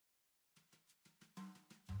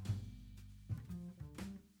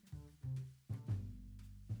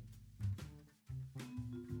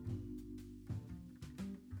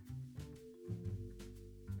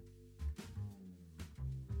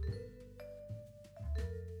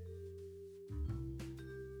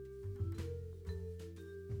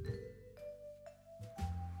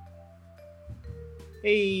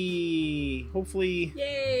Hey, hopefully,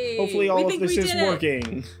 Yay! hopefully all of this is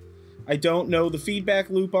working. I don't know the feedback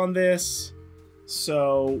loop on this,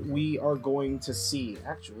 so we are going to see.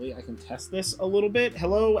 Actually, I can test this a little bit.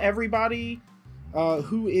 Hello, everybody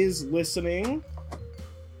who is listening.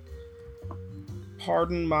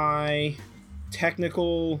 Pardon my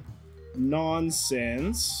technical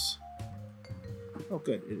nonsense. Oh,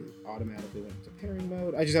 good. It automatically went to pairing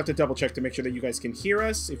mode. I just have to double check to make sure that you guys can hear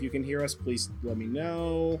us. If you can hear us, please let me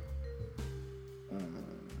know.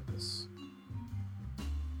 So,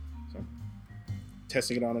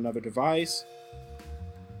 testing it on another device.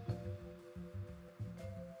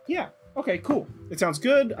 Yeah. Okay, cool. It sounds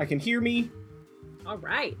good. I can hear me. All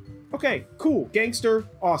right. Okay, cool. Gangster.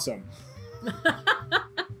 Awesome.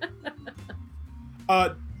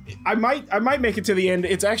 I might make it to the end.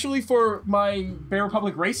 It's actually for my Bear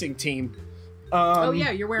Republic Racing team. Oh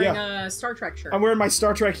yeah, you're wearing a Star Trek shirt. I'm wearing my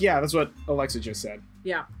Star Trek. Yeah, that's what Alexa just said.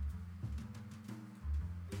 Yeah.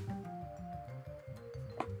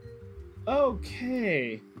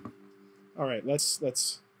 Okay. All right,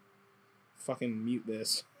 let's fucking mute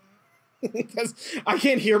this because I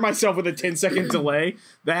can't hear myself with a 10-second delay.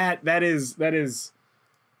 That is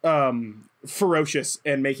ferocious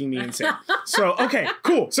and making me insane. So, okay,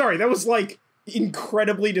 cool. Sorry, that was like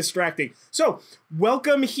incredibly distracting. So,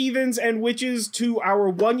 welcome heathens and witches to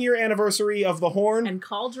our 1-year anniversary of the Horn and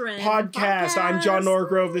Cauldron podcast. I'm John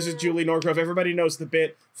Norgrove. This is Julie Norgrove. Everybody knows the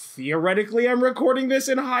bit. Theoretically, I'm recording this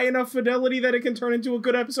in high enough fidelity that it can turn into a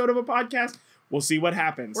good episode of a podcast. We'll see what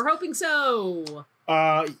happens. We're hoping so.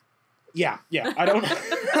 Yeah. I don't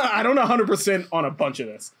I don't know 100% on a bunch of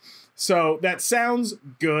this. So that sounds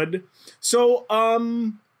good. So,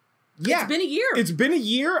 yeah. It's been a year. It's been a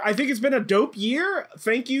year. I think it's been a dope year.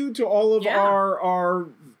 Thank you to all of our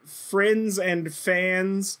friends and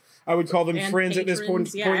fans. I would call them and friends patrons. At this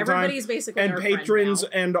point in time. Everybody's basically and our patrons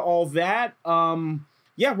friend now. And all that.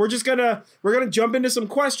 Yeah, we're gonna jump into some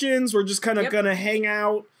questions. We're just kind of gonna hang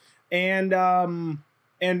out and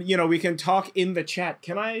you know, we can talk in the chat.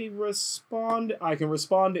 Can I respond? I can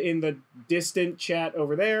respond in the distant chat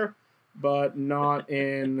over there, but not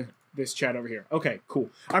in this chat over here. Okay, cool.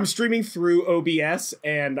 I'm streaming through OBS,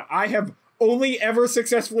 and I have only ever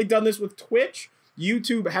successfully done this with Twitch.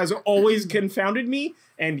 YouTube has always confounded me,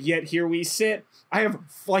 and yet here we sit. I have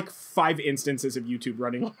like 5 instances of YouTube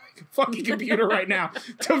running on my fucking computer right now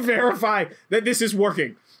to verify that this is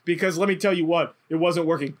working. Because let me tell you what, it wasn't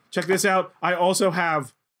working. Check this out. I also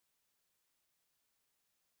have...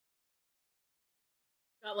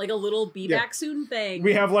 Got like a little be back soon thing.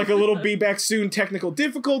 We have like a little be back soon technical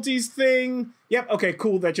difficulties thing. Yep, okay,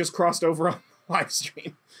 cool. That just crossed over on the live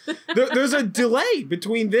stream. There's a delay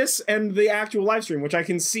between this and the actual live stream, which I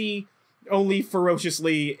can see only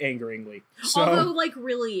ferociously angeringly. So, although, like,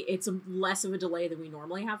 really, it's less of a delay than we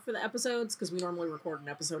normally have for the episodes, because we normally record an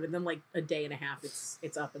episode, and then, like, a day and a half, it's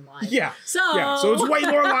up and live. Yeah. So it's way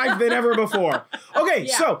more live than ever before. Okay,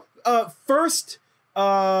 so, first...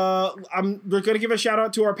 we're gonna give a shout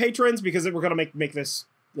out to our patrons because we're gonna make this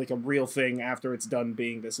like a real thing after it's done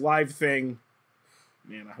being this live thing.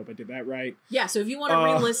 Man, I hope I did that right. Yeah, so if you want to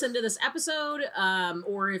re-listen to this episode,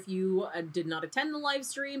 or if you did not attend the live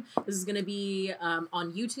stream, this is going to be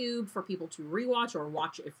on YouTube for people to rewatch or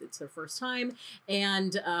watch if it's their first time,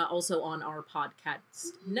 and also on our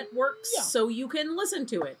podcast networks, so you can listen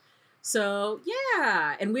to it. So,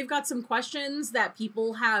 yeah, and we've got some questions that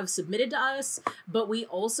people have submitted to us, but we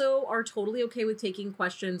also are totally okay with taking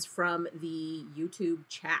questions from the YouTube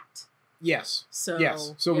chat. Yes. So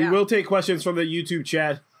we will take questions from the YouTube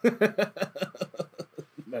chat. But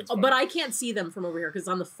I can't see them from over here because it's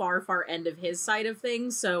on the far end of his side of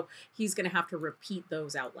things, so he's going to have to repeat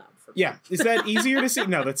those out loud for me. Yeah. Is that easier to see?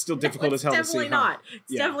 No, that's still difficult as hell to see. Definitely not.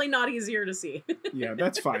 It's definitely not easier to see. Yeah,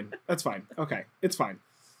 that's fine. That's fine. Okay, it's fine.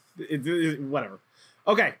 Whatever.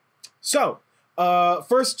 Okay, so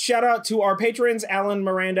first shout out to our patrons, Alan,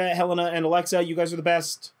 Miranda, Helena, and Alexa. You guys are the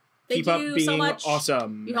best. Keep up being so much.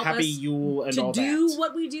 Awesome. Happy Yule and all that. To do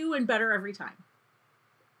what we do and better every time.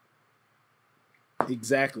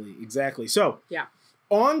 Exactly. So, yeah.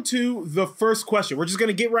 On to the first question. We're just going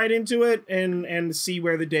to get right into it and see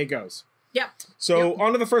where the day goes. Yep. So,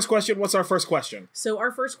 on to the first question. What's our first question? So,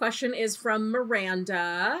 our first question is from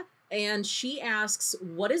Miranda. And she asks,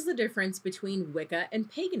 what is the difference between Wicca and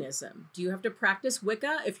paganism? Do you have to practice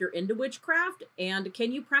Wicca if you're into witchcraft? And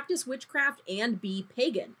can you practice witchcraft and be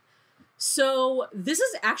pagan? So this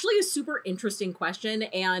is actually a super interesting question,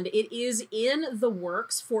 and it is in the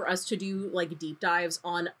works for us to do like deep dives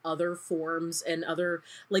on other forms and other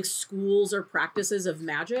like schools or practices of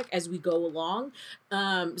magic as we go along.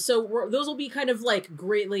 So those will be kind of like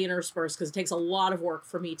greatly interspersed because it takes a lot of work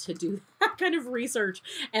for me to do that kind of research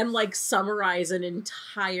and like summarize an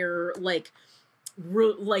entire like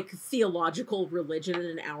theological religion in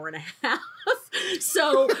an hour and a half.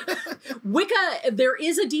 So Wicca, there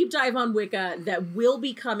is a deep dive on Wicca that will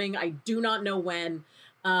be coming. I do not know when.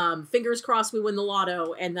 Fingers crossed we win the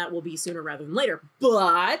lotto, and that will be sooner rather than later.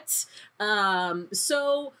 But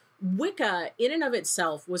so Wicca in and of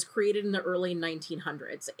itself was created in the early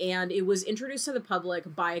 1900s, and it was introduced to the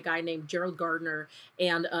public by a guy named Gerald Gardner,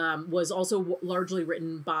 and was also largely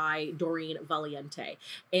written by Doreen Valiente.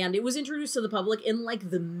 And it was introduced to the public in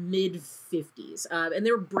like the mid-50s, and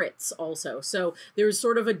they were Brits also. So there's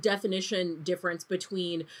sort of a definition difference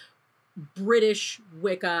between British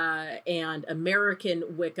Wicca and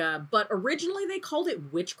American Wicca, but originally they called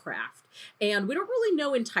it witchcraft. And we don't really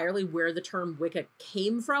know entirely where the term Wicca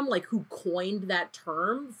came from, like who coined that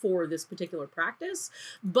term for this particular practice.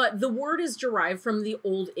 But the word is derived from the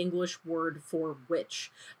Old English word for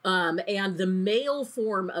witch. And the male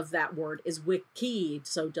form of that word is Wicce,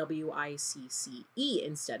 so W-I-C-C-E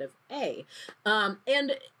instead of A.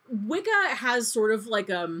 And Wicca has sort of like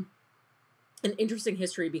an interesting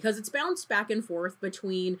history because it's bounced back and forth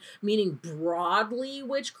between meaning broadly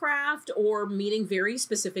witchcraft or meaning very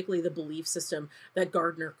specifically the belief system that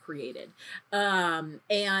Gardner created.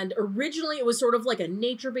 And originally it was sort of like a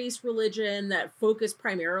nature-based religion that focused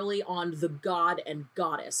primarily on the god and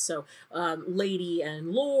goddess. So lady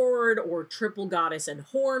and lord, or triple goddess and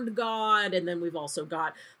horned god. And then we've also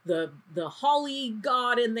got the holly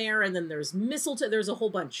god in there. And then there's mistletoe. There's a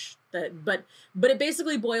whole bunch. But it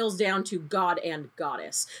basically boils down to god and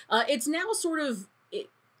goddess. It's now sort of it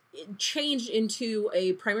changed into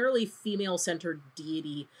a primarily female-centered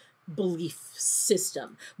deity belief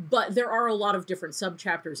system. But there are a lot of different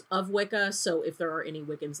subchapters of Wicca, so if there are any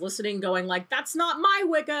Wiccans listening going like, that's not my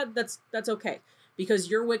Wicca, that's okay. Because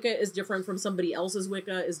your Wicca is different from somebody else's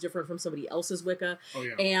Wicca, is different from somebody else's Wicca. Oh,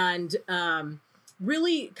 yeah. And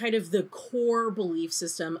really kind of the core belief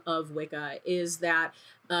system of Wicca is that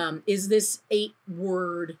is this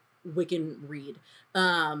 8-word Wiccan read.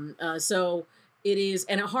 So it is,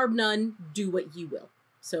 and a harm none, do what you will.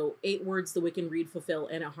 So 8 words the Wiccan read fulfill,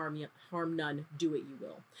 and a harm none, do what you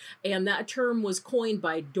will. And that term was coined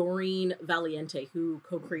by Doreen Valiente, who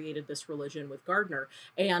co-created this religion with Gardner.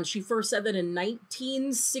 And she first said that in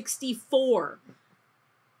 1964.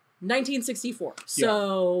 1964.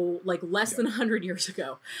 So, like, less than 100 years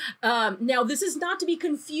ago. Now, this is not to be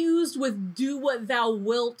confused with do what thou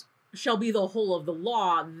wilt shall be the whole of the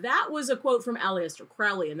law. That was a quote from Aleister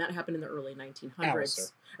Crowley, and that happened in the early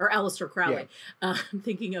 1900s. Or Aleister Crowley. Yeah. I'm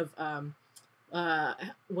thinking of,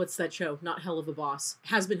 what's that show? Not Hell of a Boss.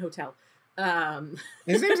 Has Been Hotel.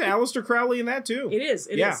 His name's Aleister Crowley in that, too. It is.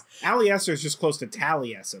 It is. Aleister is just close to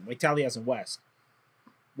Taliesin, like Taliesin West.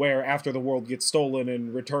 Where after the world gets stolen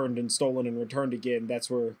and returned again, that's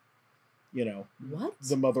where, you know, what?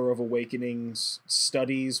 The Mother of Awakenings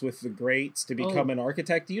studies with the greats to become an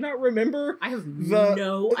architect. Do you not remember? I have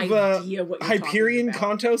no idea what you're Hyperion talking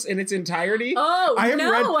about. Cantos in its entirety. Oh, I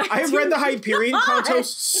have read the Hyperion Cantos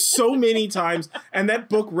so many times, and that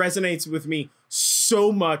book resonates with me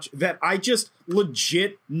so much that I just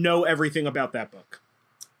legit know everything about that book.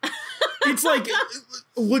 It's like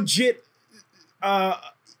legit.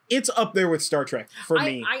 It's up there with Star Trek for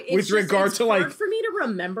me with regard to like. It's hard for me to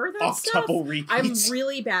remember that stuff. Repeats. I'm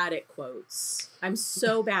really bad at quotes. I'm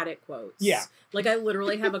so bad at quotes. Yeah. Like I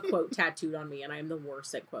literally have a quote tattooed on me, and I am the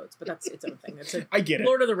worst at quotes. But that's its own thing. It's a I get it.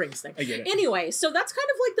 Lord of the Rings thing. I get it. Anyway, so that's kind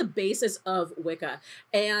of like the basis of Wicca,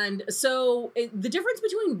 and so the difference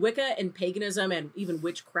between Wicca and paganism, and even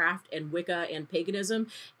witchcraft and Wicca and paganism,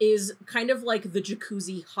 is kind of like the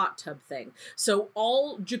jacuzzi hot tub thing. So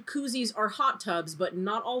all jacuzzis are hot tubs, but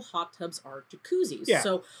not all hot tubs are jacuzzis. Yeah.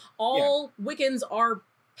 So all Wiccans are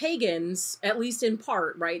pagans, at least in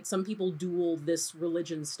part, right? Some people dual this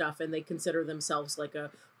religion stuff and they consider themselves like a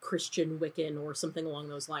Christian Wiccan or something along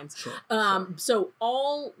those lines. Sure. So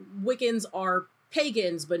all Wiccans are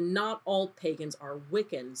pagans, but not all pagans are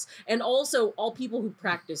Wiccans. And also all people who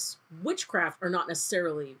practice witchcraft are not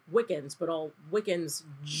necessarily Wiccans, but all Wiccans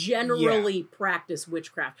generally practice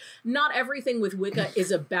witchcraft. Not everything with Wicca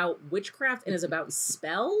is about witchcraft and is about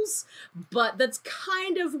spells, but that's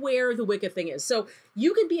kind of where the Wicca thing is. So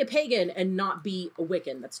you can be a pagan and not be a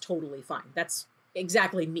Wiccan. That's totally fine. That's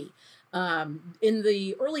exactly me. In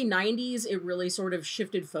the early 90s, it really sort of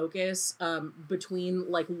shifted focus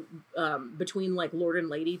between like Lord and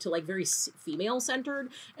Lady to like very female centered.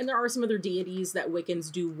 And there are some other deities that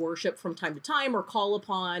Wiccans do worship from time to time or call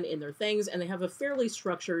upon in their things. And they have a fairly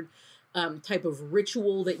structured type of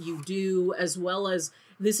ritual that you do, as well as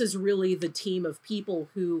this is really the team of people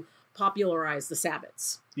who popularized the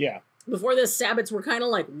Sabbats. Yeah. Before this, Sabbats were kind of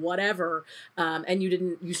like whatever, and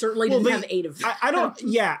you certainly didn't have 8 of them.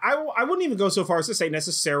 I wouldn't even go so far as to say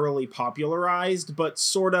necessarily popularized, but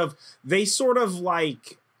they sort of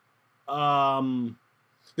hardened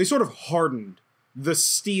the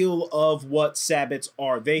steel of what Sabbats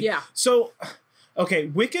are. Okay,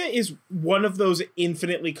 Wicca is one of those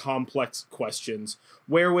infinitely complex questions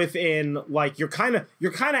where within, like, you're kind of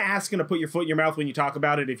asking to put your foot in your mouth when you talk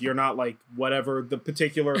about it if you're not, like, whatever the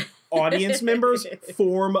particular audience member's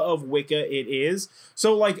form of Wicca it is.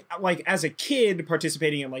 So, like as a kid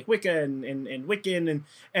participating in, like, Wicca and Wiccan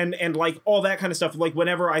and like, all that kind of stuff, like,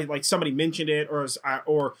 whenever I, like, somebody mentioned it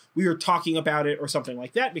or we were talking about it or something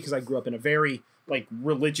like that, because I grew up in a very, like,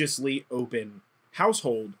 religiously open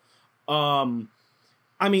household,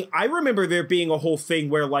 I mean, I remember there being a whole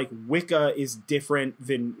thing where, like, Wicca is different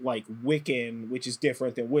than, like, Wiccan, which is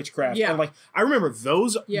different than witchcraft. Yeah. And, like, I remember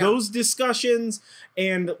those discussions,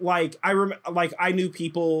 and, like, I knew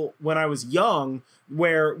people when I was young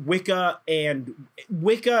where Wicca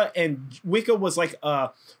was like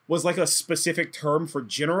a specific term for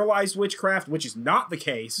generalized witchcraft, which is not the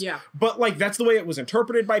case. Yeah. But, like, that's the way it was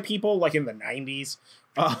interpreted by people, like, in the 90s.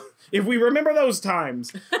 If we remember those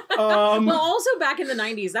times. Well, also back in the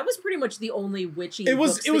 90s, that was pretty much the only witchy It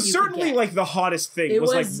was certainly like the hottest thing. It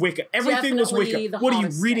was like Wicca. Everything was Wicca. What are you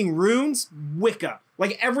reading runes? Wicca.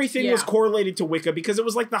 Like everything was correlated to Wicca because it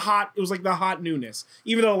was like the hot newness.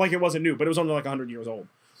 Even though like it wasn't new, but it was only like 100 years old.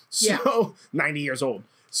 So 90 years old.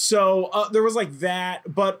 So there was like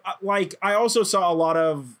that, but like I also saw a lot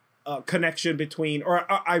of connection between, or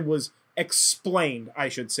I was explained, I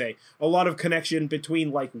should say, a lot of connection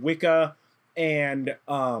between like Wicca and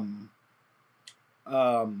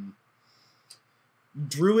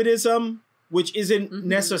Druidism, which isn't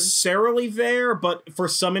necessarily there, but for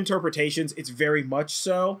some interpretations, it's very much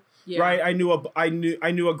so. Yeah. Right? I knew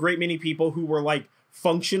a great many people who were like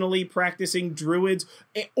functionally practicing Druids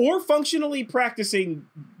or functionally practicing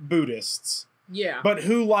Buddhists. Yeah. But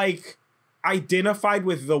who like identified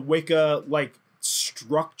with the Wicca like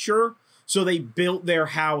structure. So they built their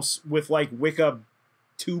house with like Wicca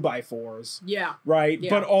 2x4s. Yeah. Right? Yeah.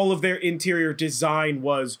 But all of their interior design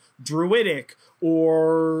was Druidic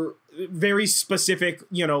or very specific,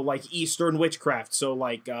 you know, like Eastern witchcraft. So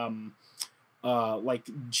like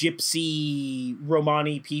Gypsy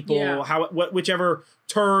Romani people, whichever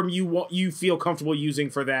term you feel comfortable using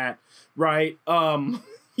for that, right?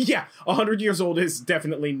 Yeah, 100 years old is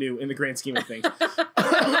definitely new in the grand scheme of things.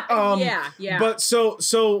 Yeah. But so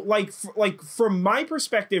like from my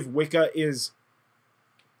perspective, Wicca is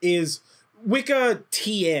Wicca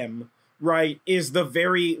TM, right? Is the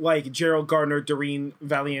very like Gerald Gardner, Doreen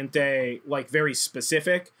Valiente, like very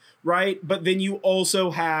specific, right? But then you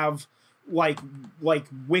also have like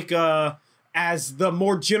Wicca as the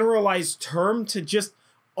more generalized term to just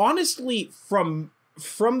honestly from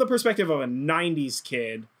the perspective of a 90s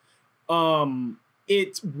kid,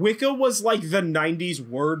 Wicca was like the 90s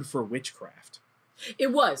word for witchcraft.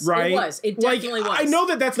 It was, right? It definitely was. I know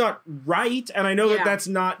that that's not right, and I know that that's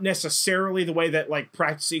not necessarily the way that like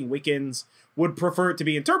practicing Wiccans would prefer it to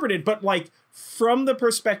be interpreted, but like from the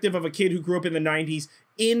perspective of a kid who grew up in the 90s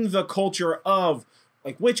in the culture of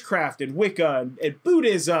like witchcraft and Wicca and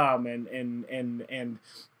Buddhism and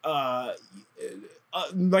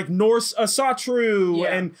like Norse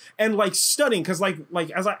Asatru and like studying, because like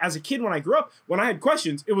as a kid when I grew up, when I had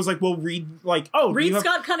questions, it was like, well, read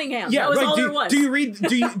Scott Cunningham. Yeah, that was like, all there was. Do you read?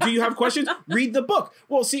 Do you have questions? Read the book.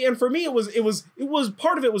 Well, see, and for me, it was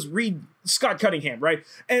part of it was read Scott Cunningham, right?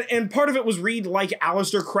 And part of it was read like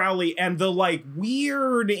Aleister Crowley and the like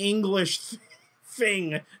weird English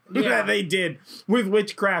thing that they did with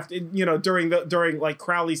witchcraft, you know, during like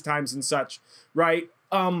Crowley's times and such, right?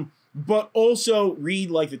 But also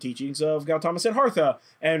read like the teachings of Gautama Siddhartha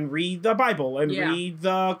and read the Bible and read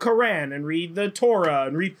the Quran and read the Torah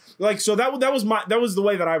and read like, so that was the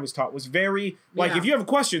way that I was taught, was very like, if you have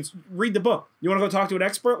questions, read the book. You want to go talk to an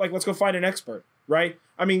expert? Like, let's go find an expert, right?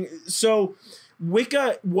 I mean, so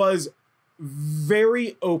Wicca was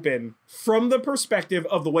very open from the perspective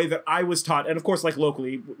of the way that I was taught. And of course, like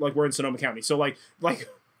locally, like we're in Sonoma County. So like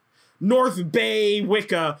North Bay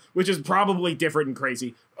Wicca, which is probably different and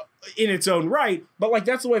crazy in its own right. But like,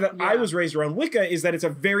 that's the way that I was raised around Wicca, is that it's a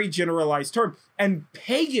very generalized term. And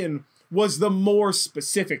pagan was the more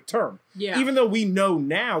specific term. Yeah. Even though we know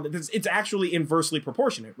now that it's actually inversely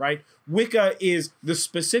proportionate, right? Wicca is the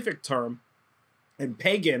specific term, and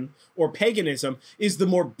pagan or paganism is the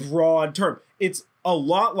more broad term. It's a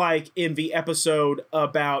lot like in the episode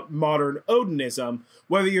about modern Odinism,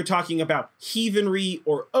 whether you're talking about heathenry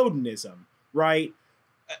or Odinism, right?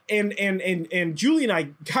 And Julie and I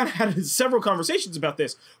kind of had several conversations about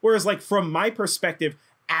this. Whereas, like, from my perspective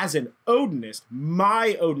as an Odinist,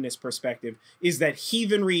 my Odinist perspective is that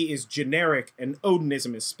heathenry is generic and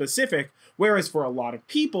Odinism is specific. Whereas for a lot of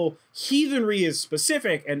people, heathenry is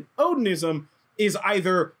specific and Odinism is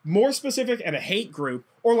either more specific and a hate group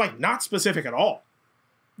or like not specific at all.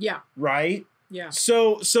 Yeah. Right? Yeah.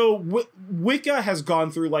 So Wicca has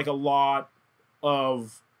gone through like a lot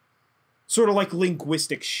of sort of like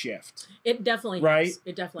linguistic shift. It definitely right? has.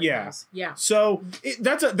 It definitely has. Yeah. So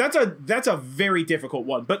that's a very difficult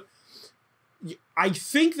one, but I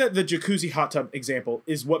think that the jacuzzi hot tub example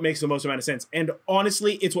is what makes the most amount of sense. And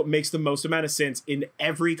honestly, it's what makes the most amount of sense in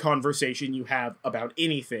every conversation you have about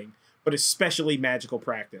anything, but especially magical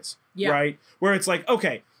practice. Yeah. Right? Where it's like,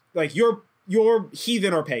 okay, like you're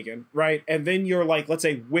heathen or pagan, right? And then you're like, let's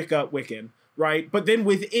say Wiccan, right? But then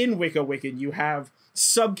within Wiccan, you have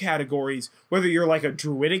subcategories, whether you're like a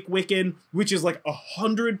druidic Wiccan, which is like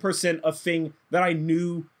 100% a thing that I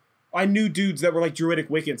knew dudes that were like druidic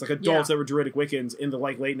Wiccans, like adults that were druidic Wiccans in the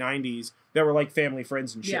like late 90s that were like family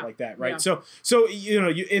friends and shit like that, right? Yeah. So you know,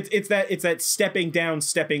 it's that stepping down,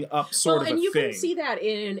 stepping up sort of a thing. And you can see that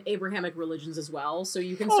in Abrahamic religions as well. So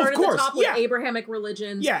you can start at the top with Abrahamic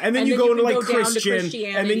religions. Yeah, and then you go into like Christian,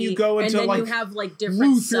 and then you go into like you have like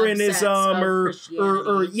different Lutheranism or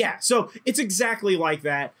yeah. So it's exactly like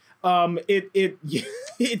that.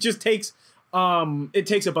 It just takes it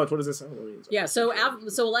takes a bunch. What is this? Yeah, so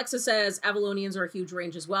Alexa says Avalonians are a huge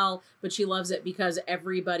range as well, but she loves it because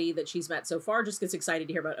everybody that she's met so far just gets excited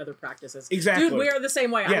to hear about other practices. Exactly. Dude, we are the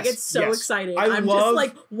same way. Yes, I get so excited. I'm love, just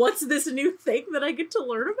like, what's this new thing that I get to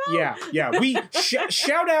learn about? Yeah. We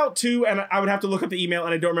shout out to, and I would have to look up the email,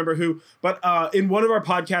 and I don't remember who, but in one of our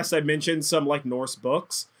podcasts, I mentioned some like Norse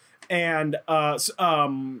books, and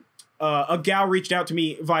a gal reached out to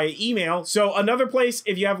me via email. So another place,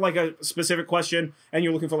 if you have like a specific question and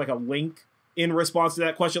you're looking for like a link in response to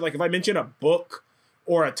that question, like if I mention a book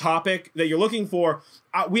or a topic that you're looking for,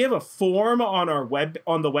 we have a form on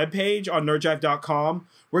the webpage on nerdjive.com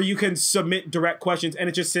where you can submit direct questions, and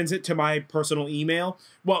it just sends it to my personal email.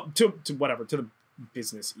 Well, to the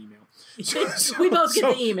business email. We both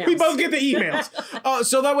get the emails. We both get the emails.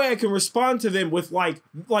 So that way I can respond to them with like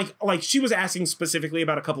she was asking specifically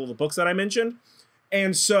about a couple of the books that I mentioned.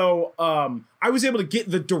 And so I was able to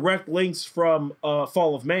get the direct links from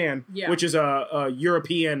Fall of Man, which is a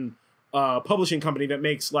European publishing company that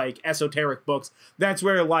makes like esoteric books. That's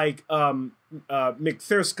where like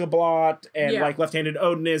McThirskablot and like Left-Handed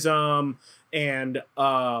Odinism and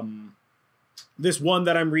this one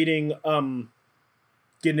that I'm reading,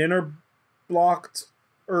 Gniner blocked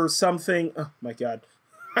or something. Oh my god.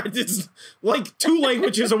 I just like 2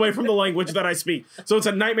 languages away from the language that I speak. So it's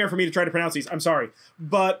a nightmare for me to try to pronounce these. I'm sorry.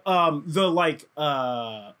 But the like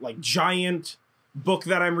giant book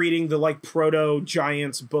that I'm reading, the like proto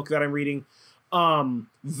giants book that I'm reading,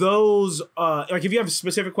 those like if you have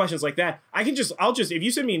specific questions like that, I'll just if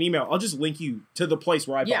you send me an email, I'll just link you to the place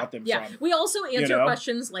where I bought them from. We also answer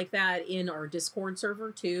questions like that in our Discord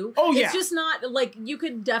server too. It's just not like, you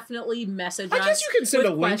could definitely message us. I guess you can send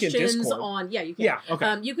a link in Discord. You can. Yeah,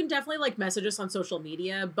 okay. You can definitely like message us on social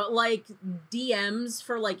media, but like DMs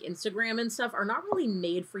for like Instagram and stuff are not really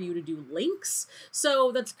made for you to do links.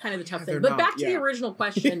 So that's kind of the tough thing. But back to the original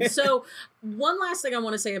question. So one last thing I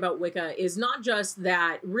want to say about Wicca is not just that,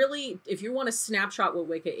 really, if you want to snapshot what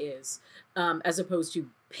Wicca is, as opposed to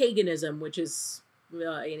paganism, which is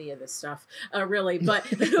any of this stuff, really. But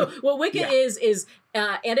what Wicca is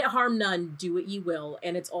and it harm none, do what ye will.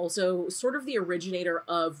 And it's also sort of the originator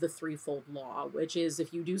of the threefold law, which is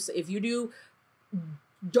if you do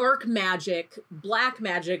dark magic, black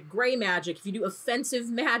magic, gray magic, if you do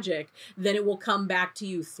offensive magic, then it will come back to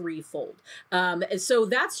you threefold. So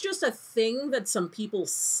that's just a thing that some people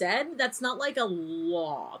said. That's not like a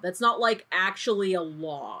law. That's not like actually a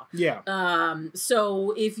law. Yeah.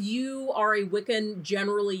 So if you are a Wiccan,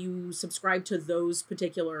 generally you subscribe to those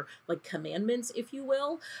particular like commandments, if you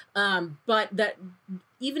will. But that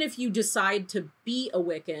even if you decide to be a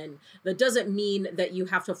Wiccan, that doesn't mean that you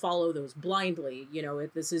have to follow those blindly. You know,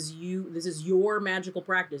 if this is your magical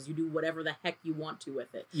practice. You do whatever the heck you want to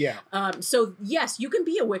with it. Yeah. So yes, you can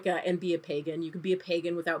be a Wicca and be a pagan. You can be a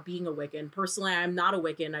pagan without being a Wiccan. Personally, I'm not a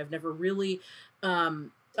Wiccan. I've never really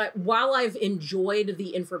while I've enjoyed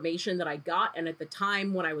the information that I got, and at the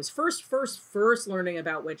time when I was first learning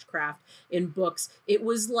about witchcraft in books, it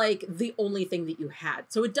was like the only thing that you had.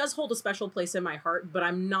 So it does hold a special place in my heart, but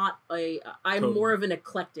I'm Totally. more of an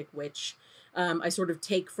eclectic witch. I sort of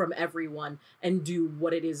take from everyone and do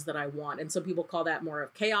what it is that I want. And some people call that more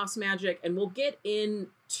of chaos magic. And we'll get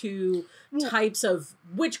into types of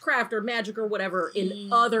witchcraft or magic or whatever in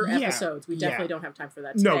other episodes. We definitely don't have time for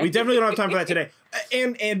that today. No, we definitely don't have time for that today.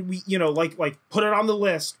 And we, you know, like put it on the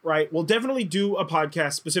list, right? We'll definitely do a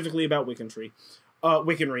podcast specifically about wiccanry.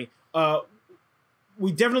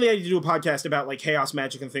 We definitely had to do a podcast about like chaos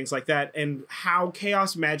magic and things like that, and how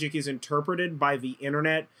chaos magic is interpreted by the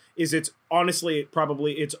internet is honestly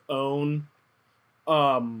probably its own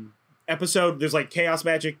episode. There's like chaos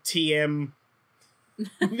magic TM,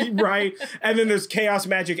 right? And then there's chaos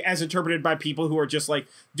magic as interpreted by people who are just like,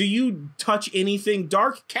 do you touch anything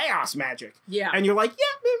dark? Chaos magic. Yeah. And you're like,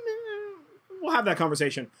 yeah, we'll have that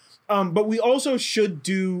conversation. But we also should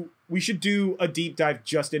do a deep dive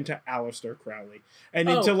just into Aleister Crowley and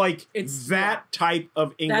into like that type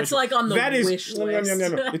of English. That's like on the wish list.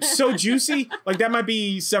 No. It's so juicy. Like that might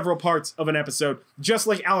be several parts of an episode, just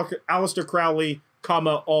like Aleister Crowley,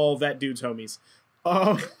 all that dude's homies.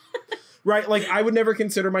 Right, like I would never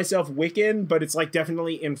consider myself Wiccan, but it's like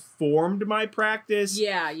definitely informed my practice.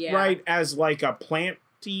 Yeah. Right, as like a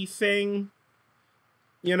planty thing,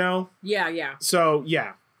 you know? Yeah. So,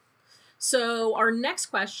 yeah. So our next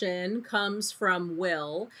question comes from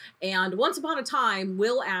Will, and once upon a time,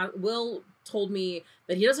 Will told me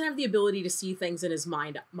that he doesn't have the ability to see things in his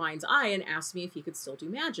mind's eye, and asked me if he could still do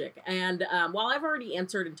magic. And while I've already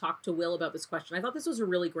answered and talked to Will about this question, I thought this was a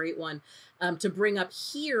really great one to bring up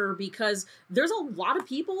here, because there's a lot of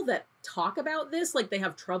people that talk about this like they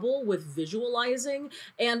have trouble with visualizing,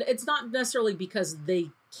 and it's not necessarily because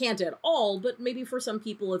they can't at all, but maybe for some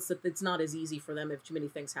people it's that it's not as easy for them if too many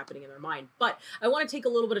things happening in their mind. But I want to take a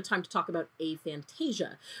little bit of time to talk about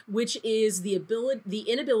aphantasia, which is the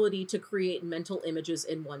inability to create mental images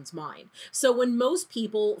in one's mind. So when most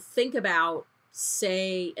people think about,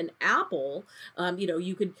 say, an apple,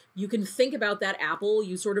 you can think about that apple,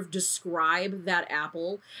 you sort of describe that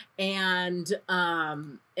apple, and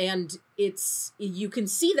you can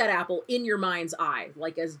see that apple in your mind's eye,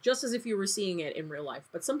 like just as if you were seeing it in real life.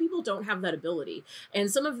 But some people don't have that ability, and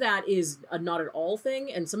some of that is a not at all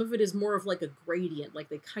thing, and some of it is more of like a gradient, like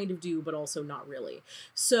they kind of do but also not really.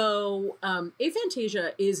 So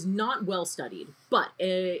aphantasia is not well studied, but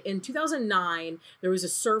in 2009 there was a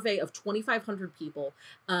survey of 2,500 people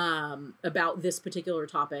about this particular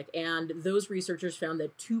topic, and those researchers found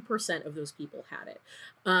that 2% of those people had it.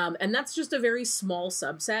 And that's just a very small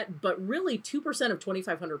subset, but really 2% of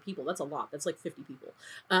 2,500 people, that's a lot. That's like 50 people.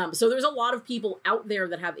 So there's a lot of people out there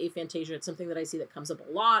that have aphantasia. It's something that I see that comes up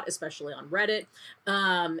a lot, especially on Reddit.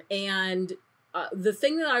 The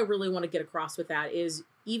thing that I really want to get across with that is,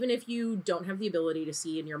 even if you don't have the ability to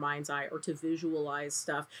see in your mind's eye or to visualize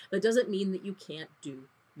stuff, that doesn't mean that you can't do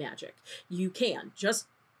magic. You can, just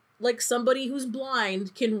like somebody who's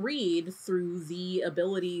blind can read through the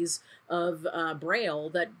abilities of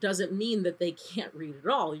Braille. That doesn't mean that they can't read at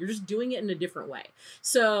all. You're just doing it in a different way.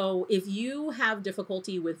 So if you have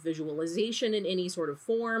difficulty with visualization in any sort of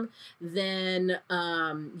form, then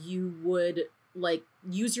you would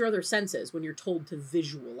use your other senses when you're told to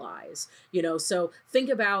visualize, so think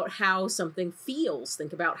about how something feels,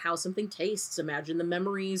 think about how something tastes, imagine the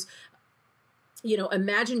memories,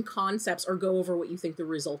 imagine concepts, or go over what you think the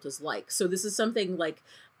result is like. So this is something like,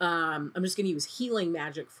 I'm just going to use healing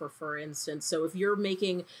magic for instance. So if you're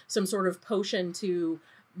making some sort of potion to,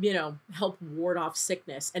 help ward off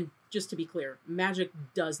sickness, and just to be clear, magic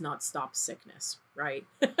does not stop sickness, right?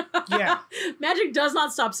 Yeah. Magic does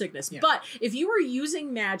not stop sickness. Yeah. But if you were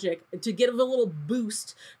using magic to give a little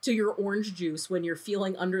boost to your orange juice when you're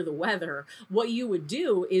feeling under the weather, what you would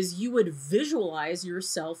do is you would visualize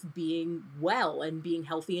yourself being well and being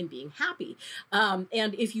healthy and being happy. And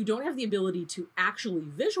if you don't have the ability to actually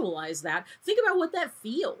visualize that, think about what that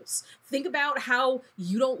feels. Think about how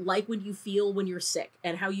you don't like when you feel when you're sick,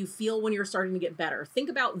 and how you feel when you're starting to get better. Think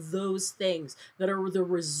about those things that are the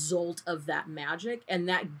result of that magic, and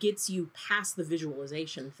that gets you past the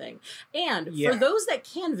visualization thing. And for those that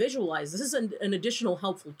can visualize, this is an additional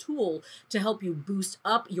helpful tool to help you boost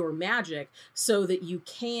up your magic so that you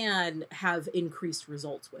can have increased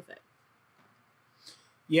results with it.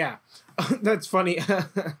 Yeah, that's funny.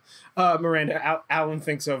 Miranda, Alan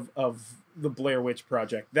thinks of the Blair Witch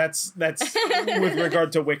Project. That's with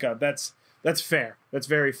regard to Wicca. That's fair. That's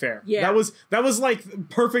very fair. Yeah. That was like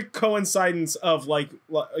perfect coincidence of like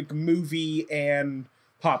movie and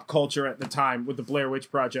pop culture at the time with the Blair Witch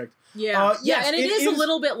Project. Yeah, yes, and it is a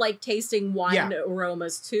little bit like tasting wine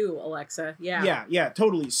aromas too, Alexa. Yeah,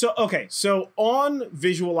 totally. So on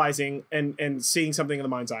visualizing and seeing something in the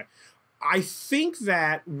mind's eye, I think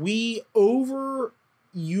that we overinterpret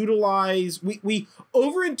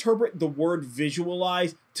the word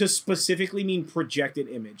visualize to specifically mean projected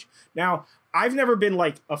image. Now, I've never been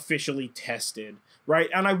like officially tested, right?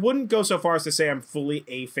 And I wouldn't go so far as to say I'm fully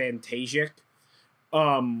aphantasic,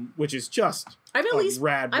 which is just I'm at least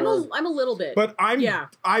rad I'm word. a little bit, but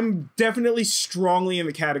I'm definitely strongly in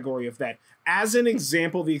the category of that. As an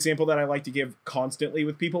example, the example that I like to give constantly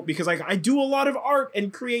with people, because like I do a lot of art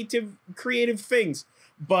and creative things,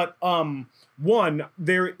 but one,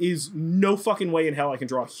 there is no fucking way in hell I can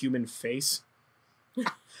draw a human face.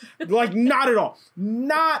 Like, not at all.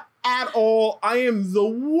 Not at all. I am the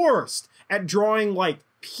worst at drawing, like,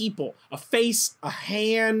 people. A face, a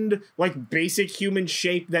hand, like, basic human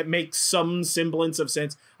shape that makes some semblance of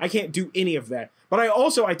sense. I can't do any of that. But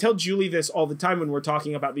I tell Julie this all the time when we're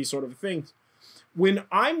talking about these sort of things. When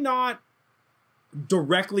I'm not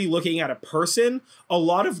directly looking at a person, a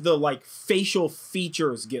lot of the, like, facial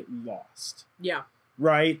features get lost. Yeah.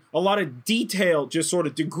 Right? A lot of detail just sort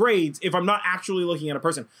of degrades if I'm not actually looking at a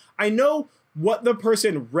person. I know what the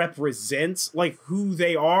person represents, like who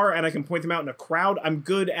they are, and I can point them out in a crowd. I'm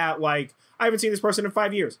good at, like, I haven't seen this person in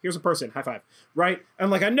 5 years. Here's a person, high five, right? And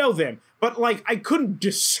like, I know them, but like, I couldn't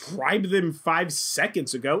describe them 5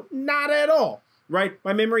 seconds ago. Not at all, right?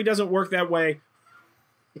 My memory doesn't work that way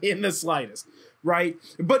in the slightest, right?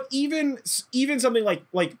 But even something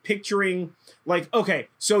like picturing, like, okay,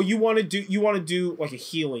 so you want to do like a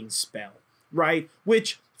healing spell, right?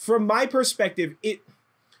 Which from my perspective,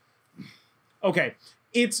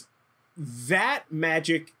 it's that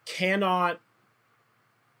magic cannot,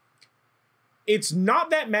 it's not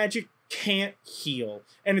that magic can't heal,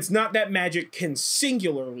 and it's not that magic can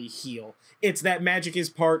singularly heal. It's that magic is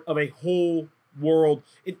part of a whole world.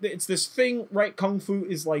 It's this thing, right? Kung Fu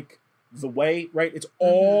is like the way, right? It's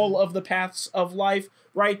all of the paths of life,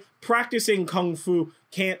 right? Practicing Kung Fu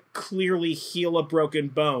can't clearly heal a broken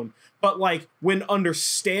bone, but like when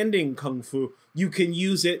understanding Kung Fu, you can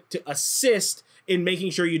use it to assist in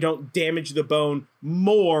making sure you don't damage the bone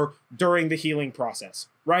more during the healing process,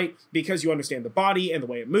 right? Because you understand the body and the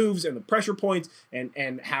way it moves and the pressure points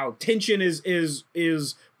and how tension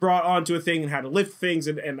is brought onto a thing and how to lift things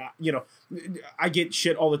and you know, I get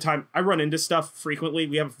shit all the time. I run into stuff frequently.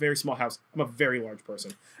 We have a very small house. I'm a very large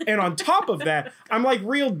person. And on top of that, I'm like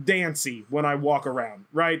real dancy when I walk around,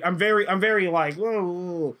 right? I'm very like,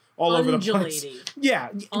 whoa, all over the place. Yeah,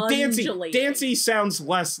 dancy sounds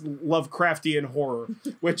less Lovecraftian horror,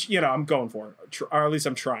 which, you know, I'm going for, or at least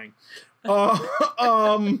I'm trying.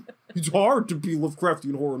 It's hard to be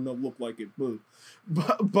Lovecraftian horror and not look like it,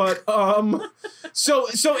 but so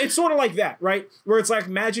it's sort of like that, right? Where it's like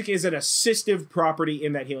magic is an assistive property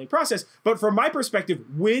in that healing process. But from my perspective,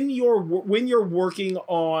 when you're working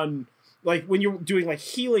on, like, when you're doing like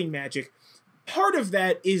healing magic, part of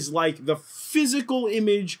that is like the physical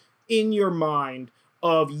image in your mind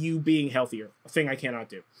of you being healthier, a thing I cannot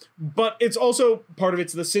do. But it's also, part of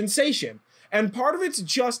it's the sensation. And part of it's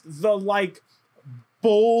just the, like,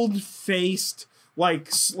 bold-faced, like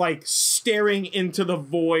staring into the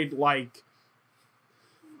void, like,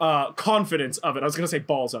 confidence of it. I was going to say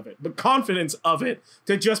balls of it. But confidence of it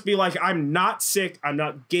to just be like, I'm not sick, I'm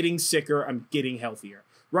not getting sicker, I'm getting healthier,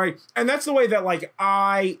 right? And that's the way that, like,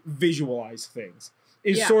 I visualize things.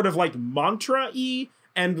 Is sort of, like, mantra-y,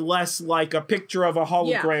 and less like a picture of a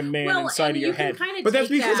hologram man inside of your head. But that's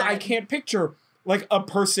because I can't picture like a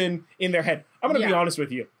person in their head. I'm going to be honest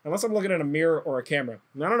with you. Unless I'm looking at a mirror or a camera,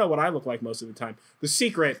 and I don't know what I look like most of the time. The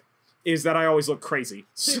secret is that I always look crazy.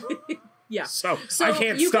 So, so I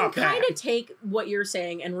can't stop that. You can kind of take what you're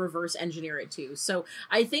saying and reverse engineer it too. So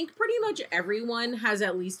I think pretty much everyone has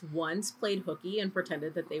at least once played hooky and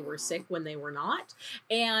pretended that they were sick when they were not.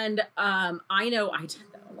 And I know I did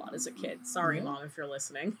that a lot as a kid. Sorry, Mom, if you're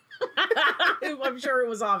listening. I'm sure it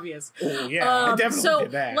was obvious. Oh, yeah, I definitely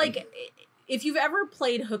did that. Like, if you've ever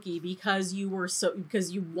played hooky because you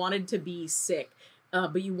wanted to be sick,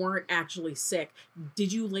 but you weren't actually sick,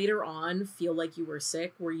 did you later on feel like you were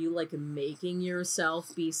sick? Were you like making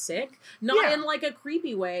yourself be sick? Not in like a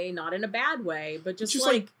creepy way, not in a bad way, but just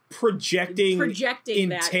like projecting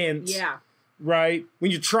intent. Yeah. Right?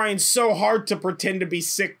 When you're trying so hard to pretend to be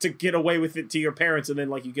sick to get away with it to your parents, and then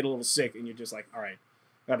like you get a little sick and you're just like, all right,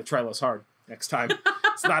 gotta try less hard. next time.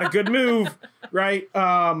 It's not a good move, right?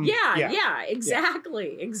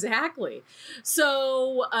 Exactly.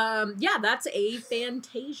 So, that's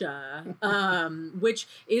aphantasia, which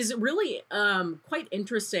is really quite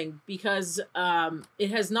interesting because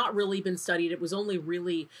it has not really been studied. It was only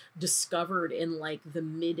really discovered in like the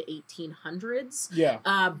mid 1800s. Yeah.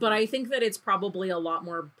 But I think that it's probably a lot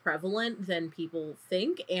more prevalent than people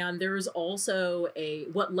think. And there's also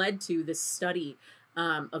what led to this study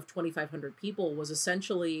of 2,500 people was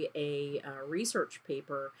essentially a research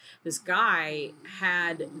paper. This guy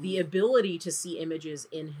had the ability to see images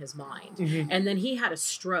in his mind, and then he had a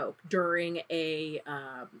stroke during a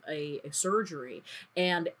surgery,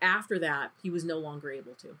 and after that, he was no longer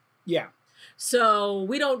able to. Yeah. So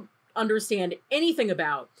we don't understand anything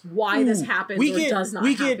about why this happens or does not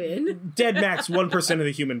happen. Get dead max 1% of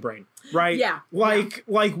the human brain, right? Yeah. Like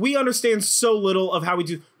we understand so little of how we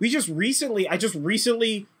do. I just recently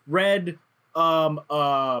read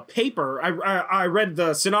a paper. I read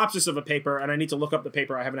the synopsis of a paper, and I need to look up the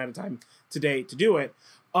paper. I haven't had time today to do it.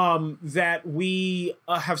 That we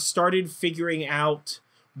have started figuring out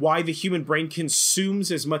why the human brain consumes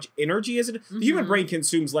as much energy as it. The human brain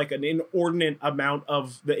consumes like an inordinate amount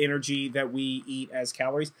of the energy that we eat as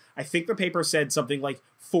calories. I think the paper said something like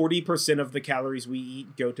 40% of the calories we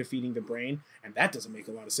eat go to feeding the brain, and that doesn't make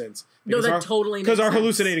a lot of sense. No, that totally makes sense. Because our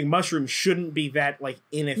hallucinating mushrooms shouldn't be that like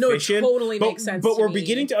inefficient. No, it totally makes sense. But we're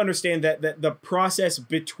beginning to understand that the process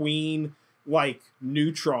between like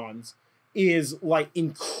neutrons is like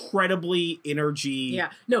incredibly energy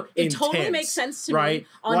it totally makes sense to me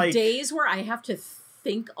on like, days where I have to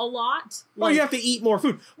think a lot. Like, you have to eat more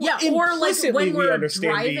food. Well, or like when we're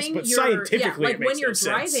driving, these, but scientifically like it makes when you're no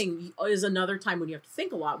driving sense. Is another time when you have to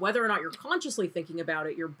think a lot. Whether or not you're consciously thinking about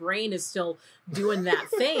it, your brain is still doing that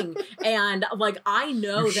thing. And like I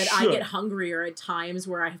know I get hungrier at times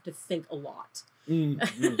where I have to think a lot.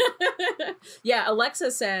 Yeah,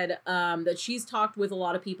 Alexa said that she's talked with a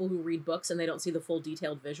lot of people who read books and they don't see the full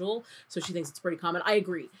detailed visual, so she thinks it's pretty common. I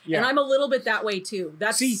agree, and I'm a little bit that way too.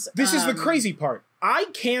 This is the crazy part. I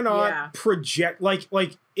cannot project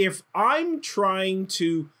like if I'm trying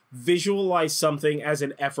to visualize something as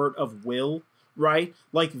an effort of will, right?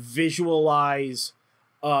 Like visualize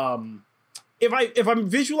if I'm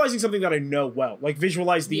visualizing something that I know well, like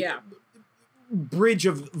visualize the bridge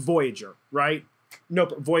of Voyager, right? No,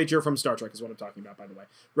 Voyager from Star Trek is what I'm talking about, by the way,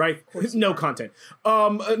 right? No content.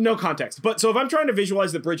 No context. But so if I'm trying to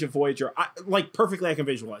visualize the bridge of Voyager, like perfectly I can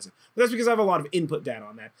visualize it. But that's because I have a lot of input data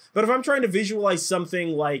on that. But if I'm trying to visualize something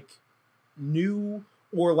like new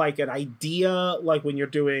or like an idea, like when you're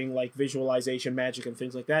doing like visualization magic and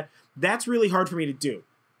things like that, that's really hard for me to do.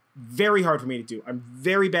 Very hard for me to do. I'm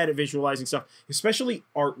very bad at visualizing stuff, especially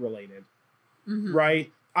art related,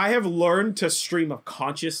 right? I have learned to stream of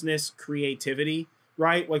consciousness creativity,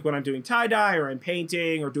 right? Like when I'm doing tie-dye or I'm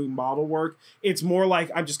painting or doing model work, it's more like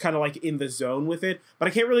I'm just kind of like in the zone with it, but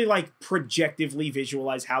I can't really like projectively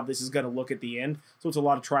visualize how this is going to look at the end. So it's a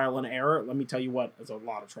lot of trial and error. Let me tell you what, it's a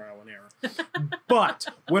lot of trial and error. But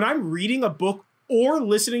when I'm reading a book or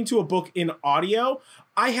listening to a book in audio,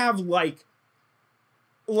 I have like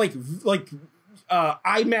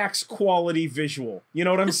IMAX quality visual. You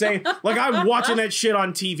know what I'm saying? Like I'm watching that shit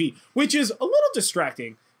on TV, which is a little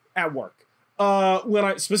distracting at work. When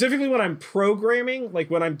I'm programming,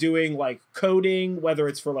 like when I'm doing like coding, whether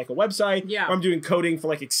it's for like a website, or I'm doing coding for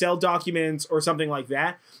like Excel documents or something like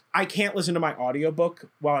that, I can't listen to my audiobook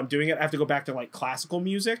while I'm doing it. I have to go back to like classical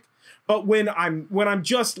music. But when I'm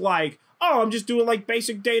just like, oh, I'm just doing like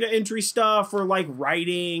basic data entry stuff or like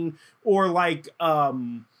writing or like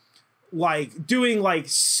doing like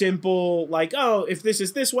simple, like, oh, if this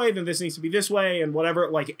is this way, then this needs to be this way and whatever,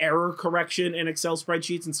 like error correction in Excel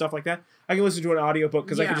spreadsheets and stuff like that. I can listen to an audiobook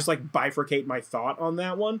because I can just like bifurcate my thought on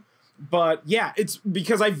that one. But yeah, it's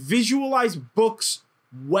because I visualize books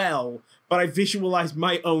well, but I visualize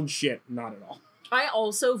my own shit not at all. I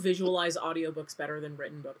also visualize audiobooks better than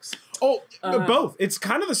written books. Oh, both. It's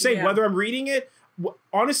kind of the same, whether I'm reading it.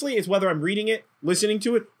 Honestly, it's whether I'm reading it, listening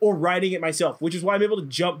to it, or writing it myself, which is why I'm able to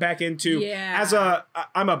jump back into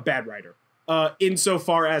I'm a bad writer.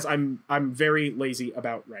 Insofar as I'm very lazy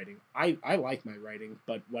about writing. I like my writing,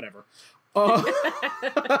 but whatever.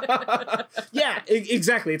 Yeah,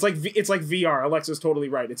 exactly. It's like VR. Alexa's totally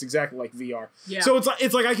right. It's exactly like VR. Yeah. So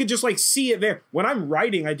it's like I could just like see it there. When I'm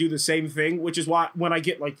writing, I do the same thing, which is why when I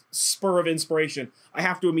get like spur of inspiration, I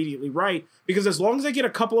have to immediately write, because as long as I get a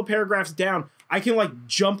couple of paragraphs down, I can like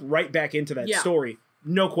jump right back into that story,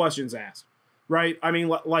 no questions asked. Right? I mean,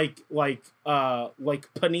 like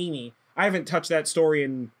Panini. I haven't touched that story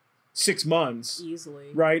in 6 months.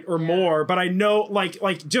 Easily. Right? Or more. But I know,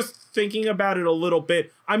 like just thinking about it a little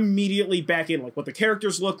bit, I'm immediately back in, like, what the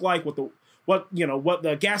characters look like, what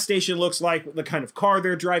the gas station looks like, what the kind of car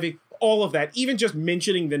they're driving, all of that. Even just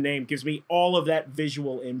mentioning the name gives me all of that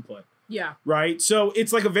visual input. Yeah. Right? So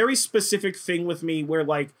it's like a very specific thing with me where,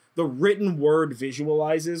 like, the written word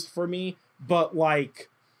visualizes for me, but, like,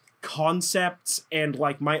 concepts and,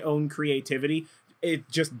 like, my own creativity, it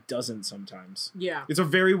just doesn't sometimes. Yeah. It's a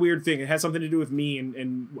very weird thing. It has something to do with me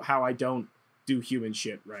and how I don't do human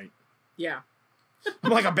shit right. Yeah.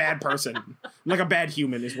 I'm like a bad person. I'm like a bad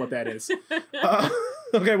human is what that is.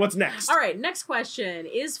 Okay, what's next? All right, next question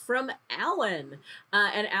is from Alan.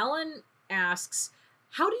 And Alan asks,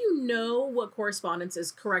 how do you know what correspondence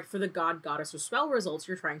is correct for the god, goddess, or spell results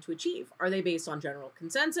you're trying to achieve? Are they based on general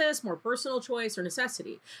consensus, more personal choice, or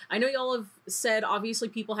necessity? I know y'all have said, obviously,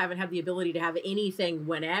 people haven't had the ability to have anything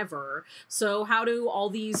whenever. So how do all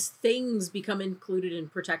these things become included in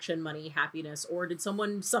protection, money, happiness? Or did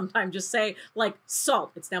someone sometime just say, like,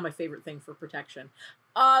 salt? It's now my favorite thing for protection.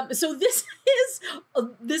 So this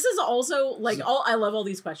is also like I love all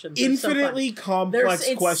these questions. They're infinitely so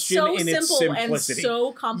complex question so in its simplicity. And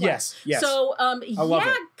so complex. Yes. So I love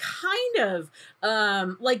it. kind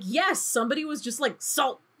of. Like, yes, somebody was just like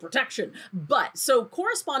salt protection. But so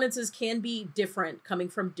correspondences can be different coming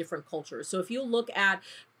from different cultures. So if you look at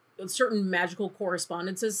certain magical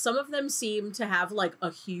correspondences, some of them seem to have like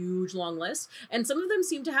a huge long list, and some of them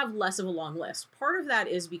seem to have less of a long list. Part of that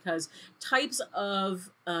is because types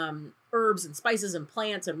of herbs and spices and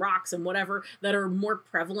plants and rocks and whatever that are more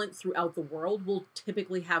prevalent throughout the world will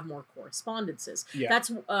typically have more correspondences. Yeah. That's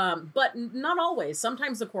but not always.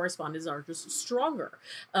 Sometimes the correspondences are just stronger.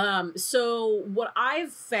 So what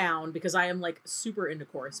I've found, because I am like super into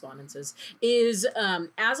correspondences, is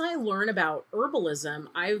as I learn about herbalism,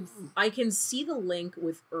 I can see the link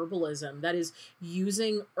with herbalism, that is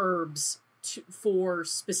using herbs for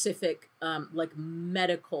specific like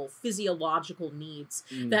medical, physiological needs,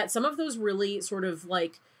 that some of those really sort of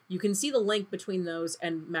like, you can see the link between those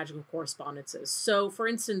and magical correspondences. So for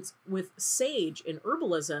instance, with sage in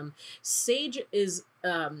herbalism, sage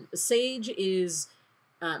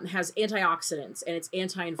has antioxidants and it's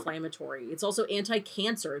anti-inflammatory. It's also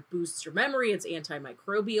anti-cancer. It boosts your memory. It's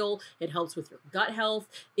antimicrobial. It helps with your gut health.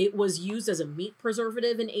 It was used as a meat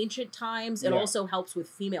preservative in ancient times. It also helps with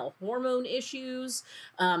female hormone issues,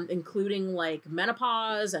 including like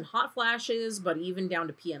menopause and hot flashes, but even down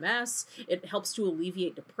to PMS. It helps to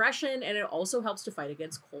alleviate depression, and it also helps to fight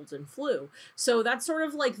against colds and flu. So that's sort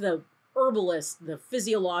of like the herbalist, the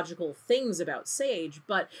physiological things about sage.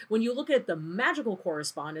 But when you look at the magical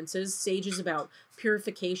correspondences, sage is about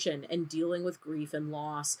purification and dealing with grief and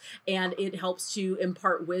loss, and it helps to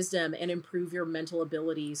impart wisdom and improve your mental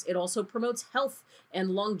abilities. It also promotes health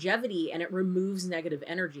and longevity, and it removes negative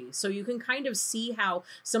energy. So you can kind of see how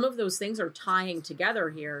some of those things are tying together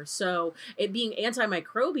here. So it being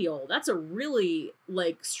antimicrobial, that's a really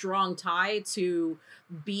like strong tie to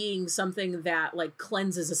being something that like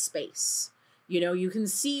cleanses a space. You know, you can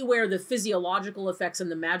see where the physiological effects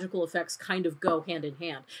and the magical effects kind of go hand in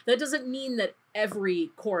hand. That doesn't mean that every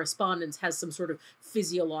correspondence has some sort of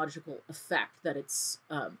physiological effect that it's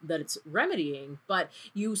remedying, but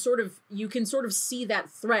you can sort of see that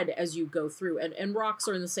thread as you go through. And rocks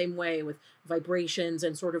are in the same way with vibrations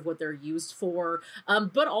and sort of what they're used for.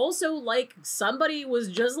 But also, like, somebody was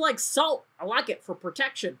just like, salt, I like it for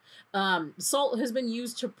protection. Salt has been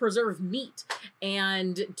used to preserve meat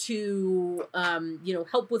and to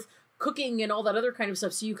help with cooking and all that other kind of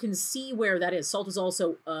stuff. So you can see where that is. Salt is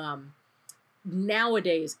also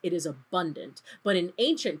nowadays it is abundant, but in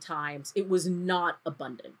ancient times it was not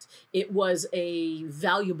abundant. It was a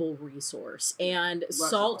valuable resource, and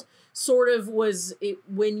salt sort of was it,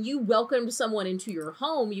 when you welcomed someone into your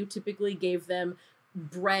home, you typically gave them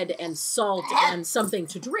bread and salt and something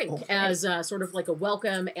to drink as sort of like a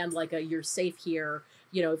welcome and like a you're safe here.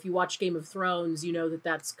 You know, if you watch Game of Thrones, you know that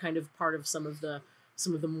that's kind of part of some of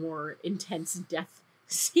the more intense death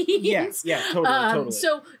scenes. Yeah, totally.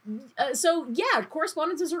 So yeah,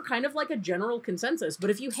 correspondences are kind of like a general consensus, but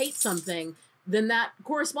if you hate something, then that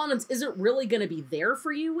correspondence isn't really going to be there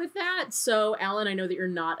for you with that. So Alan, I know that you're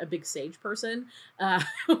not a big sage person,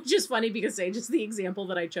 which is funny because sage is the example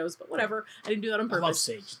that I chose, but whatever. I didn't do that on purpose. I love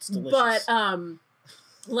sage. It's delicious. But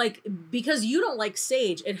like, because you don't like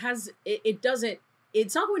sage,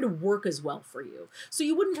 it's not going to work as well for you. So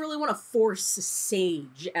you wouldn't really want to force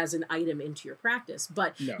sage as an item into your practice,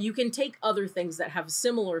 but you can take other things that have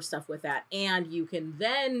similar stuff with that, and you can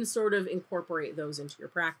then sort of incorporate those into your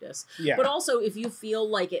practice. Yeah. But also, if you feel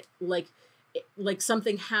like like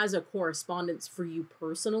something has a correspondence for you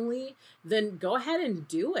personally, then go ahead and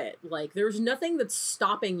do it. Like there's nothing that's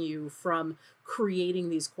stopping you from creating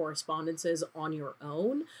these correspondences on your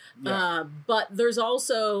own. Yeah. But there's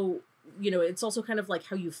also, it's also kind of like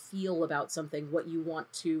how you feel about something, what you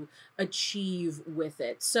want to achieve with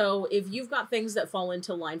it. So if you've got things that fall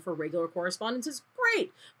into line for regular correspondences,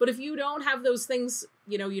 great. But if you don't have those things,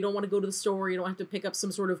 you don't want to go to the store, you don't have to pick up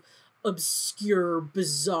some sort of obscure,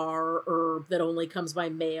 bizarre herb that only comes by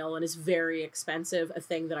mail and is very expensive, a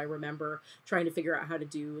thing that I remember trying to figure out how to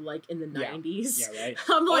do like in the 90s. Yeah, right.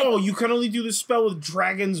 I'm like, oh, you can only do this spell with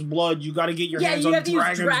dragon's blood. You got to get your hands on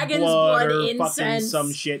dragon's blood or incense, fucking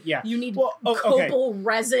some shit. Yeah. You need copal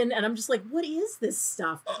resin, and I'm just like, what is this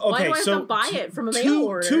stuff? Why do I have to buy it from a mail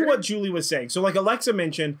order? To what Julie was saying. So like Alexa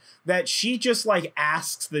mentioned that she just like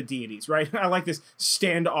asks the deities, right? I like this: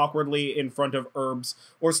 stand awkwardly in front of herbs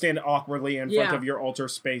or stand awkwardly in front of your altar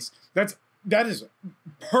space. That is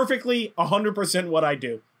perfectly 100% what I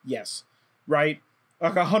do. Yes. Right?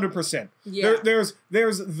 Like 100%. Yeah. There's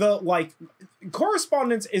the like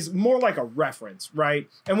correspondence is more like a reference, right?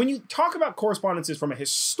 And when you talk about correspondences from a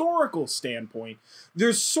historical standpoint,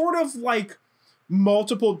 there's sort of like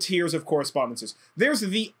multiple tiers of correspondences. There's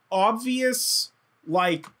the obvious,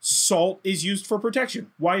 like, salt is used for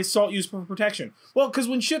protection. Why is salt used for protection? Well, because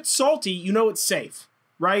when shit's salty, you know it's safe,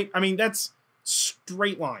 right? I mean, that's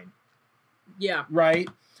straight line. Yeah. Right?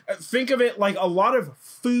 Think of it like a lot of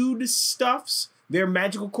food stuffs, their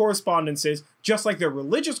magical correspondences, just like their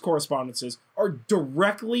religious correspondences, are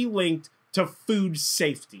directly linked to food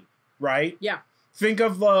safety, right? Yeah. Think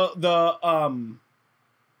of the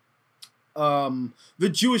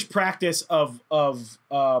Jewish practice of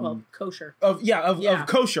kosher. Of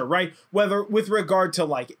kosher, right? Whether with regard to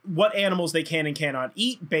like what animals they can and cannot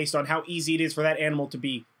eat based on how easy it is for that animal to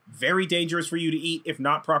be very dangerous for you to eat if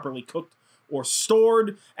not properly cooked or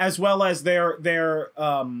stored, as well as their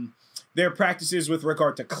practices with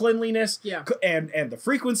regard to cleanliness, and the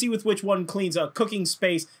frequency with which one cleans a cooking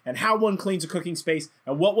space, and how one cleans a cooking space,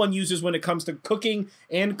 and what one uses when it comes to cooking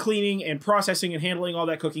and cleaning and processing and handling all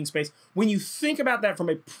that cooking space. When you think about that from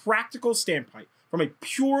a practical standpoint, from a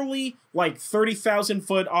purely like 30,000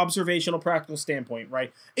 foot observational practical standpoint,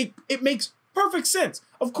 right? It makes perfect sense.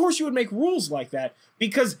 Of course you would make rules like that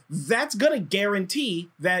because that's going to guarantee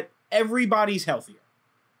that everybody's healthier.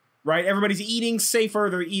 Right? Everybody's eating safer.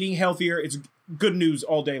 They're eating healthier. It's good news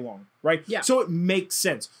all day long. Right? Yeah. So it makes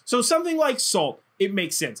sense. So something like salt, it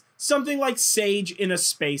makes sense. Something like sage in a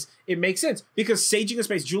space, it makes sense. Because saging a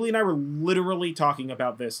space, Julie and I were literally talking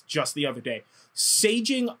about this just the other day.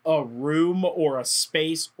 Saging a room or a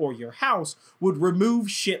space or your house would remove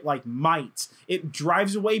shit like mites. It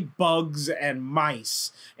drives away bugs and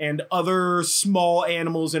mice and other small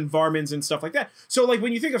animals and varmints and stuff like that. So like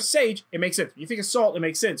when you think of sage, it makes sense. When you think of salt, it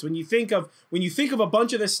makes sense. When you think of a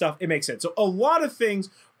bunch of this stuff, it makes sense. So a lot of things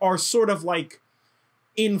are sort of like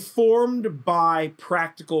informed by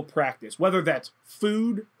practical practice, whether that's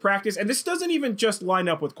food practice, and this doesn't even just line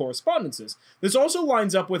up with correspondences. This also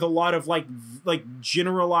lines up with a lot of like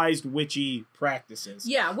generalized witchy practices.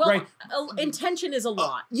 Yeah, well, right? Intention is a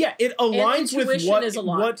lot. Yeah, it aligns with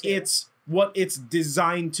what it's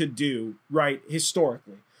designed to do, right,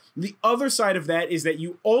 historically. The other side of that is that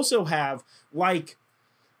you also have like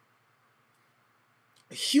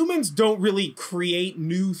humans don't really create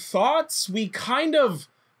new thoughts. We kind of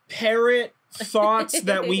parrot thoughts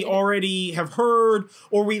that we already have heard,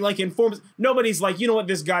 or we like inform. Nobody's like, you know what,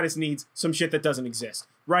 this goddess needs some shit that doesn't exist,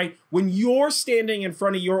 right? When you're standing in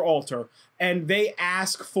front of your altar and they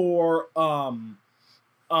ask for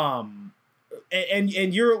and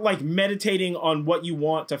you're like meditating on what you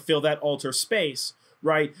want to fill that altar space,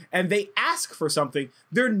 right? And they ask for something,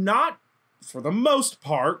 they're not, for the most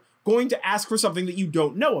part, going to ask for something that you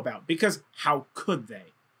don't know about, because how could they,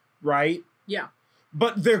 right? Yeah.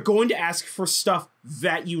 But they're going to ask for stuff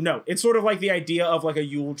that you know. It's sort of like the idea of like a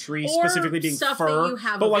Yule tree specifically being fir,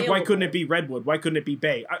 but like why couldn't it be redwood? Why couldn't it be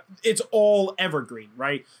bay? It's all evergreen,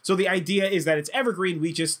 right? So the idea is that it's evergreen,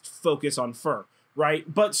 we just focus on fir, right?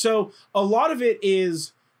 But so a lot of it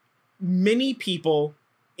is many people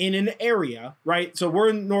in an area, right? So we're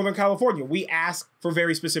in Northern California. We ask for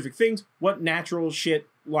very specific things. What natural shit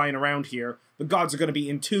lying around here? The gods are going to be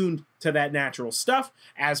in tune to that natural stuff.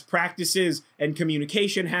 As practices and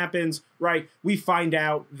communication happens, right? We find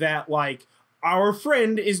out that like our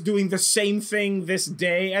friend is doing the same thing this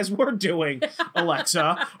day as we're doing,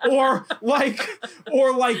 Alexa, or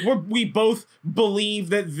we both believe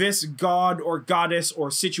that this god or goddess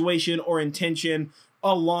or situation or intention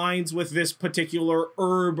aligns with this particular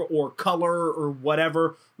herb or color or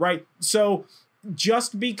whatever, right? So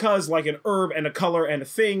just because like an herb and a color and a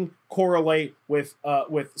thing correlate with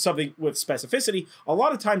something with specificity, a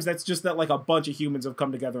lot of times that's just that like a bunch of humans have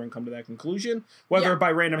come together and come to that conclusion, whether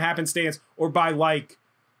by random happenstance or by like.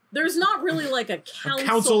 There's not really like a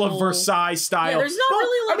council of Versailles style. Yeah, there's not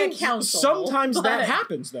really like a council. Sometimes that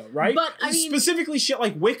happens though, right? But I mean, specifically shit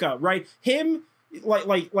like Wicca, right? Him.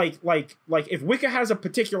 Like if Wicca has a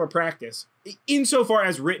particular practice, insofar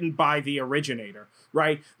as written by the originator,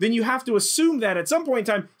 right, then you have to assume that at some point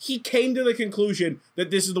in time he came to the conclusion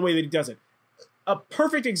that this is the way that he does it. A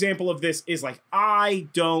perfect example of this is like, I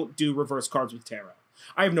don't do reverse cards with tarot.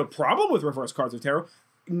 I have no problem with reverse cards with tarot.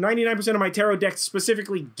 99% of my tarot decks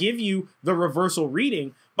specifically give you the reversal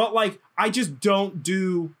reading, but like I just don't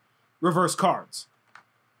do reverse cards.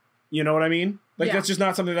 You know what I mean? Like, that's just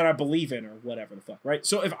not something that I believe in or whatever the fuck, right?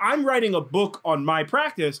 So if I'm writing a book on my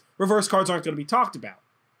practice, reverse cards aren't going to be talked about.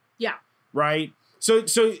 Yeah. Right? So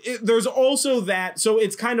there's also that. So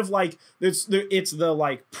it's kind of like, it's the,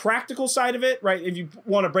 like, practical side of it, right? If you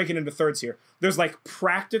want to break it into thirds here. There's, like,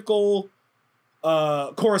 practical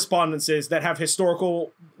correspondences that have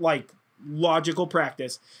historical, like, logical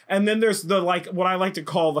practice, and then there's the like what I like to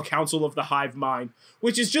call the council of the hive mind,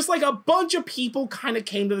 which is just like a bunch of people kind of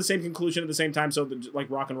came to the same conclusion at the same time, so like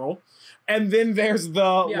rock and roll. And then there's the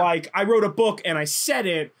like I wrote a book and I said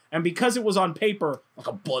it, and because it was on paper, like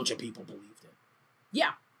a bunch of people believed it.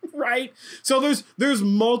 Yeah. Right? So there's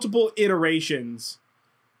multiple iterations,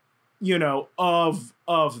 you know, of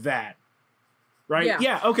that. Right?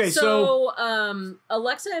 Yeah. Okay. So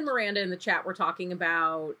Alexa and Miranda in the chat were talking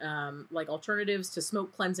about like alternatives to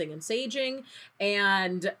smoke cleansing and saging,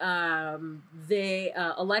 and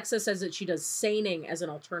Alexa says that she does seining as an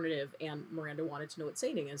alternative, and Miranda wanted to know what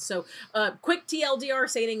seining is. So quick TLDR: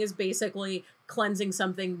 seining is basically cleansing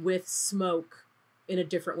something with smoke in a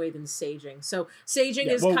different way than saging. So saging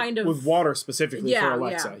is kind of with water specifically for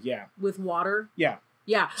Alexa. Yeah. With water. Yeah.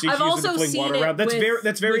 Yeah, so I've also seen it around.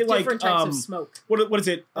 That's very like different types of smoke. What is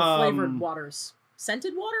it? Flavored waters,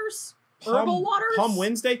 scented waters, herbal waters. Palm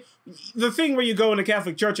Wednesday, the thing where you go into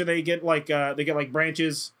Catholic Church and they get like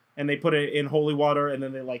branches and they put it in holy water and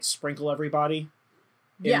then they like sprinkle everybody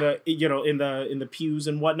in the pews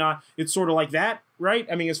and whatnot. It's sort of like that, right?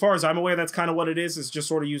 I mean, as far as I'm aware, that's kind of what it is. It's just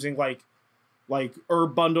sort of using like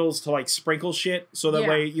herb bundles to like sprinkle shit, so that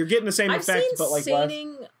way you're getting the same effect, but like less.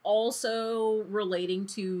 Also relating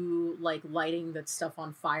to like lighting that stuff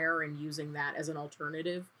on fire and using that as an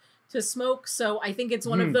alternative to smoke. So I think it's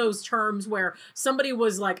one of those terms where somebody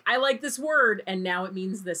was like, I like this word, and now it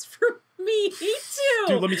means this for me too.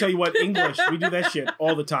 Dude, let me tell you what, English, we do that shit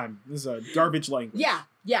all the time. This is a garbage language.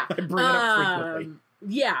 Yeah. I bring it up frequently.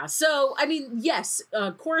 Yeah, so, I mean, yes,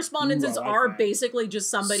 correspondences are basically just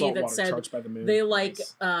somebody that said they like,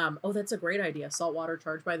 oh, that's a great idea, saltwater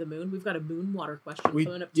charged by the moon. We've got a moon water question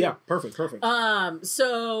coming up, too. Yeah, perfect.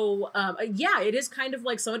 Yeah, it is kind of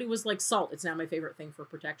like somebody was like, salt, it's now my favorite thing for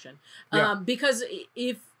protection. Because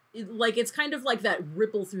it's kind of like that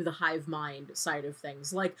ripple through the hive mind side of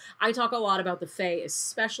things. Like, I talk a lot about the Fae,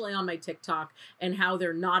 especially on my TikTok, and how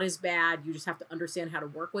they're not as bad. You just have to understand how to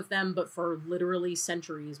work with them. But for literally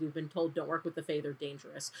centuries, we've been told, don't work with the Fae, they're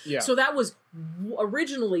dangerous. Yeah. So that was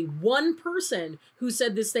originally one person who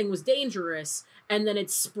said this thing was dangerous, and then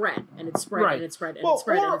it spread, and it spread, and it spread, and it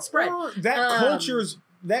spread, and it spread. Or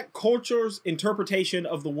that culture's interpretation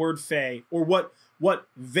of the word Fae, or what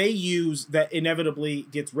they use that inevitably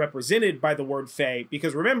gets represented by the word Fae,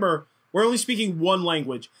 because remember, we're only speaking one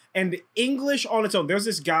language, and English on its own. There's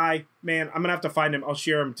this guy, man, I'm gonna have to find him. I'll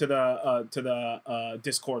share him to the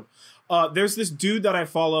Discord. There's this dude that I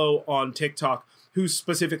follow on TikTok who's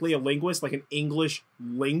specifically a linguist, like an English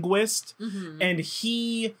linguist, and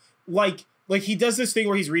he he does this thing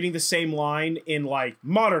where he's reading the same line in like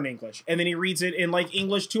modern English, and then he reads it in like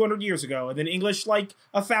English 200 years ago, and then English like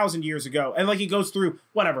 1,000 years ago, and like he goes through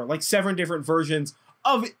whatever, like 7 different versions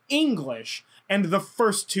of English, and the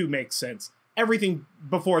first 2 make sense. Everything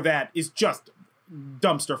before that is just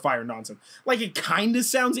dumpster fire nonsense. Like, it kind of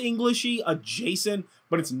sounds Englishy adjacent,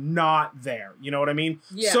 but it's not there. You know what I mean?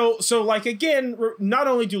 Yeah. So like, again, not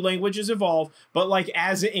only do languages evolve, but like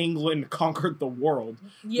as England conquered the world,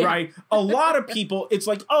 right? A lot of people, it's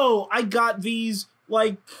like, oh, I got these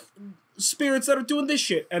like spirits that are doing this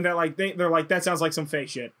shit, and they're like, that sounds like some Fae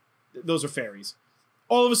shit. Those are fairies.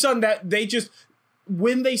 All of a sudden, that they just,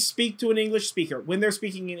 when they speak to an English speaker, when they're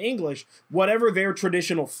speaking in English, whatever their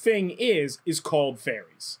traditional thing is called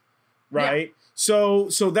fairies, right? Yeah. So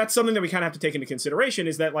that's something that we kind of have to take into consideration,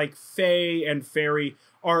 is that like Fae and fairy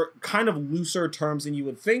are kind of looser terms than you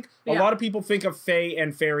would think. Yeah. A lot of people think of Fae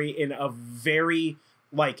and fairy in a very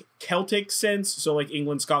like Celtic sense, so like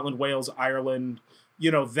England, Scotland, Wales, Ireland,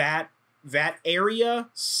 that area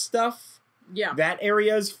stuff. Yeah. That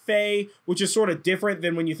area is Fae, which is sort of different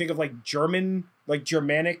than when you think of like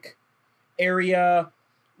Germanic area,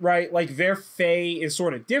 right? Like their Fae is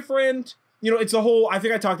sort of different. It's the whole, I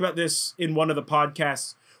think I talked about this in one of the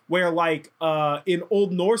podcasts, where like in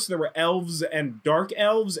Old Norse there were elves and dark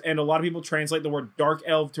elves, and a lot of people translate the word dark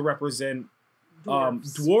elf to represent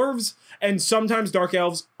dwarves, and sometimes dark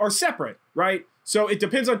elves are separate, right? So it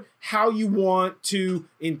depends on how you want to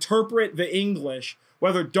interpret the English,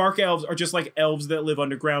 whether dark elves are just like elves that live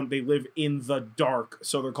underground, they live in the dark,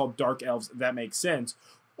 so they're called dark elves, if that makes sense.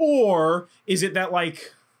 Or is it that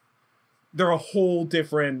like they're a whole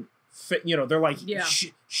different, they're like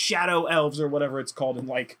shadow elves or whatever it's called, and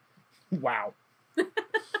like, wow.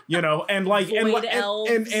 And like Void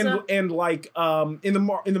elves. and like in the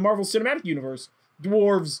Marvel Cinematic Universe,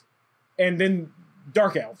 dwarves and then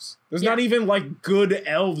dark elves. There's not even like good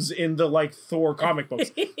elves in the like Thor comic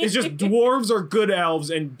books. It's just dwarves are good elves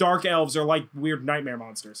and dark elves are like weird nightmare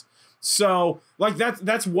monsters. So like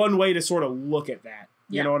that's one way to sort of look at that.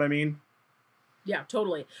 You know what I mean? Yeah,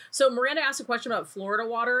 totally. So Miranda asked a question about Florida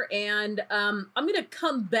water, and I'm going to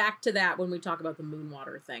come back to that when we talk about the moon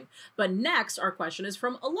water thing. But next, our question is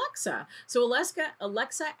from Alexa. So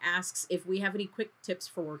Alexa asks if we have any quick tips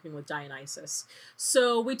for working with Dionysus.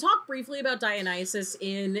 So we talked briefly about Dionysus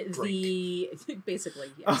in basically,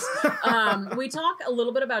 yes. We talk a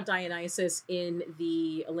little bit about Dionysus in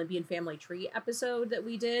the Olympian family tree episode that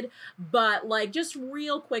we did, but like just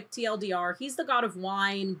real quick TLDR, he's the god of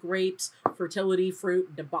wine, grapes, fertility,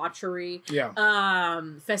 fruit, debauchery,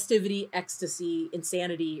 festivity, ecstasy,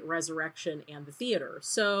 insanity, resurrection, and the theater.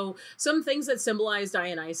 So some things that symbolize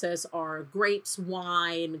Dionysus are grapes,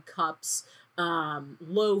 wine, cups,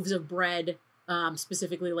 loaves of bread,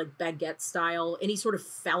 specifically like baguette style, any sort of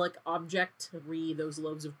phallic object, those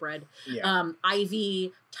loaves of bread,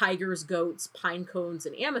 ivy, tigers, goats, pine cones,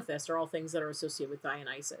 and amethyst are all things that are associated with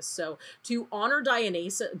Dionysus. So to honor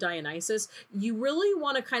Dionysus, you really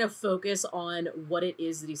want to kind of focus on what it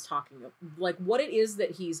is that he's talking about, like what it is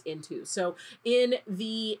that he's into. So in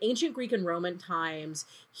the ancient Greek and Roman times,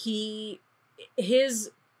 his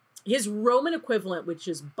Roman equivalent, which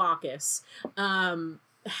is Bacchus,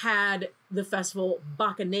 had the festival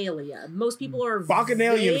Bacchanalia. Most people are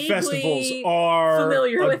Bacchanalian festivals are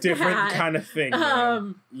familiar with different that. kind of thing.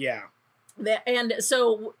 And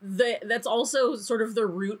so that's also sort of the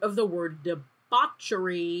root of the word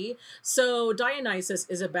debauchery. So Dionysus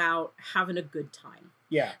is about having a good time.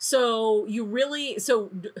 Yeah. So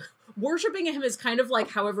worshiping him is kind of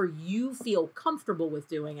like however you feel comfortable with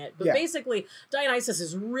doing it. But basically, Dionysus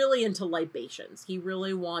is really into libations. He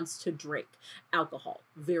really wants to drink alcohol,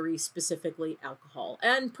 very specifically alcohol,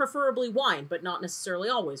 and preferably wine, but not necessarily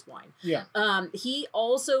always wine. Yeah. He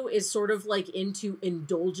also is sort of like into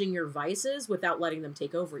indulging your vices without letting them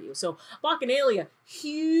take over you. So Bacchanalia,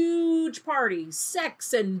 huge party,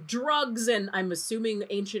 sex and drugs, and I'm assuming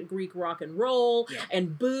ancient Greek rock and roll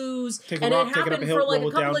and booze. It happened for like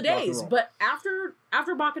a couple of days. But after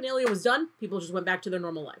Bacchanalia was done, people just went back to their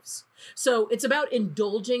normal lives. So it's about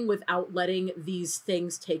indulging without letting these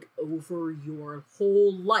things take over your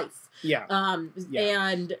whole life.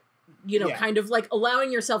 And kind of like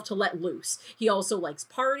allowing yourself to let loose. He also likes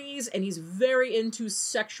parties, and he's very into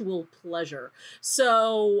sexual pleasure.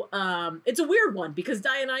 So it's a weird one because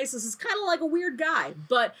Dionysus is kind of like a weird guy,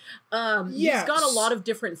 but he's got a lot of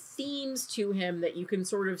different themes to him that you can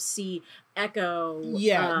sort of see echo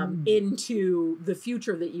into the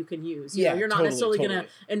future that you can use. You're not necessarily going to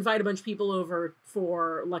invite a bunch of people over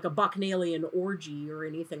for like a Bacchanalian orgy or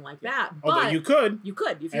anything like that. But although you could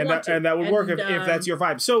if you want to. And that would work if that's your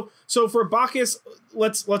vibe. So for Bacchus,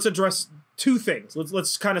 let's address two things.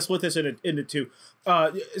 Let's kind of split this into two.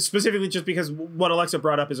 Specifically just because what Alexa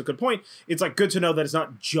brought up is a good point. It's like good to know that it's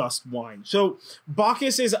not just wine. So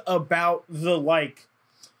Bacchus is about the like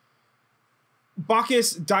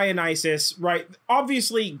Bacchus, Dionysus, right?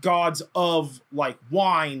 Obviously gods of like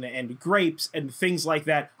wine and grapes and things like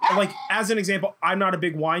that. Like as an example, I'm not a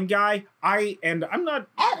big wine guy. I'm not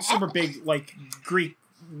super big like Greek,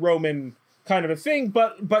 Roman kind of a thing,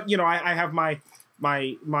 but I have my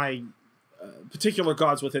particular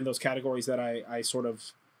gods within those categories that I sort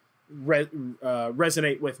of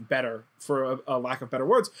resonate with better, for a lack of better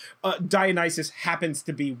words. Dionysus happens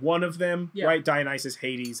to be one of them, right? Dionysus,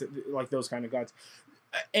 Hades, like those kind of gods.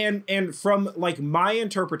 And from like my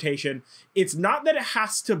interpretation, it's not that it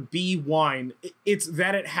has to be wine, it's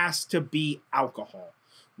that it has to be alcohol,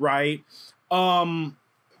 right?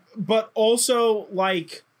 But also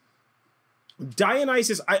like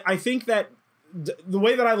Dionysus, I think that the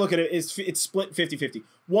way that I look at it is it's split 50-50.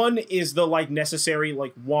 One is the like necessary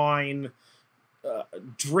like wine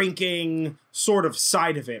drinking sort of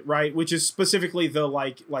side of it, right? Which is specifically the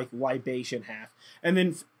like libation half. And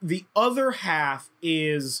then the other half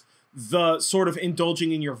is the sort of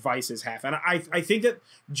indulging in your vices half. And I think that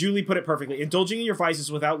Julie put it perfectly. Indulging in your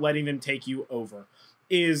vices without letting them take you over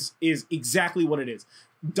is exactly what it is.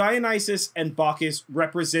 Dionysus and Bacchus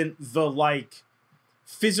represent the like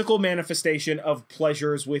physical manifestation of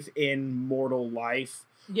pleasures within mortal life.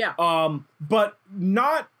 Yeah. But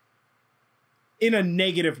not in a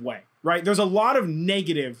negative way, right? There's a lot of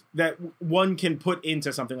negative that one can put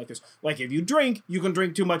into something like this. Like if you drink, you can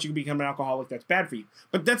drink too much, you can become an alcoholic, that's bad for you.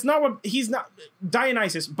 But that's not what, he's not,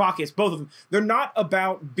 Dionysus, Bacchus, both of them, they're not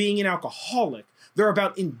about being an alcoholic. They're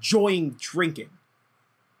about enjoying drinking.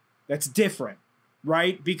 That's different,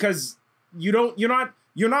 right? Because you're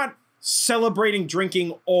not celebrating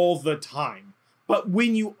drinking all the time. But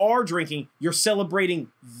when you are drinking, you're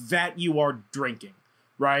celebrating that you are drinking,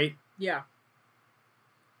 right? Yeah.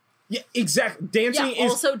 Yeah, exactly. Dancing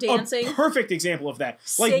is also dancing. A perfect example of that.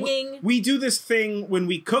 Singing. Like we do this thing when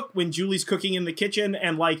we cook, when Julie's cooking in the kitchen,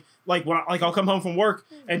 and like when I'll come home from work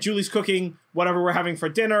and Julie's cooking whatever we're having for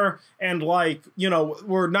dinner, and like, you know,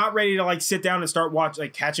 we're not ready to like sit down and start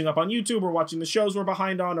catching up on YouTube or watching the shows we're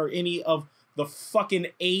behind on or any of the fucking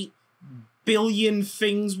 8 billion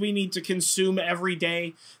things we need to consume every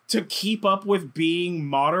day to keep up with being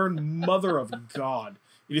modern. Mother of God.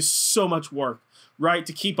 It is so much work. Right,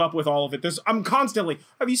 to keep up with all of it. I'm constantly,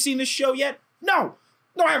 have you seen this show yet? No,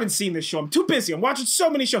 I haven't seen this show. I'm too busy. I'm watching so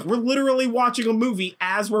many shows. We're literally watching a movie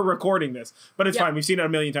as we're recording this. But it's fine. We've seen it a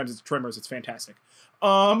million times. It's Tremors. It's fantastic.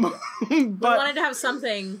 But we wanted to have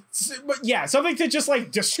something. But yeah, something to just like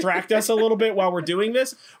distract us a little bit while we're doing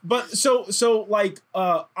this. But so like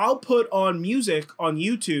I'll put on music on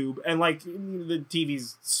YouTube, and like the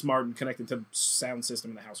TV's smart and connected to sound system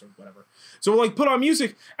in the house or whatever. So we'll like put on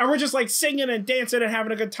music and we're just like singing and dancing and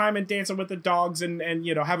having a good time and dancing with the dogs and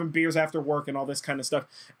you know, having beers after work and all this kind of stuff.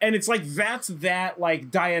 And it's like that's that like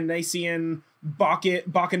Dionysian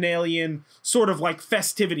bacchanalian sort of like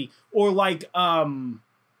festivity. Or like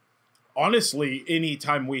honestly,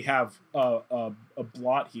 anytime we have a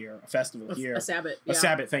blot here, a festival here, a Sabbath, a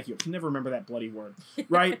Sabbath. Thank you. I can never remember that bloody word.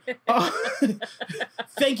 Right?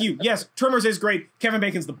 Thank you. Yes, Tremors is great. Kevin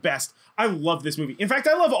Bacon's the best. I love this movie. In fact,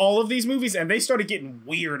 I love all of these movies, and they started getting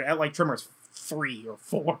weird at like Tremors 3 or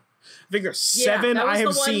 4. I think there's 7. That was I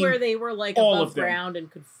have the one seen where they were like above ground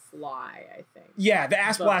and could fly, I think. Yeah, the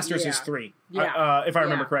Ass Blasters is 3. Yeah. If I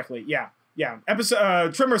remember correctly. Yeah. Yeah,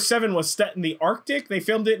 Tremors 7 was set in the Arctic. They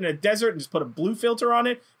filmed it in a desert and just put a blue filter on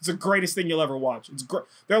it. It's the greatest thing you'll ever watch. It's great.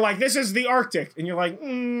 They're like, this is the Arctic, and you're like,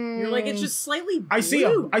 You're like, it's just slightly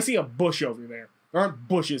blue. I see a bush over there. There aren't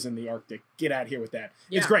bushes in the Arctic. Get out of here with that.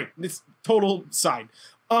 Yeah. It's great. It's total side.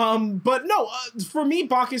 But no, for me,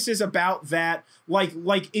 Bacchus is about that, like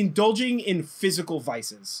indulging in physical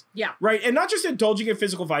vices. Yeah. Right? And not just indulging in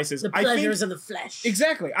physical vices. The pleasures of the flesh.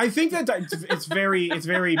 Exactly. I think that it's very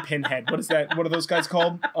Pinhead. What is that? What are those guys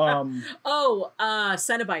called?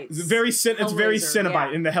 Cenobites. It's very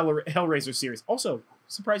Cenobite in the Hellraiser series. Also,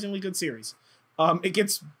 surprisingly good series. It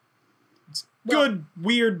gets good,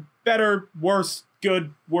 weird, better, worse,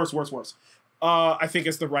 good, worse. I think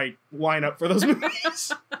it's the right lineup for those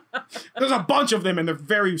movies. There's a bunch of them and they're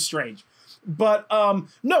very strange. But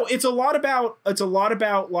no, it's a lot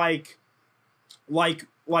about like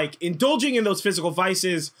indulging in those physical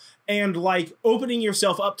vices and like opening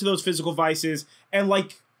yourself up to those physical vices and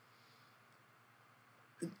like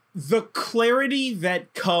the clarity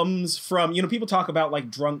that comes from, you know, people talk about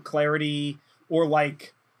like drunk clarity or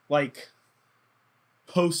like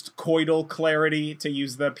post-coital clarity, to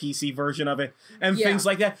use the PC version of it, and things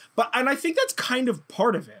like that. And I think that's kind of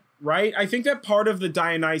part of it, right? I think that part of the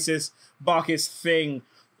Dionysus Bacchus thing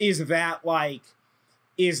is that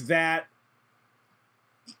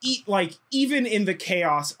even in the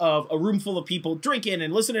chaos of a room full of people drinking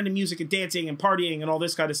and listening to music and dancing and partying and all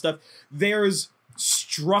this kind of stuff, there's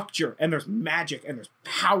structure and there's magic and there's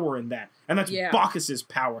power in that, and that's Bacchus's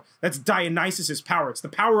power. That's Dionysus's power. It's the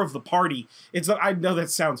power of the party. I know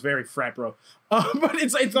that sounds very frat bro, but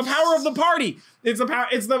it's the power of the party. It's the power.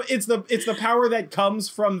 It's the power that comes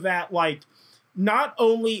from that, like, not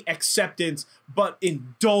only acceptance but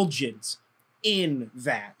indulgence in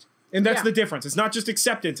that. And that's the difference. It's not just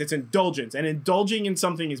acceptance, it's indulgence. And indulging in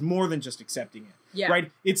something is more than just accepting it. Yeah.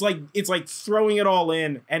 Right? It's like throwing it all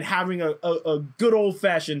in and having a good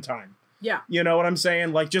old-fashioned time. Yeah. You know what I'm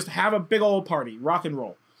saying? Like, just have a big old party, rock and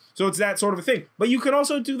roll. So it's that sort of a thing. But you can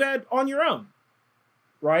also do that on your own.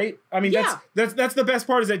 right? I mean, that's the best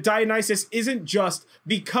part, is that Dionysus isn't just,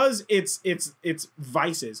 because it's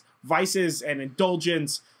vices and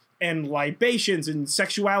indulgence and libations and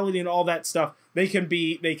sexuality and all that stuff. They can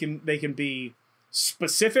be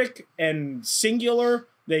specific and singular.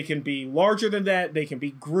 They can be larger than that. They can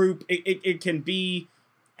be group. It can be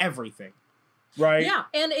everything, right? Yeah,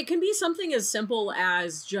 and it can be something as simple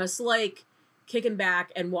as just like kicking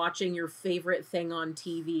back and watching your favorite thing on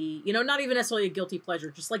TV, you know, not even necessarily a guilty pleasure,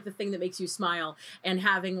 just like the thing that makes you smile, and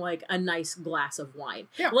having like a nice glass of wine.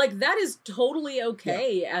 Yeah. Like that is totally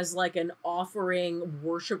okay as like an offering,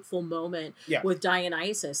 worshipful moment with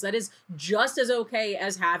Dionysus. That is just as okay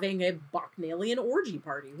as having a Bacchanalian orgy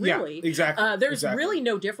party, really. Yeah, exactly. There's really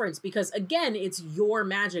no difference, because again, it's your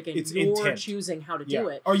magic and it's you're intent. choosing how to do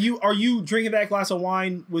it. Are you drinking that glass of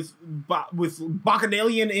wine with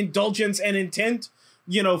Bacchanalian indulgence and intent?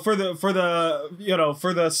 You know, for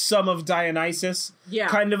the sum of Dionysus,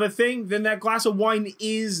 kind of a thing, then that glass of wine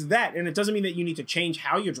is that. And it doesn't mean that you need to change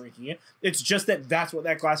how you're drinking it. It's just that that's what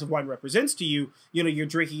that glass of wine represents to you. You know, you're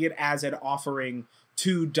drinking it as an offering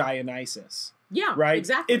to Dionysus. Yeah, right?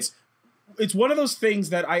 Exactly. It's one of those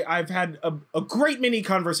things that I've had a great many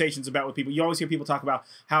conversations about with people. You always hear people talk about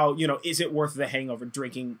how, you know, is it worth the hangover?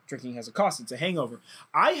 Drinking has a cost. It's a hangover.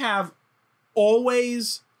 I have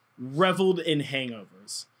always reveled in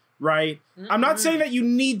hangovers, right? Mm-hmm. I'm not saying that you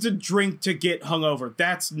need to drink to get hungover.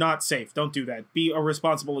 That's not safe. Don't do that. Be a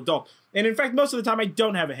responsible adult. And in fact, most of the time I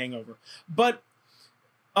don't have a hangover. But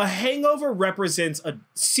a hangover represents a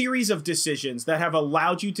series of decisions that have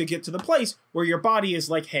allowed you to get to the place where your body is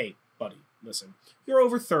like, hey, buddy, listen, you're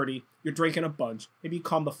over 30, you're drinking a bunch, maybe you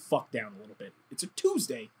calm the fuck down a little bit. It's a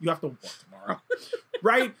Tuesday, you have to work tomorrow,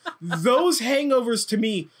 right? Those hangovers to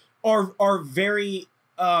me are very...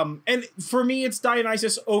 and for me, it's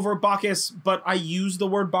Dionysus over Bacchus, but I use the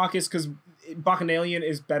word Bacchus because Bacchanalian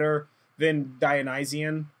is better than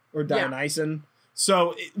Dionysian or Dionysian. Yeah.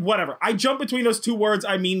 So whatever. I jump between those two words.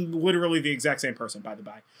 I mean literally the exact same person, by the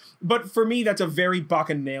by. But for me, that's a very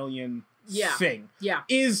Bacchanalian thing. Yeah.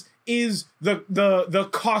 Is the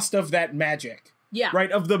cost of that magic. Yeah.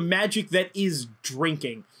 Right? Of the magic that is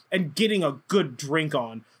drinking and getting a good drink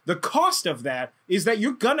on. The cost of that is that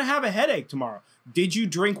you're going to have a headache tomorrow. Did you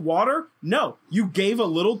drink water? No. You gave a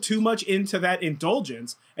little too much into that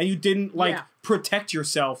indulgence, and you didn't, protect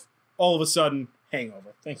yourself. All of a sudden,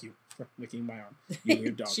 hangover. Thank you for licking my arm. You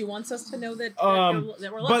weird dog. She wants us to know that,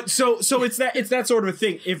 that we're but so it's that sort of a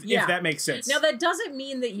thing, if that makes sense. Now, that doesn't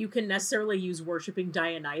mean that you can necessarily use worshiping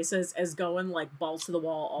Dionysus as going, like, balls to the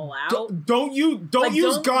wall all out. Don't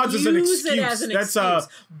use gods as an excuse. That's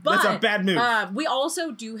a bad move. We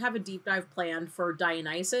also do have a deep dive planned for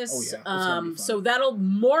Dionysus. Oh, yeah. So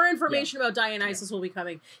more information about Dionysus will be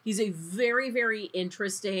coming. He's a very, very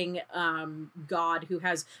interesting god who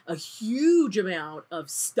has a huge amount of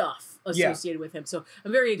stuff associated with him. So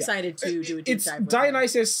I'm very excited to do a deep dive with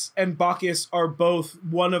Dionysus and Bacchus are both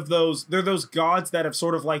one of those, they're those gods that have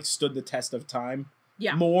sort of like stood the test of time.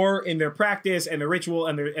 Yeah. More in their practice and their ritual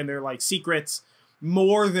and their like secrets,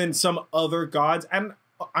 more than some other gods. And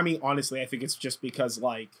I mean, honestly, I think it's just because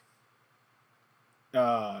like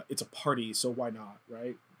it's a party, so why not,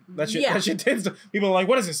 right? That shit tends to, people are like,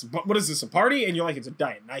 what is this? What is this, a party? And you're like, it's a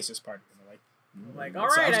Dionysus party. Like, all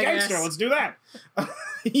right, I guess. Let's do that.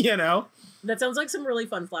 You know? That sounds like some really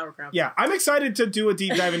fun flower crown. Yeah, I'm excited to do a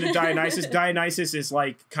deep dive into Dionysus. Dionysus is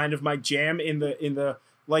like kind of my jam in the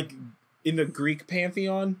Greek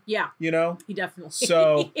pantheon. Yeah. You know? He definitely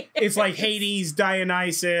So it's like Hades,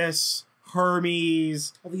 Dionysus,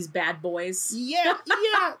 Hermes. All these bad boys. Yeah.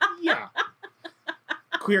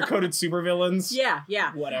 Queer-coded supervillains.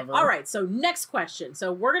 Yeah. Whatever. All right, so next question.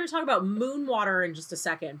 So we're going to talk about moon water in just a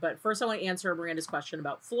second, but first I want to answer Miranda's question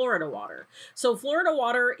about Florida water. So Florida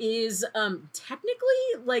water is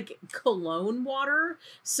technically like cologne water.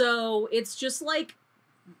 So it's just like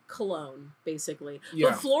cologne, basically. Yeah.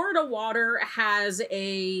 But Florida water has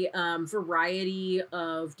a variety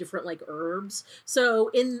of different like herbs.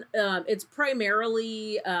 So it's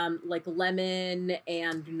primarily like lemon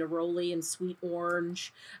and neroli and sweet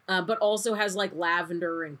orange, but also has like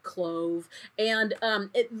lavender and clove. And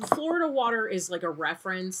Florida water is like a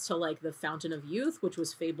reference to like the Fountain of Youth, which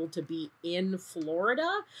was fabled to be in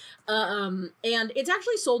Florida. And it's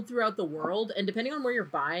actually sold throughout the world. And depending on where you're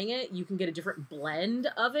buying it, you can get a different blend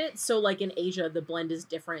of it. So like in Asia, the blend is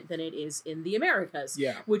different than it is in the Americas,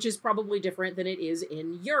 which is probably different than it is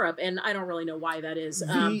in Europe. And I don't really know why that is.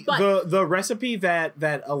 The recipe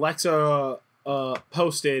that Alexa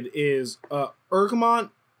posted is bergamot,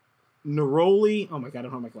 neroli. Oh my god, I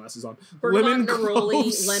don't have my glasses on. Bergamot,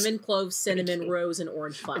 neroli, lemon, clove, cinnamon, rose, and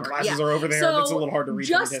orange flower. My glasses are over there. So it's a little hard to read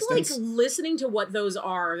from a distance. Just like listening to what those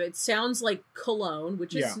are, it sounds like cologne,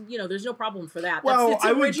 which is there's no problem for that. Well,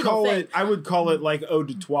 I would call it like eau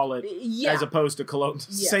de toilette as opposed to cologne.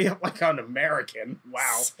 Say it like an American.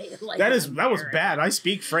 Wow, like that was bad. I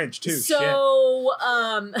speak French too. So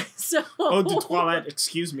eau de toilette.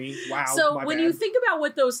 Excuse me. Wow. So when you think about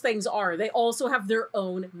what those things are, they also have their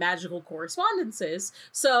own magical correspondences.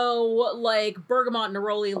 So like bergamot,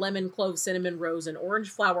 neroli, lemon, clove, cinnamon, rose, and orange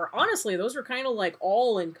flower. Honestly, those are kind of like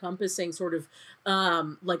all encompassing sort of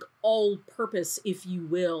like all purpose, if you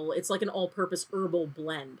will. It's like an all purpose herbal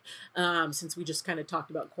blend. Since we just kind of talked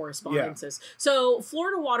about correspondences. Yeah. So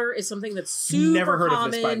Florida water is something that's super Never heard common.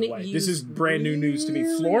 Of this, by the way. This is brand new news to me.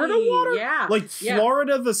 Florida water? Yeah. Like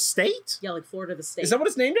Florida the state? Yeah, like Florida the state. Is that what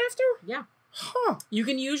it's named after? Yeah. Huh. You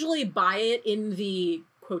can usually buy it in the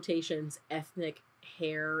quotations ethnic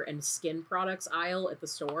hair and skin products aisle at the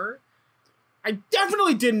store. I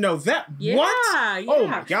definitely didn't know that. Yeah, what? Yeah. Oh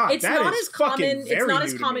my god, it's that not is as common. It's not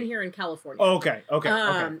as new common here in California. Oh, okay.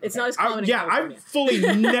 It's not as common. In California. I've fully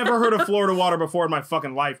never heard of Florida water before in my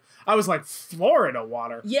fucking life. I was like, Florida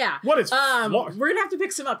water. Yeah. What is? We're gonna have to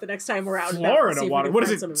pick some up the next time we're out. Florida water. What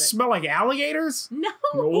does it smell like? Alligators? No.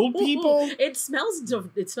 Old people? It smells.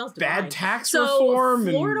 It smells divine. Bad tax reform.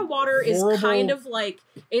 Florida water is kind of like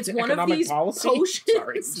it's one of these potions.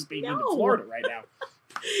 Sorry, I'm just being into Florida right now.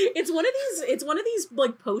 It's one of these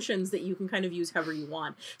like potions that you can kind of use however you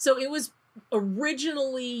want. So it was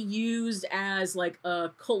originally used as like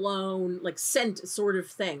a cologne, like scent sort of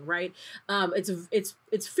thing, right?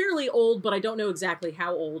 It's fairly old, but I don't know exactly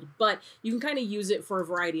how old, but you can kind of use it for a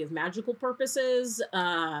variety of magical purposes.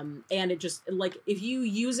 And it just like, if you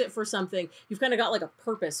use it for something, you've kind of got like a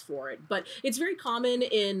purpose for it, but it's very common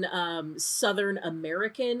in Southern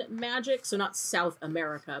American magic. So not South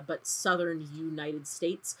America, but Southern United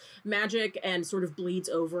States magic, and sort of bleeds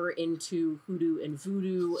over into hoodoo and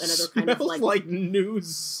voodoo and other kind of like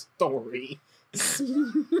news story. It's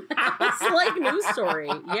like news story.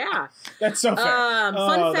 Yeah. That's so fair.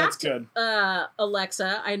 Fun fact, that's good.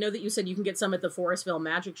 Alexa, I know that you said you can get some at the Forestville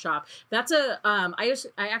Magic Shop. That's I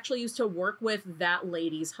actually used to work with that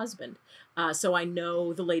lady's husband. So I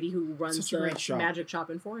know the lady who runs the magic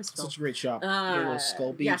shop in Forestville. Such a great shop. Little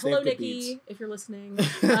skull beads. Yeah, hello Nikki, if you're listening.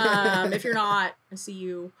 If you're not, I see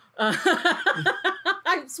you.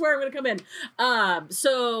 I swear I'm gonna come in.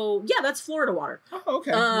 So yeah, that's Florida water. Oh,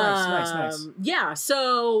 okay. Nice. Yeah,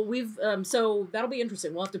 so we've so that'll be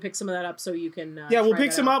interesting. We'll have to pick some of that up so you can. We'll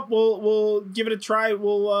pick some up. We'll give it a try.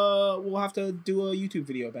 We'll have to do a YouTube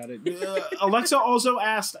video about it. Alexa also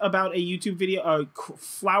asked about a YouTube video, a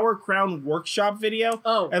flower crown workshop video.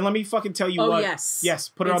 Oh, and let me fucking tell you what. Yes,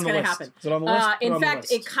 put it on the list. Happen. Is it on the list? In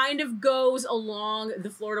fact, it kind of goes along the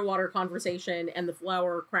Florida water conversation, and the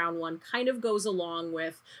flower crown one kind of goes along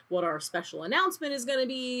with what our special announcement is going to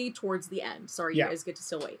be towards the end. Sorry, you guys get to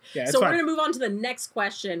still wait. Yeah, so we're going to move on to the next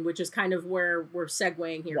question, which is kind of where we're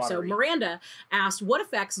segueing here. Watery. So Miranda asked, what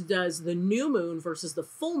effects does the new moon versus the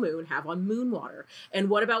full moon have on moon water? And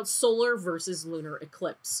what about solar versus lunar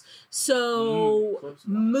eclipse? So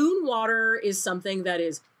moon water is something that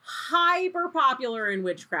is hyper popular in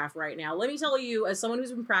witchcraft right now. Let me tell you, as someone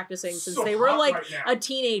who's been practicing since they were like a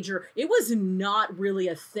teenager, it was not really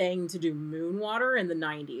a thing to do moon water in the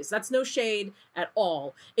 90s. That's no shade at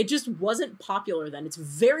all. It just wasn't popular then. It's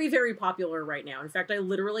very, very popular right now. In fact, I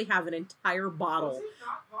literally have an entire bottle. Was it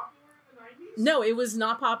not popular in the 90s? No, it was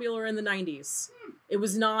not popular in the 90s. It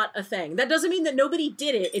was not a thing. That doesn't mean that nobody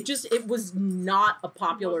did it. It was not a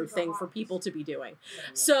popular thing for people to be doing.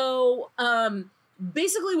 So,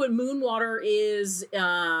 basically what moon water is,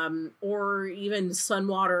 or even sun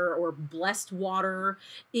water or blessed water,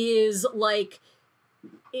 is like,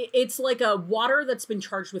 it's like a water that's been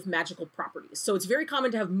charged with magical properties. So it's very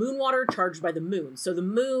common to have moon water charged by the moon. So the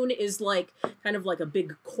moon is like kind of like a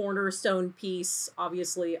big cornerstone piece,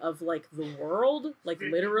 obviously, of like the world, like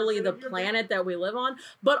literally the planet that we live on,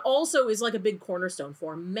 but also is like a big cornerstone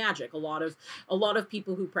for magic. A lot of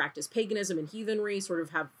people who practice paganism and heathenry sort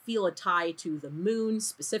of feel a tie to the moon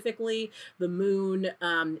specifically. The moon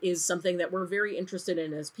is something that we're very interested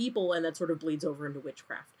in as people, and that sort of bleeds over into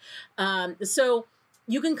witchcraft. So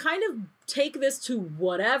you can kind of take this to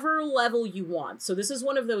whatever level you want. So this is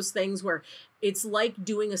one of those things where it's like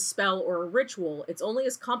doing a spell or a ritual. It's only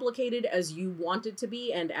as complicated as you want it to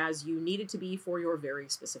be and as you need it to be for your very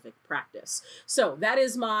specific practice. So that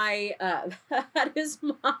is my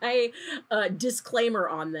disclaimer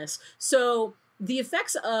on this. So the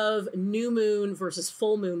effects of new moon versus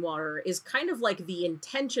full moon water is kind of like the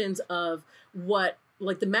intentions of what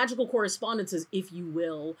like the magical correspondences, if you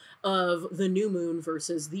will, of the new moon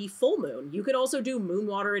versus the full moon. You could also do moon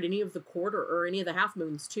water at any of the quarter or any of the half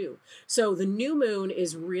moons too. So the new moon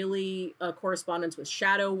is really a correspondence with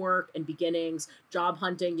shadow work and beginnings, job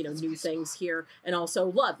hunting, you know, new things here, and also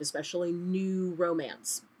love, especially new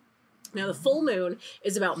romance. Now, the full moon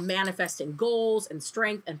is about manifesting goals and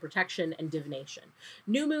strength and protection and divination.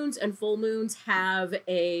 New moons and full moons have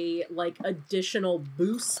a, like, additional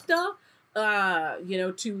boost, you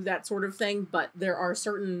know, to that sort of thing. But there are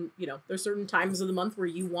certain, you know, there's certain times of the month where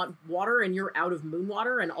you want water and you're out of moon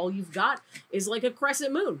water and all you've got is like a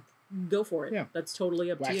crescent moon. Go for it. Yeah. That's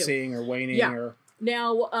totally up to you. Waxing or waning or...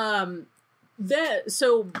 Now,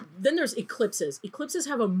 so then there's eclipses. Eclipses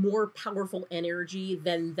have a more powerful energy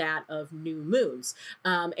than that of new moons.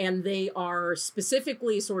 And they are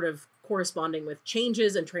specifically sort of corresponding with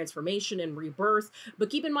changes and transformation and rebirth. But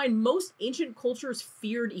keep in mind, most ancient cultures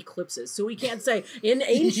feared eclipses. So we can't say in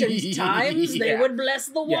ancient times they would bless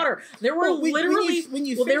the water. There were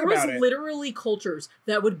literally cultures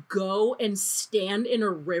that would go and stand in a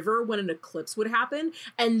river when an eclipse would happen,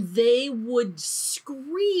 and they would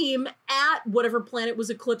scream at whatever planet was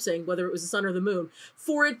eclipsing, whether it was the sun or the moon,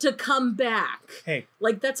 for it to come back. Hey.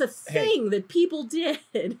 Like, that's a thing that people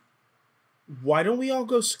did. Why don't we all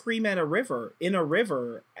go scream at a river, in a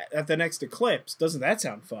river, at the next eclipse? Doesn't that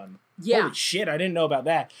sound fun? Yeah. Holy shit, I didn't know about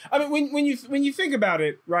that. I mean, when you think about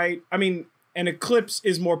it, right? I mean, an eclipse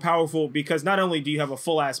is more powerful because not only do you have a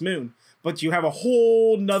full-ass moon, but you have a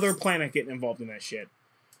whole nother planet getting involved in that shit.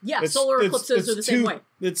 Yeah, solar eclipses are the same way.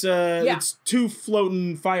 It's two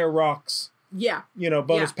floating fire rocks. Yeah. You know,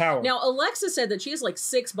 bonus power. Now, Alexa said that she has like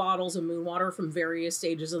 6 bottles of moon water from various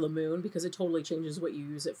stages of the moon because it totally changes what you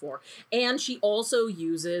use it for. And she also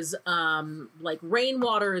uses, like,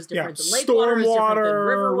 rainwater is different than lake water, is different than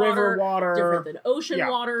river water, different than ocean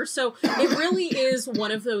water. So it really is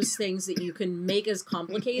one of those things that you can make as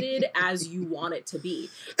complicated as you want it to be.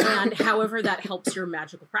 And however that helps your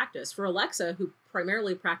magical practice. For Alexa, who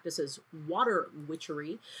primarily practices water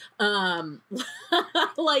witchery,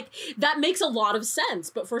 like, that makes a lot of sense.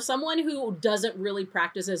 But for someone who doesn't really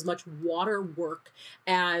practice as much water work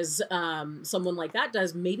as someone like that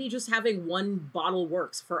does, maybe just having one bottle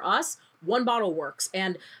works. For us, one bottle works.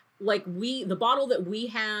 And like the bottle that we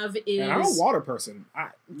have is... And I'm a water person.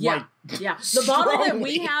 The bottle that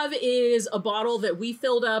we have is a bottle that we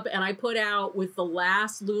filled up and I put out with the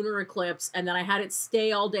last lunar eclipse, and then I had it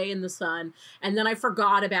stay all day in the sun, and then I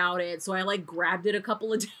forgot about it, so I like grabbed it a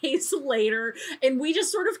couple of days later, and we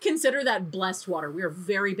just sort of consider that blessed water. We are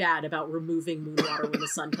very bad about removing moon water when the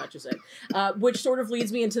sun touches it, which sort of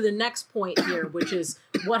leads me into the next point here, which is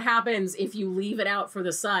what happens if you leave it out for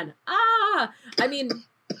the sun. I mean...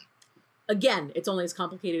 Again, it's only as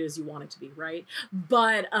complicated as you want it to be, right?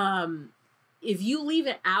 But if you leave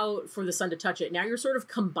it out for the sun to touch it, now you're sort of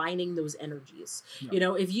combining those energies. No. You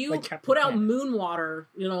know, if you put out moon water,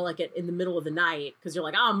 you know, like in the middle of the night, because you're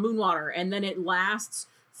like, moon water, and then it lasts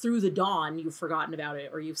through the dawn, you've forgotten about it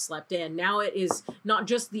or you've slept in. Now it is not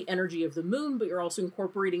just the energy of the moon, but you're also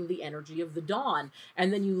incorporating the energy of the dawn.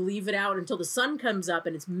 And then you leave it out until the sun comes up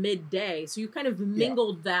and it's midday. So you kind of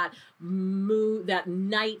mingled that moon, that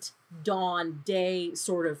night, dawn, day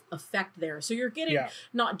sort of effect there. So you're getting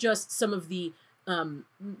not just some of the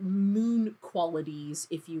moon qualities,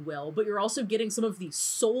 if you will, but you're also getting some of the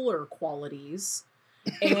solar qualities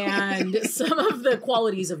and some of the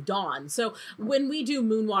qualities of dawn. So when we do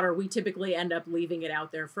moon water, we typically end up leaving it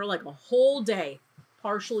out there for like a whole day,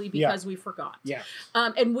 partially because we forgot. Yeah.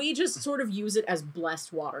 And we just sort of use it as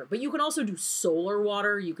blessed water. But you can also do solar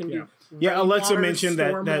water. You can do Alexa water, mentioned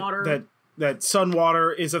that sun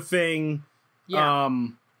water is a thing. Yeah.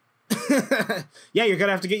 You're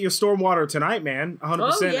gonna have to get your storm water tonight, man. 100%.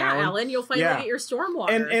 Oh yeah, Alan, you'll finally get your storm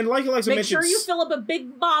water. And like Alexa mentioned, make sure you fill up a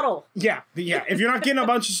big bottle. Yeah. If you're not getting a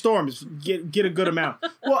bunch of storms, get a good amount.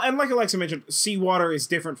 Well, and like Alexa mentioned, seawater is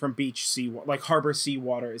different from beach seawater. Like harbor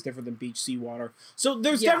seawater is different than beach seawater. So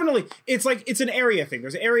there's definitely it's an area thing.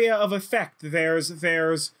 There's an area of effect.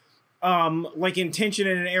 There's like intention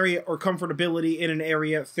in an area or comfortability in an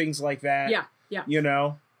area, things like that. Yeah. You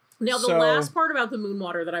know. Now, the last part about the moon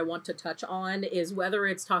water that I want to touch on is whether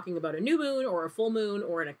it's talking about a new moon or a full moon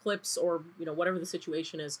or an eclipse or, you know, whatever the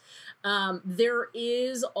situation is. There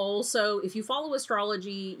is also, if you follow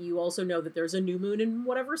astrology, you also know that there's a new moon in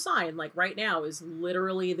whatever sign. Like right now is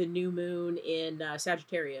literally the new moon in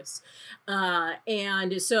Sagittarius.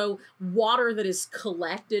 And so water that is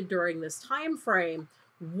collected during this time frame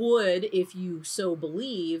would, if you so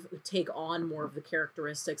believe, take on more of the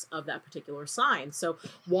characteristics of that particular sign. So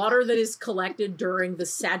water that is collected during the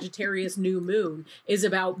Sagittarius new moon is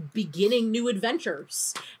about beginning new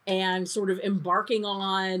adventures and sort of embarking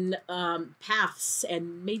on paths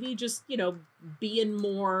and maybe just, you know, being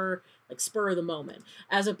more like spur of the moment,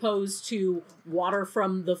 as opposed to water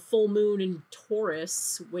from the full moon in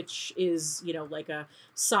Taurus, which is, you know, like a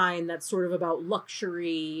sign that's sort of about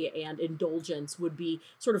luxury and indulgence, would be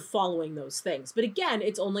sort of following those things. But again,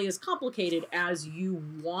 it's only as complicated as you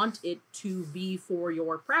want it to be for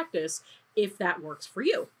your practice, if that works for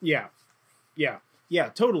you. Yeah.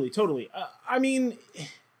 Totally. I mean,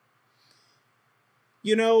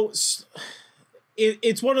 you know,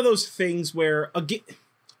 it's one of those things where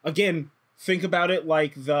again, think about it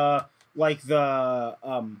like I like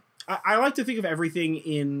to think of everything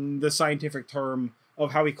in the scientific term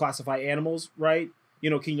of how we classify animals, right? You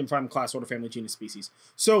know, kingdom, family, class, order, family, genus, species.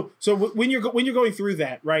 So when you're going through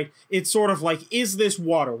that, right, it's sort of like, is this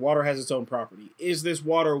water? Water has its own property. Is this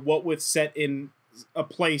water what with set in a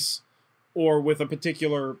place or with a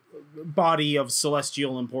particular body of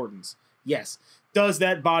celestial importance? Yes. Does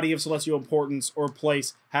that body of celestial importance or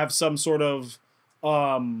place have some sort of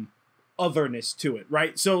otherness to it,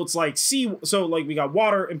 right? So it's like like we got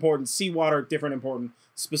water important, seawater different important,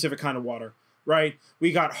 specific kind of water, right?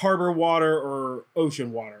 We got harbor water or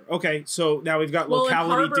ocean water. Okay, so now we've got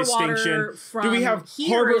locality distinction. Do we have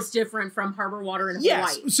harbor is different from harbor water in Hawaii?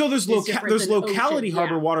 Yes. So there's locality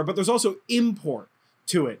harbor water, but there's also import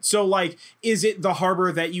to it. So like, is it the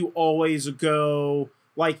harbor that you always go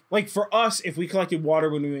like for us, if we collected water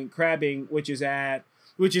when we went crabbing, which is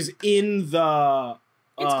in the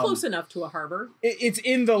it's close enough to a harbor. It's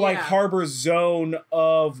in the like harbor zone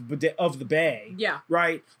of the bay. Yeah.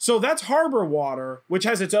 Right. So that's harbor water, which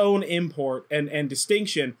has its own import and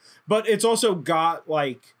distinction, but it's also got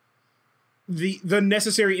like the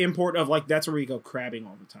necessary import of like, that's where we go crabbing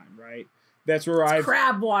all the time, right? That's where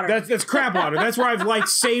crab water. That's crab water. That's where I've like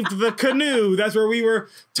saved the canoe. That's where we were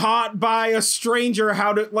taught by a stranger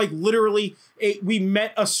how to like literally. We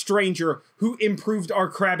met a stranger who improved our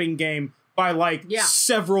crabbing game by like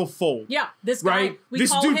several fold. Yeah, this guy, right? We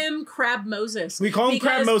call him Crab Moses. We call him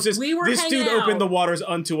Crab Moses. This dude opened the waters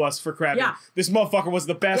unto us for crabbing. Yeah. This motherfucker was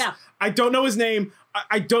the best. Yeah. I don't know his name.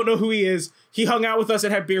 I don't know who he is. He hung out with us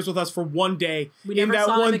and had beers with us for one day. We never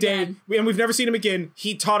saw him again. And we've never seen him again.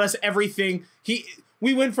 He taught us everything.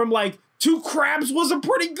 We went from like 2 crabs was a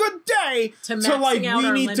pretty good day to like,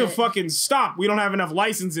 we need to fucking stop. We don't have enough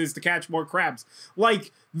licenses to catch more crabs.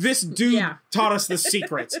 Like, this dude taught us the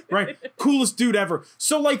secrets, right? Coolest dude ever.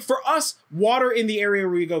 So like for us, water in the area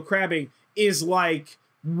where we go crabbing is like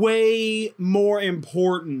way more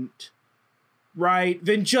important, right,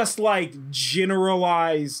 than just like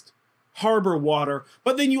generalized harbor water.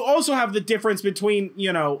 But then you also have the difference between,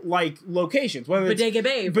 you know, like locations, whether Bodega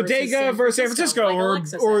Bay versus San Francisco,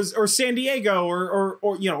 like or San Diego or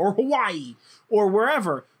you know, or Hawaii or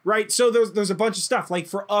wherever, right? So there's a bunch of stuff. Like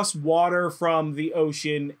for us, water from the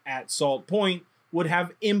ocean at Salt Point would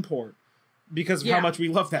have import because of how much we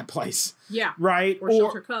love that place. Yeah. Right? Or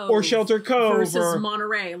Shelter Cove. Versus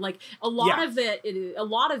Monterey. Like a lot of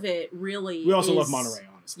it really we also love Monterey,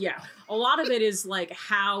 honestly. Yeah. A lot of it is like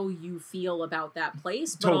how you feel about that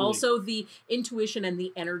place, but also the intuition and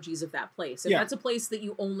the energies of that place. If that's a place that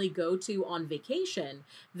you only go to on vacation,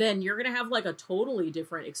 then you're going to have like a totally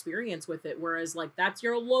different experience with it. Whereas like that's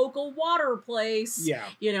your local water place. Yeah.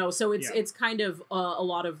 You know, so it's kind of a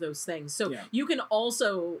lot of those things. So you can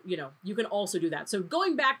also, you know, do that. So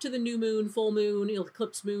going back to the new moon, full moon,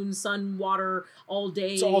 eclipse moon, sun, water, all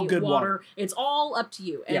day, it's all good water. It's all up to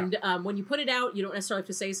you. And when you put it out, you don't necessarily have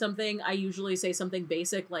to say something. I usually say something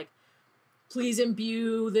basic like, please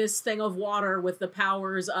imbue this thing of water with the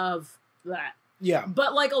powers of that. Yeah.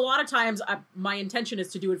 But like a lot of times my intention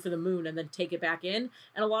is to do it for the moon and then take it back in.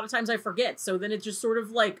 And a lot of times I forget. So then it just sort of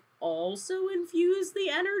like also infuse the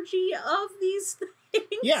energy of these things.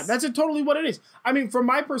 Yeah, that's totally what it is. I mean, from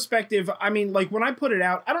my perspective, I mean, like when I put it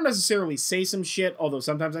out, I don't necessarily say some shit, although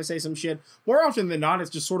sometimes I say some shit. More often than not, it's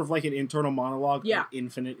just sort of like an internal monologue. Yeah. An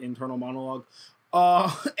infinite internal monologue.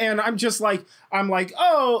 And I'm like,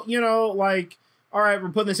 oh, you know, like, all right, we're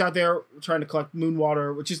putting this out there. We're trying to collect moon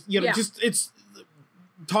water, which is, you know, just, it's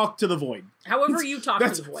talk to the void. However you talk to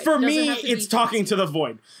the void. For me, it's talking to the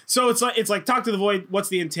void. So it's like talk to the void. What's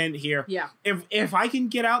the intent here? Yeah. If I can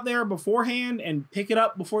get out there beforehand and pick it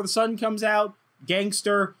up before the sun comes out,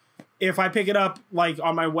 gangster. If I pick it up like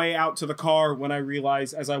on my way out to the car when I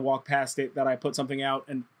realize as I walk past it that I put something out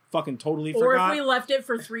and fucking totally or forgot. if we left it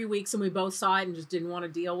for 3 weeks and we both saw it and just didn't want to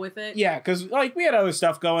deal with it. Yeah, because like we had other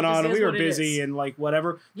stuff going on and we were busy and like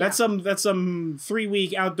whatever. Yeah. That's some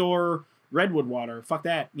 3-week outdoor redwood water. Fuck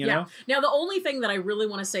that, you know? Now, the only thing that I really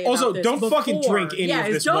want to say also, about this don't fucking drink any of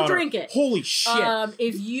this don't water. drink it. Holy shit.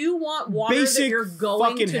 If you want water Basic that you're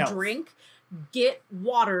going to health. drink, get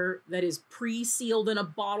water that is pre-sealed in a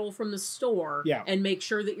bottle from the store and make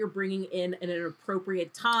sure that you're bringing in at an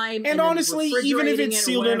appropriate time. And honestly, even if it's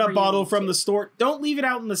sealed in a bottle from the store, don't leave it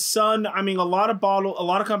out in the sun. I mean, a lot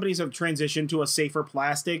of companies have transitioned to a safer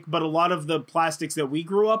plastic, but a lot of the plastics that we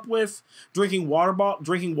grew up with, drinking water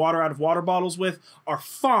out of water bottles with, are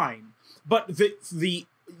fine. But the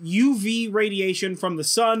UV radiation from the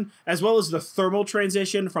sun, as well as the thermal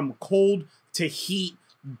transition from cold to heat,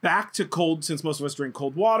 back to cold, since most of us drink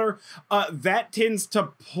cold water, that tends to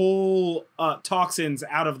pull toxins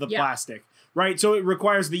out of the plastic, right? So it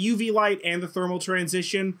requires the UV light and the thermal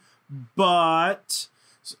transition, but,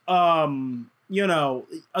 you know,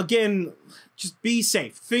 again, just be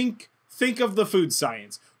safe. Think of the food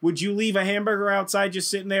science. Would you leave a hamburger outside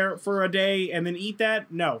just sitting there for a day and then eat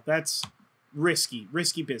that? No, that's risky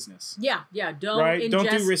business. Yeah. Don't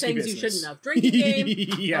ingest do risky things business. you shouldn't have. Drinking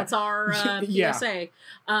game. That's our PSA.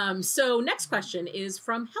 So next question is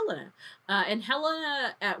from Helena. And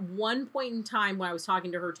Helena, at one point in time when I was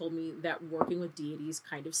talking to her, told me that working with deities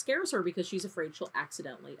kind of scares her because she's afraid she'll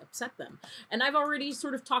accidentally upset them. And I've already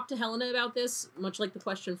sort of talked to Helena about this, much like the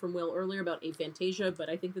question from Will earlier about aphantasia, but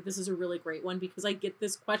I think that this is a really great one because I get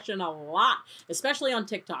this question a lot, especially on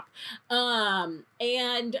TikTok.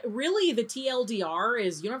 And really the TLDR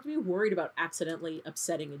is you don't have to be worried about accidentally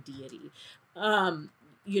upsetting a deity.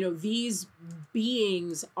 You know, these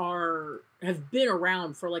beings have been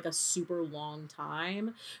around for like a super long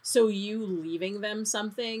time. So you leaving them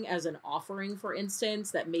something as an offering, for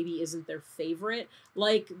instance, that maybe isn't their favorite,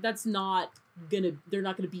 like they're not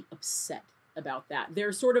gonna be upset about that.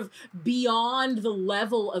 They're sort of beyond the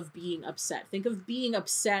level of being upset. Think of being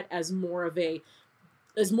upset as more of a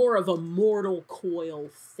mortal coil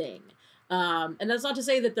thing. And that's not to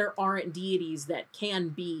say that there aren't deities that can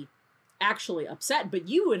be actually upset, but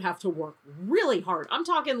you would have to work really hard. I'm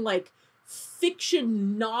talking like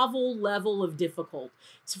fiction novel level of difficult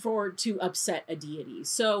to upset a deity.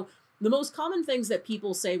 So the most common things that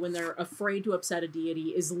people say when they're afraid to upset a deity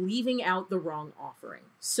is leaving out the wrong offering.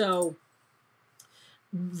 So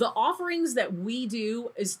the offerings that we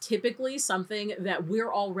do is typically something that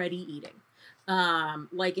we're already eating.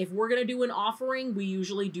 Like if we're going to do an offering, we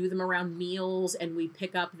usually do them around meals and we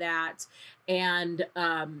pick up that and,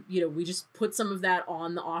 you know, we just put some of that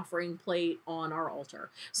on the offering plate on our altar.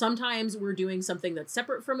 Sometimes we're doing something that's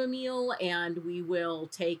separate from a meal and we will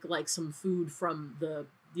take like some food from the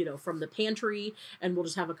pantry and we'll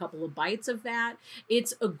just have a couple of bites of that.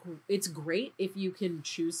 It's great if you can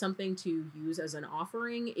choose something to use as an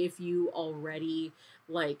offering, if you already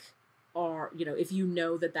like if you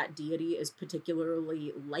know that deity is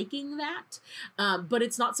particularly liking that, but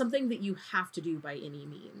it's not something that you have to do by any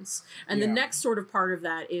means. And the next sort of part of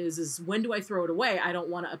that is when do I throw it away? I don't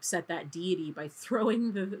want to upset that deity by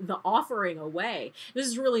throwing the offering away. This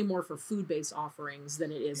is really more for food-based offerings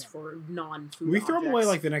than it is for non-food We throw them away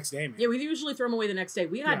like the next day, man. Yeah, we usually throw them away the next day.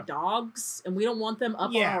 We had dogs, and we don't want them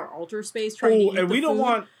up on our altar space trying to eat and we don't food.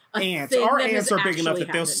 want ants. Our ants are big enough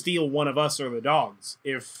that they'll steal one of us or the dogs.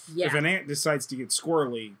 If an ant decides to get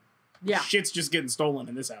squirrely, shit's just getting stolen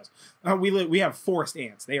in this house. We have forest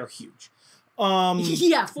ants. They are huge.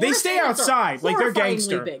 They stay outside. Like they're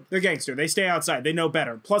gangster. Big. They're gangster. They stay outside. They know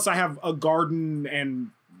better. Plus, I have a garden, and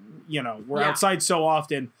we're outside so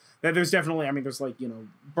often that there's definitely. There's like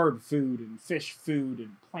bird food and fish food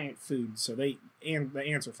and plant food. So the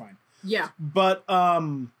ants are fine. Yeah. But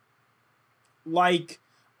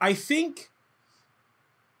I think,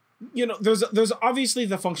 there's obviously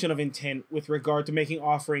the function of intent with regard to making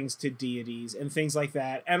offerings to deities and things like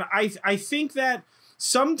that. And I think that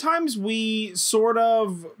sometimes we sort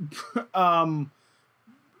of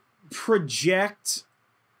project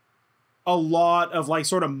a lot of like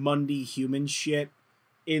sort of mundy human shit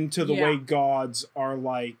into the way gods are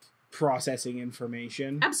like processing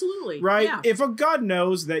information. Absolutely. Right? Yeah. If a god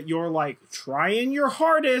knows that you're like trying your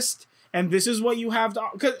hardest and this is what you have to...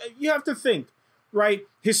 Because you have to think, right?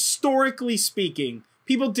 Historically speaking,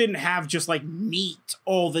 people didn't have just, like, meat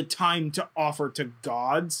all the time to offer to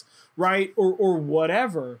gods, right? Or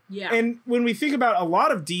whatever. Yeah. And when we think about a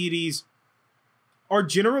lot of deities are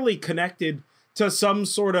generally connected to some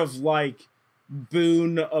sort of, like,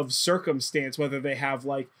 boon of circumstance, whether they have,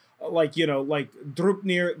 like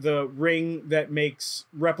Drupnir, the ring that makes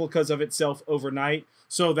replicas of itself overnight,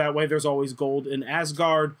 so that way there's always gold in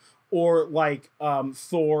Asgard. Or like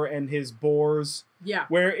Thor and his boars. Yeah.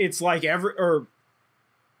 Where it's like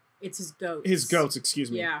it's his goats. His goats, excuse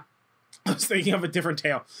me. Yeah. I was thinking of a different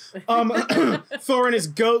tale. Thor and his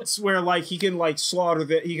goats, where like he can like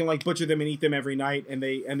he can like butcher them and eat them every night, and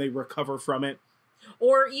they recover from it.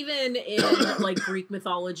 Or even in like Greek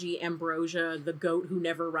mythology, Ambrosia, the goat who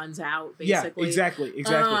never runs out. Basically, yeah, exactly.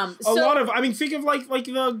 A lot of, I mean, think of like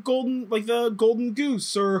the golden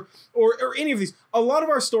goose or any of these. A lot of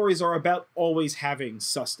our stories are about always having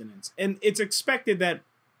sustenance, and it's expected that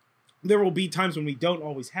there will be times when we don't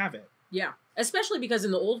always have it. Yeah. Especially because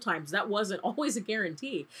in the old times, that wasn't always a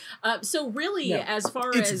guarantee. So really, as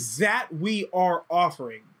far as that we are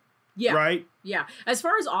offering. Yeah. Right? Yeah. As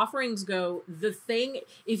far as offerings go, the thing,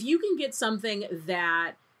 if you can get something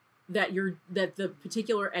that the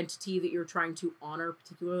particular entity that you're trying to honor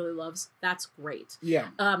particularly loves, that's great. Yeah.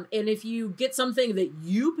 And if you get something that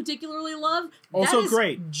you particularly love, also that is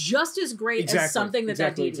great. Just as great as something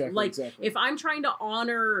that deity. If I'm trying to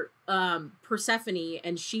honor Persephone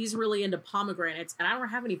and she's really into pomegranates, and I don't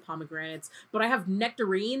have any pomegranates, but I have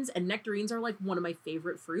nectarines, and nectarines are like one of my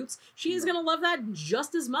favorite fruits, she is gonna love that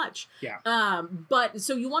just as much. Yeah. But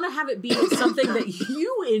so you want to have it be something that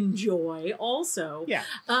you enjoy also. Yeah.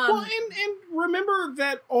 Well, and remember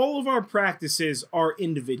that all of our practices are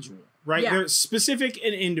individual, right? Yeah. They're specific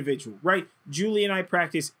and individual, right? Julie and I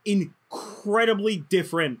practice incredibly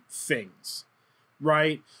different things,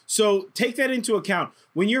 right? So take that into account.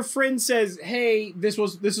 When your friend says, "Hey, this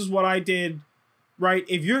is what I did," right?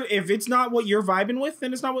 If it's not what you're vibing with,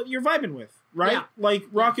 then it's not what you're vibing with, right? Yeah. Like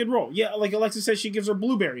rock and roll. Yeah, like Alexa says she gives her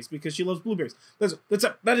blueberries because she loves blueberries. That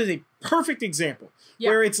is a perfect example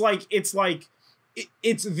where it's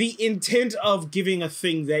the intent of giving a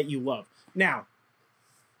thing that you love. Now,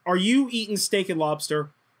 are you eating steak and lobster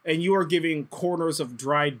and you are giving corners of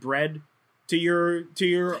dried bread to your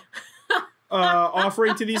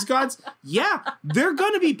offering to these gods? Yeah, they're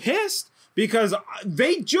gonna be pissed because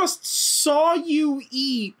they just saw you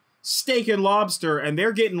eat steak and lobster and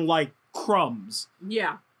they're getting like crumbs.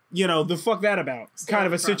 Yeah. You know, the fuck that about kind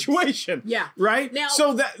of a situation. Yeah. Right? Now,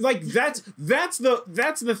 so that's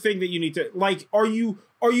the thing that you need to, like, are you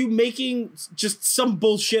making just some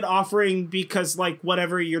bullshit offering because like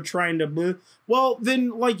whatever you're trying to, well, then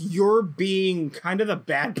like you're being kind of the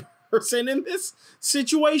bad person in this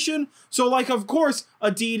situation. So like, of course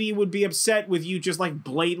a deity would be upset with you just like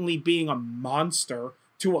blatantly being a monster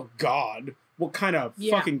to a god. What kind of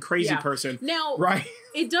fucking crazy person? Now, right?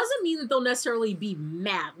 It doesn't mean that they'll necessarily be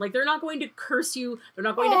mad. Like, they're not going to curse you. They're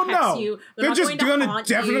not going to hex you. They're just going to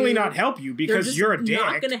definitely not help you because you're a dick. They're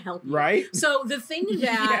not going to help you. Right? So the thing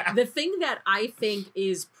that I think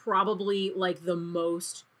is probably like the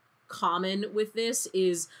most common with this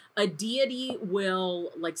is a deity will,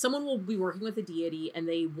 like, someone will be working with a deity and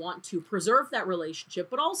they want to preserve that relationship,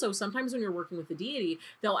 but also sometimes when you're working with a deity,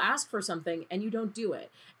 they'll ask for something and you don't do it.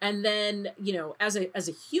 And then, you know, as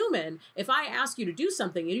a human, if I ask you to do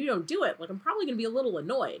something and you don't do it, like, I'm probably going to be a little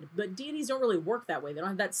annoyed. But deities don't really work that way. They don't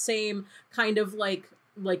have that same kind of like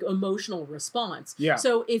emotional response. Yeah.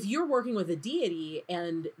 So if you're working with a deity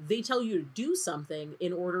and they tell you to do something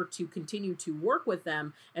in order to continue to work with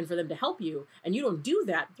them and for them to help you, and you don't do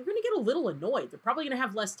that, they're going to get a little annoyed. They're probably going to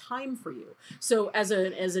have less time for you. So as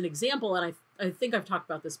an example, and I think I've talked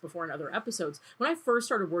about this before in other episodes, when I first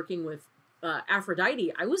started working with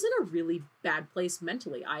Aphrodite, I was in a really bad place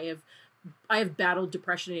mentally. I have battled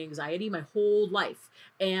depression and anxiety my whole life.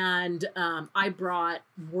 And I brought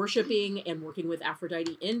worshiping and working with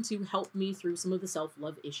Aphrodite in to help me through some of the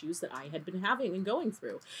self-love issues that I had been having and going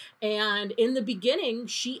through. And in the beginning,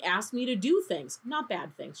 she asked me to do things, not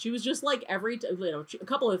bad things. She was just like a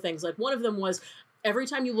couple of things. Like one of them was, every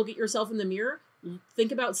time you look at yourself in the mirror,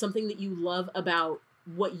 think about something that you love about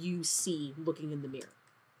what you see looking in the mirror.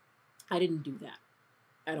 I didn't do that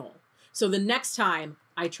at all. So the next time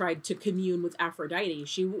I tried to commune with Aphrodite,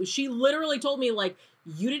 she literally told me, like,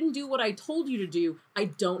 you didn't do what I told you to do. I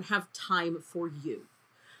don't have time for you.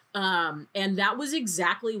 And that was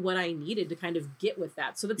exactly what I needed to kind of get with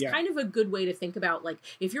that. So that's kind of a good way to think about, like,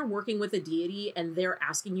 if you're working with a deity and they're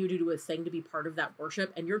asking you to do a thing to be part of that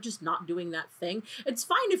worship and you're just not doing that thing, it's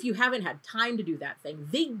fine if you haven't had time to do that thing.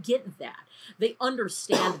 They get that. They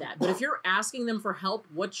understand that. But if you're asking them for help,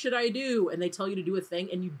 what should I do? And they tell you to do a thing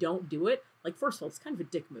and you don't do it, Like, first of all, it's kind of a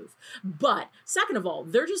dick move. But second of all,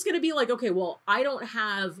 they're just going to be like, okay, well, I don't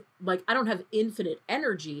have infinite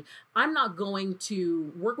energy. I'm not going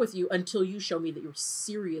to work with you until you show me that you're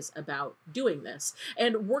serious about doing this.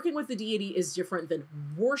 And working with the deity is different than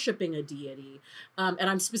worshiping a deity. And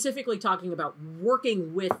I'm specifically talking about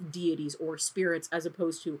working with deities or spirits as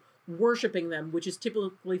opposed to worshiping them, which is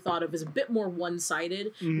typically thought of as a bit more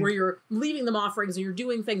one-sided, where you're leaving them offerings and you're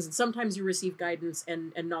doing things, and sometimes you receive guidance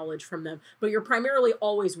and knowledge from them, but you're primarily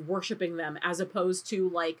always worshiping them, as opposed to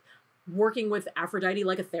like working with Aphrodite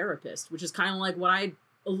like a therapist, which is kind of like what I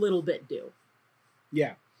a little bit do.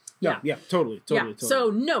 Yeah. No, yeah, totally.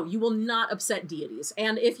 So no, you will not upset deities.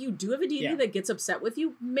 And if you do have a deity that gets upset with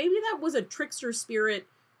you, maybe that was a trickster spirit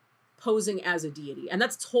posing as a deity. And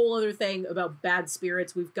that's a whole other thing about bad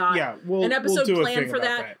spirits. We've got an episode planned for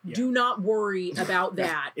that. Yeah. Do not worry about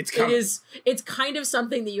that. It's kind of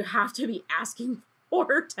something that you have to be asking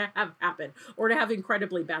for to have happen, or to have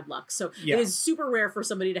incredibly bad luck. So it is super rare for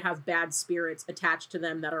somebody to have bad spirits attached to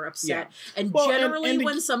them that are upset. Yeah. And generally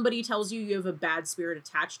when somebody tells you have a bad spirit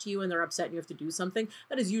attached to you and they're upset and you have to do something,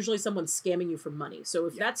 that is usually someone scamming you for money. So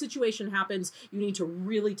if that situation happens, you need to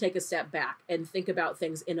really take a step back and think about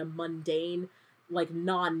things in a mundane, like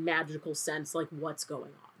non-magical sense, like what's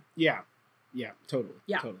going on. Yeah. Yeah, totally.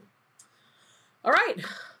 Yeah. Totally. All right.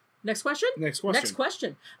 Next question? Next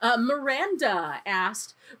question. Miranda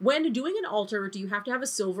asked, when doing an altar, do you have to have a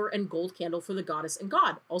silver and gold candle for the goddess and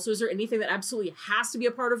god? Also, is there anything that absolutely has to be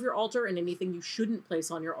a part of your altar and anything you shouldn't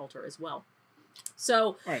place on your altar as well?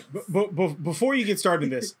 So... All right, before you get started in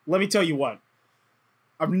this, let me tell you what.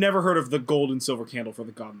 I've never heard of the gold and silver candle for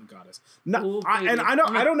the god and the goddess. No, I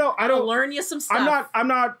don't know. I'll learn you some stuff. I'm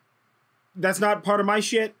not... That's not part of my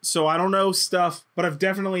shit, so I don't know stuff, but I've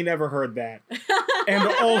definitely never heard that. And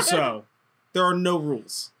also, there are no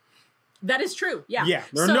rules. That is true, yeah. Yeah,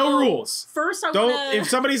 there are no rules. First, If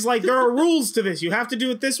somebody's like, there are rules to this, you have to do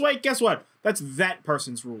it this way, guess what? That's that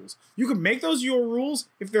person's rules. You can make those your rules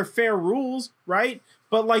if they're fair rules, right?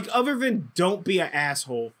 But, like, other than don't be an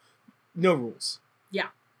asshole, no rules.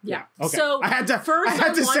 Yeah. Okay. So I had to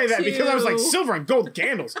say that because I was like, silver and gold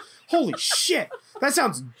candles. Holy shit. That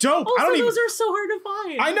sounds dope. Also, those are so hard to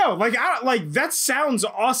find. I know. That sounds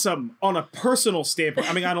awesome on a personal standpoint.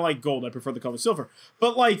 I mean, I don't like gold. I prefer the color silver.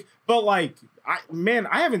 But I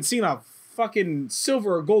haven't seen a fucking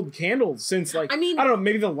silver or gold candle since I don't know,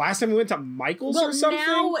 maybe the last time we went to Michael's or something.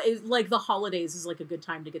 Now is like the holidays is like a good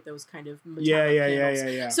time to get those kind of metallic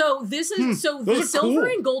candles. Yeah. So this is the silver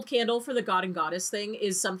and gold candle for the god and goddess thing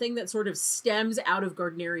is something that sort of stems out of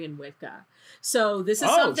Gardnerian Wicca. So this is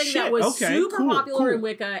something that was super popular in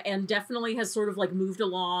Wicca and definitely has sort of like moved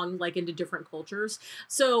along like into different cultures.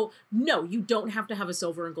 So no, you don't have to have a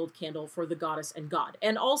silver and gold candle for the goddess and god.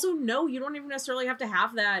 And also no, you don't even necessarily have to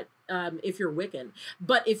have that if you're Wiccan.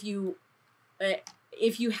 But if you have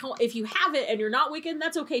it and you're not Wiccan,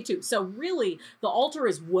 that's okay too. So really, the altar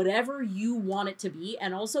is whatever you want it to be,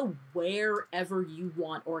 and also wherever you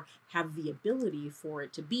want or have the ability for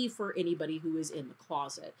it to be for anybody who is in the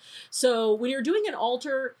closet. So when you're doing an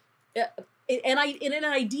altar, in an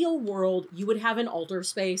ideal world, you would have an altar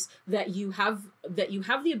space that you have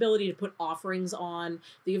the ability to put offerings on,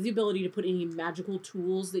 that you have the ability to put any magical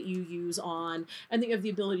tools that you use on, and that you have the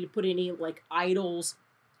ability to put any like idols,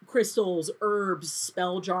 crystals, herbs,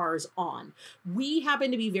 spell jars on. We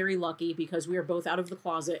happen to be very lucky because we are both out of the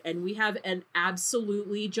closet and we have an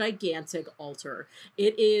absolutely gigantic altar.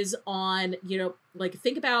 It is on, like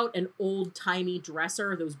think about an old-timey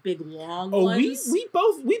dresser, those big long ones. We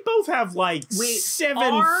both have like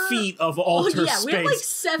 7 feet of altar space. We have like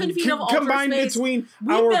 7 feet of altar combined space. Between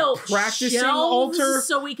our practicing altar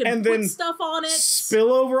so we can and put then stuff on it.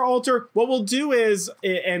 Spillover altar. What we'll do is,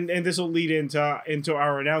 and this will lead into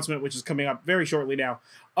our announcement, which is coming up very shortly now.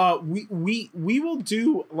 We will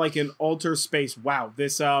do like an altar space. Wow,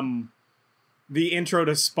 this the intro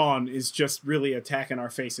to Spawn is just really attacking our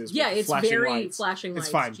faces. Yeah, it's very lights. Flashing lights.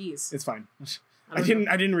 It's fine. Jeez. It's fine. I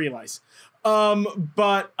didn't realize.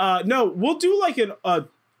 No, we'll do like an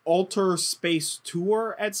altar space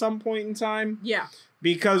tour at some point in time. Yeah.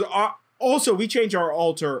 Because also we change our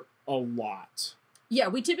altar a lot. Yeah,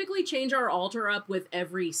 we typically change our altar up with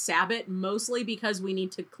every Sabbath, mostly because we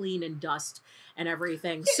need to clean and dust and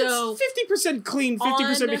everything. Yeah, so 50% clean,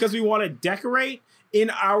 50% because we want to decorate in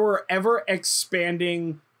our ever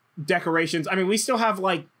expanding decorations. I mean, we still have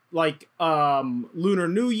like like Lunar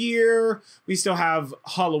New Year. We still have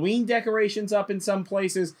Halloween decorations up in some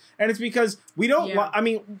places, and it's because we don't. I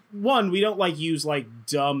mean, one, we don't like use like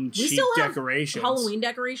dumb cheap decorations. Halloween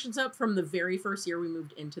decorations up from the very first year we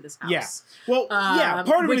moved into this house. Yeah, well,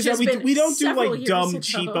 part of it is that we don't do like dumb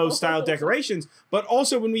cheapo style decorations, but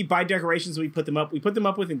also when we buy decorations, we put them up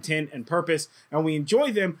with intent and purpose, and we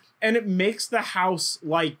enjoy them, and it makes the house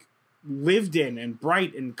like lived in and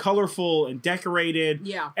bright and colorful and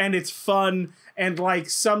decorated, and it's fun, and like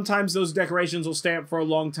sometimes those decorations will stay up for a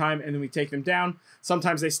long time and then we take them down.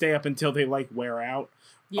 Sometimes they stay up until they like wear out,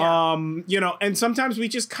 you know, and sometimes we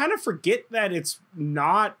just kind of forget that it's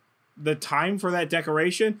not the time for that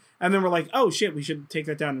decoration, and then we're like, oh shit, we should take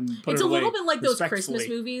that down and put it away. It's a little bit like those Christmas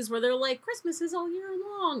movies where they're like, Christmas is all year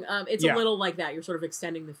long. It's a little like that. You're sort of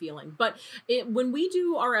extending the feeling. But when we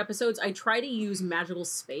do our episodes, I try to use magical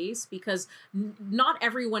space because not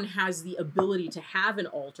everyone has the ability to have an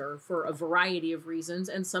altar for a variety of reasons,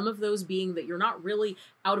 and some of those being that you're not really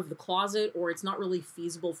out of the closet, or it's not really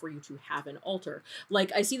feasible for you to have an altar.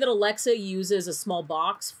 Like, I see that Alexa uses a small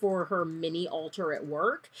box for her mini altar at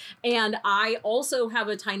work, and I also have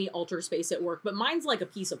a tiny altar space at work, but mine's like a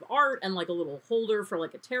piece of art and like a little holder for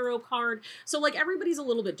like a tarot card. So like everybody's a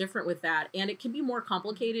little bit different with that, and it can be more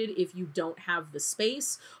complicated if you don't have the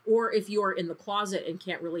space, or if you're in the closet and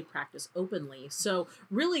can't really practice openly. So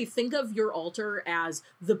really think of your altar as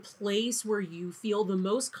the place where you feel the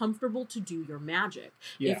most comfortable to do your magic.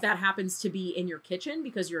 If that happens to be in your kitchen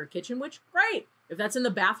because you're a kitchen witch, great. If that's in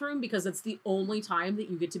the bathroom because it's the only time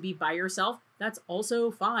that you get to be by yourself, that's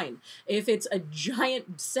also fine. If it's a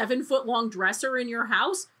giant 7-foot-long dresser in your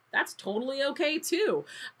house, that's totally okay too.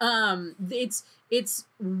 It's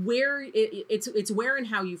where and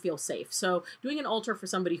how you feel safe. So doing an altar for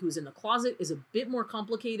somebody who's in the closet is a bit more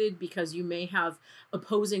complicated because you may have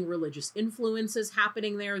opposing religious influences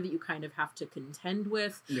happening there that you kind of have to contend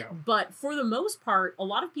with. But for the most part, a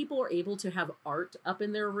lot of people are able to have art up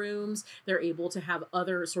in their rooms. They're able to have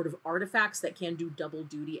other sort of artifacts that can do double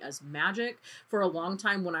duty as magic. For a long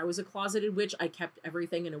time when I was a closeted witch, I kept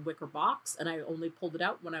everything in a wicker box, and I only pulled it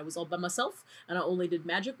out when I was all by myself, and I only did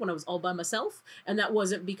magic when I was all by myself. And that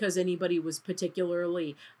wasn't because anybody was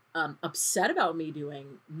particularly upset about me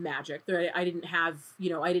doing magic. I didn't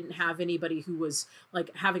have anybody who was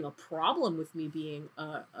like having a problem with me being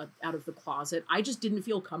out of the closet. I just didn't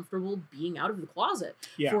feel comfortable being out of the closet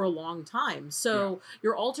for a long time. So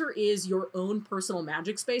your altar is your own personal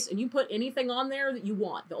magic space, and you put anything on there that you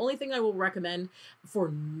want. The only thing I will recommend for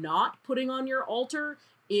not putting on your altar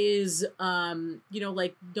is,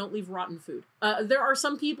 like, don't leave rotten food. There are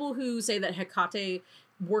some people who say that Hecate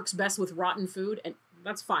works best with rotten food, and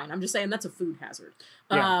that's fine. I'm just saying that's a food hazard.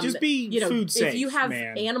 Just be food safe, if you have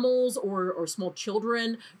animals or small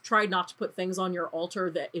children, try not to put things on your altar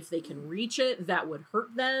that if they can reach it, that would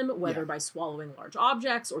hurt them, whether by swallowing large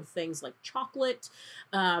objects or things like chocolate.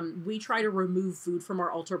 We try to remove food from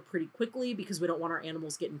our altar pretty quickly because we don't want our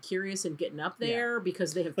animals getting curious and getting up there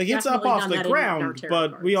because they have like it's up off the ground,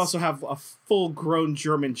 but we also have a full-grown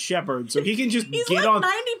German Shepherd, so he can just He's get like on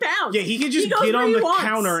 90 pounds. Yeah, he can just get on the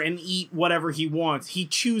counter and eat whatever he wants. He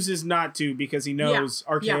chooses not to because he knows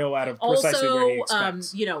RKO out of precisely where he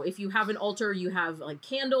expects. If you have an altar, you have like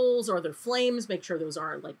candles or other flames, make sure those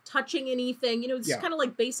aren't like touching anything. It's kind of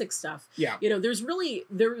like basic stuff. There's really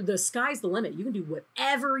the sky's the limit. You can do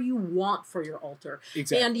whatever you want for your altar.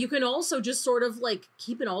 Exactly. And you can also just sort of like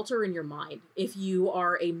keep an altar in your mind if you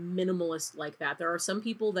are a minimalist like that. There are some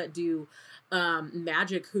people that do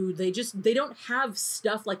magic who they don't have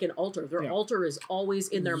stuff like an altar. Their altar is always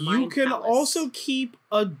in their mind. You can also keep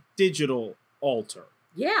a digital altar.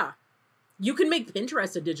 Yeah. You can make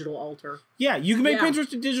Pinterest a digital altar. Yeah, you can make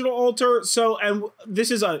Pinterest a digital altar. So, and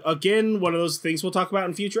this is again one of those things we'll talk about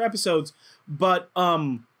in future episodes, but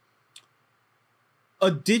a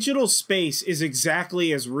digital space is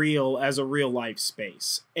exactly as real as a real life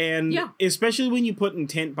space. And especially when you put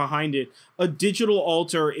intent behind it, a digital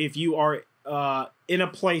altar, if you are in a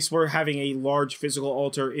place where having a large physical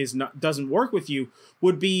altar doesn't work with you,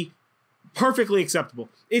 would be perfectly acceptable.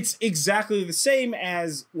 It's exactly the same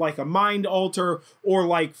as like a mind altar, or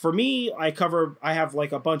like for me, I have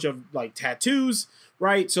like a bunch of like tattoos,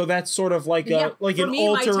 right? So that's sort of like an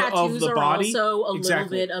altar of the body. Also a little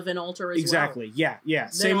bit of an altar as well. Yeah.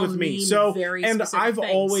 Same with me. So, and I've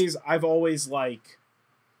always like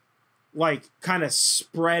kind of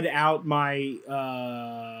spread out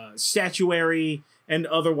my statuary and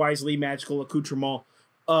otherwisely magical accoutrement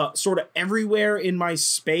sort of everywhere in my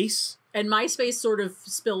space. And my space sort of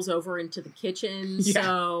spills over into the kitchen,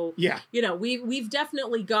 so you know, we've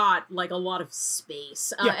definitely got like a lot of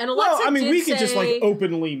space. And Alexa we could just like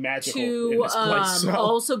openly magical to in this place, so.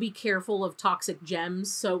 Also be careful of toxic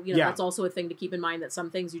gems. So you know that's also a thing to keep in mind, that some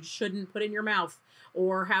things you shouldn't put in your mouth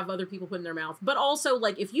or have other people put in their mouth. But also,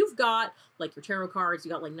 like, if you've got like your tarot cards,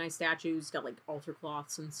 you got like nice statues, you got like altar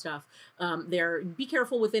cloths and stuff, there, be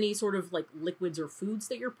careful with any sort of like liquids or foods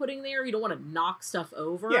that you're putting there. You don't want to knock stuff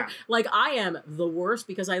over. Yeah. Like, I am the worst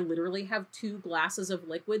because I literally have 2 glasses of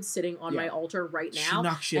liquid sitting on my altar right now.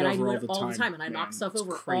 And I do it all the time. And I knock stuff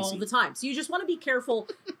over all the time. So you just want to be careful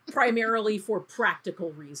primarily for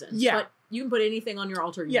practical reasons. Yeah. But you can put anything on your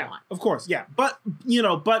altar you want. Of course, yeah. But, you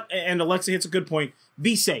know, and Alexa hits a good point,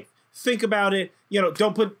 be safe. Think about it. You know,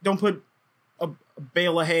 don't put a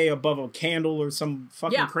bale of hay above a candle or some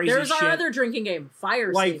fucking crazy shit. There's our other drinking game,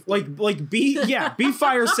 fire safe. Be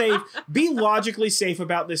fire safe. Be logically safe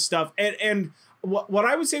about this stuff. And what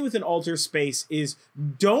I would say with an altar space is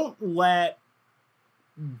don't limit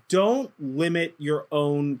your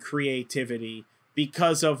own creativity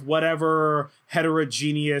because of whatever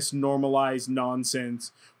heterogeneous, normalized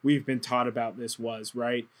nonsense we've been taught about this was,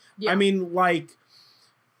 right? Yeah. I mean, like,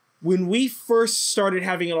 when we first started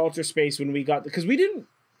having an altar space, we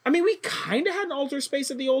kind of had an altar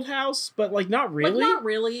space at the old house, but like not really. Not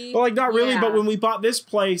really. But when we bought this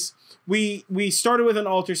place, we started with an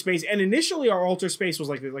altar space, and initially our altar space was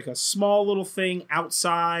like a small little thing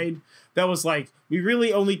outside that was like, we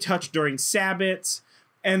really only touched during Sabbats.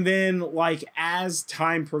 And then, like, as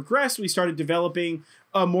time progressed, we started developing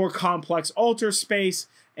a more complex altar space,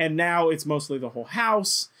 and now it's mostly the whole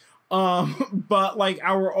house. But, like,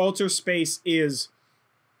 our altar space is,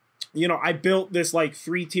 you know, I built this, like,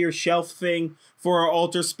 3-tier shelf thing for our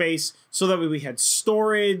altar space so that way we had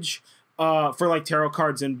storage for, like, tarot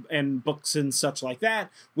cards and books and such like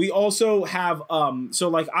that. We also have,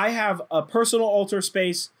 I have a personal altar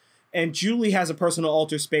space, and Julie has a personal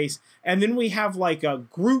altar space, and then we have like a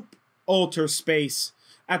group altar space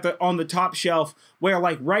on the top shelf where,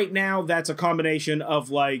 like, right now that's a combination of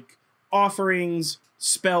like offerings,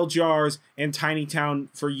 spell jars, and Tiny Town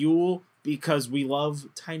for Yule, because we love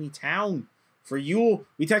Tiny Town. For Yule,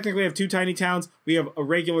 we technically have 2 Tiny Towns. We have a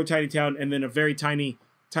regular Tiny Town and then a very tiny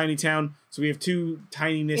Town. So we have 2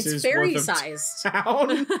 tininesses. It's fairy worth of sized.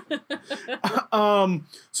 Town.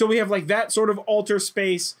 So we have like that sort of altar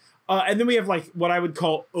space. And then we have like what I would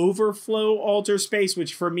call overflow altar space,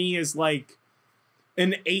 which for me is like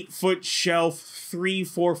an 8-foot shelf,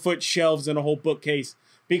 3-4-foot shelves, and a whole bookcase,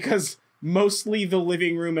 because mostly the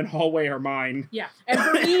living room and hallway are mine. Yeah, and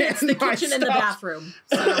for me, it's the kitchen and the bathroom.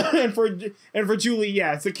 So. and for Julie,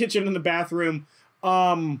 yeah, it's the kitchen and the bathroom.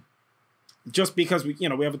 Just because we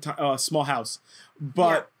have a small house,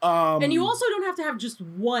 but and you also don't have to have just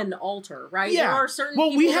one altar, right? Yeah, there are certain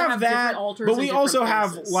people we have that, altars, but we also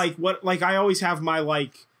have places. I always have my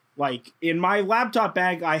like in my laptop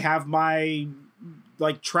bag I have my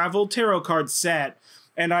like travel tarot card set,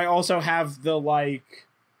 and I also have the like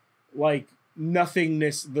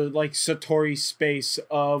nothingness, the like Satori space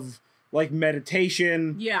of like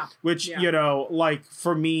meditation, which you know, like,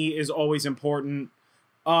 for me is always important.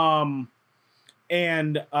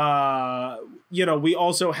 And, you know, we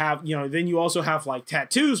also have, you know, then you also have like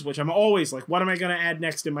tattoos, which I'm always like, what am I going to add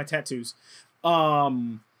next in my tattoos?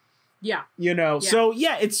 You know, so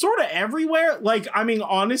yeah, it's sort of everywhere. Like, I mean,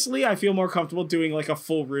 honestly, I feel more comfortable doing like a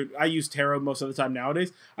full rune. I use tarot most of the time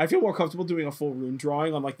nowadays. I feel more comfortable doing a full rune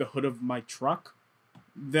drawing on like the hood of my truck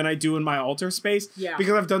than I do in my altar space. Yeah.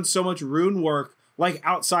 Because I've done so much rune work like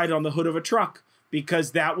outside on the hood of a truck,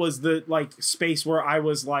 because that was the like space where I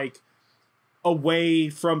was like away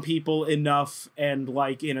from people enough and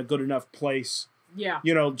like in a good enough place. Yeah.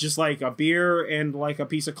 You know, just like a beer and like a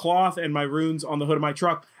piece of cloth and my runes on the hood of my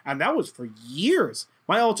truck. And that was for years.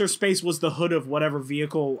 My altar space was the hood of whatever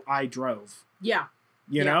vehicle I drove. Yeah.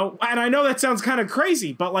 You know? And I know that sounds kind of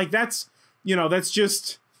crazy, but like that's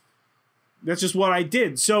just what I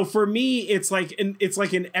did. So for me, it's like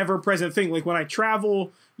an ever-present thing. Like when I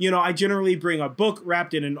travel, you know, I generally bring a book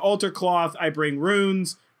wrapped in an altar cloth. I bring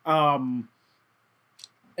runes,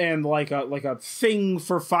 and like a thing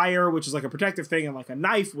for fire, which is like a protective thing, and like a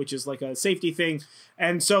knife, which is like a safety thing.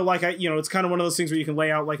 And so like it's kind of one of those things where you can lay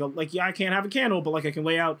out I can't have a candle, but like I can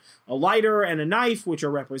lay out a lighter and a knife, which are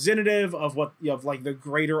representative of like the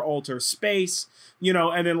greater altar space, you know,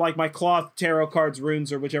 and then like my cloth, tarot cards,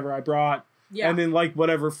 runes, or whichever I brought. Yeah. And then like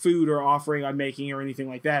whatever food or offering I'm making or anything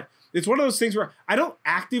like that. It's one of those things where I don't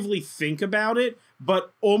actively think about it,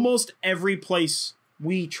 but almost every place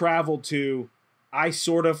we travel to, I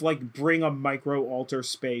sort of like bring a micro altar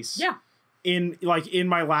space in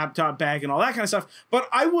my laptop bag and all that kind of stuff. But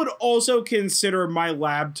I would also consider my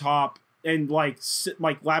laptop and like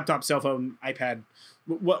laptop, cell phone, iPad,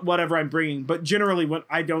 whatever I'm bringing. But generally, when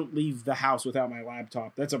I don't leave the house without my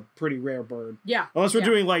laptop, that's a pretty rare bird. Yeah. Unless we're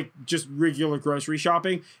doing like just regular grocery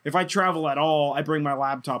shopping. If I travel at all, I bring my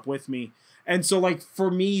laptop with me. And so like for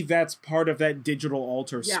me, that's part of that digital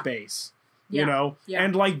altar space, you know,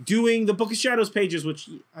 and like doing the Book of Shadows pages, which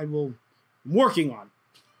I'm working on.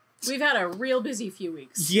 We've had a real busy few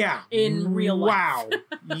weeks. Yeah. In real life. Wow.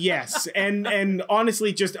 Yes. And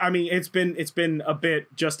honestly, just, I mean, it's been a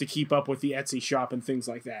bit just to keep up with the Etsy shop and things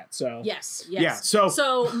like that. So yes. Yeah.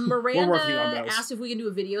 So Miranda we're working on those. asked if we can do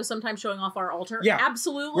a video sometime showing off our altar. Yeah.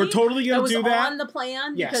 Absolutely. We're totally going to do that. That was on the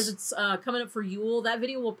plan because Yes. it's coming up for Yule. That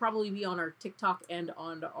video will probably be on our TikTok and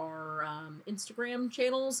on our Instagram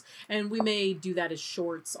channels. And we may do that as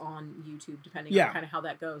shorts on YouTube, depending on kind of how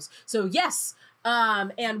that goes. So yes.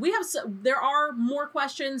 And we have, there are more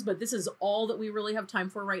questions, but this is all that we really have time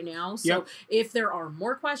for right now. So if there are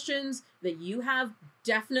more questions that you have,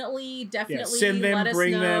 definitely send them, let us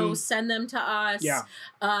bring know, them. send them to us. Yeah.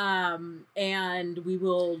 And we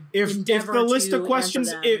will if the list of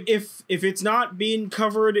questions, if it's not being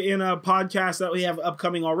covered in a podcast that we have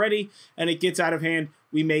upcoming already and it gets out of hand,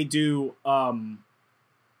 we may do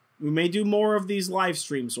more of these live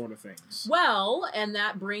stream sort of things. Well, and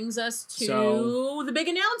that brings us to the big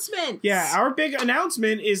announcement. Yeah, our big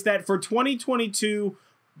announcement is that for 2022,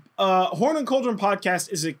 Horn and Cauldron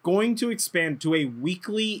podcast is going to expand to a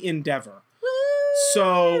weekly endeavor. Woo!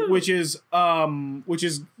 So, which is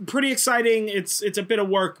pretty exciting. It's a bit of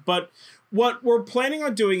work, but what we're planning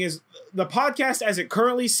on doing is the podcast as it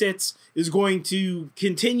currently sits is going to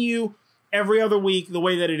continue every other week the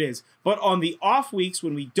way that it is. But on the off weeks,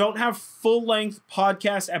 when we don't have full-length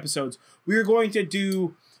podcast episodes, we are going to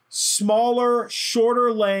do smaller,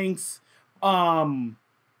 shorter length,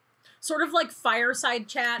 sort of like fireside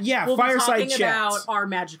chat. Yeah, we'll fireside be talking chats. about our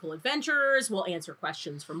magical adventures. We'll answer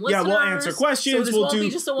questions from listeners. Yeah, we'll answer questions. So we'll do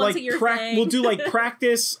just a once-a-year thing. We'll do like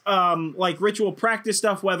practice, like ritual practice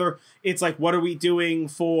stuff. Whether it's like what are we doing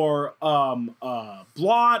for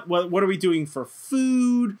blot? What are we doing for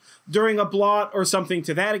food during a blot or something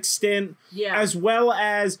to that extent? Yeah. As well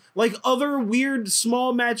as like other weird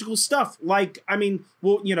small magical stuff. Like I mean,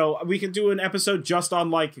 we could do an episode just on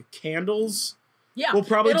like candles. Yeah, we'll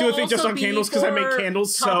probably do a thing just on candles because I make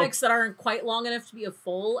candles. Topics that aren't quite long enough to be a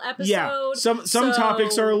full episode. Yeah, some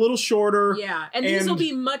topics are a little shorter. Yeah, and these will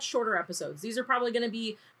be much shorter episodes. These are probably going to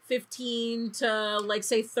be 15 to like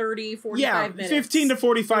say 30, 45 minutes. 15 to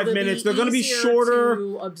 45 minutes. They're going to be shorter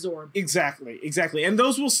to absorb. Exactly. And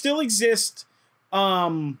those will still exist.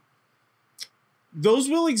 Those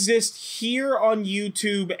will exist here on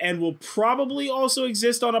YouTube and will probably also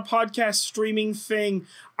exist on a podcast streaming thing.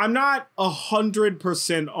 I'm not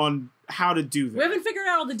 100% on how to do that. We haven't figured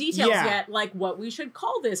out all the details yet, like what we should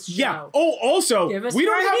call this show. Yeah. Oh, also, we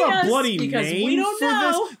don't have a bloody name we don't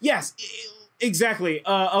know. this. Yes, exactly.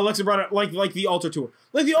 Alexa brought up like the Altar Tour.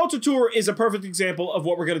 Like the Altar Tour is a perfect example of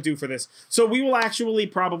what we're going to do for this. So we will actually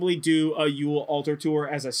probably do a Yule Altar Tour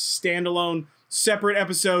as a standalone separate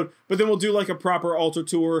episode, but then we'll do like a proper altar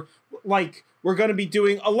tour. Like we're going to be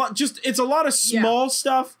doing a lot, it's a lot of small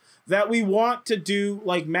stuff that we want to do,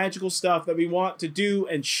 like magical stuff that we want to do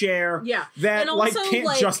and share. Yeah. That like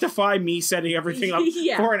can't justify me setting everything up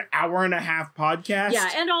for an hour and a half podcast. Yeah.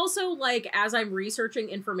 And also like as I'm researching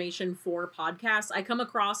information for podcasts, I come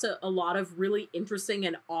across a lot of really interesting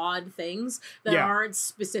and odd things that aren't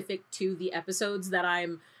specific to the episodes that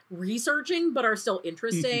I'm researching but are still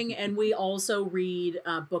interesting. And we also read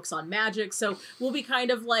books on magic, so we'll be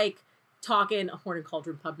kind of like talking a Horn and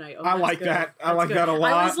Cauldron pub night. I like that. I like that a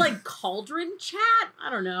lot. I was like Cauldron chat.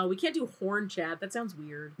 I don't know. We can't do horn chat. That sounds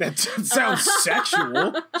weird. That sounds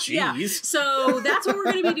sexual. Jeez. Yeah. So that's what we're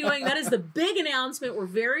going to be doing. That is the big announcement. We're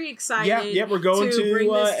very excited. Yeah. We're going to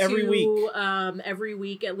bring this every week. Every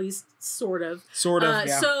week, at least, sort of.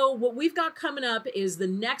 Yeah. So what we've got coming up is the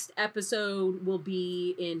next episode will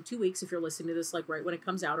be in 2 weeks. If you're listening to this, like right when it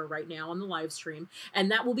comes out or right now on the live stream,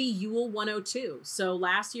 and that will be Yule 102. So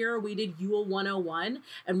last year we did Yule 101,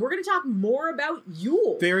 and we're going to talk more about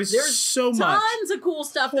Yule. There's so much. Tons of cool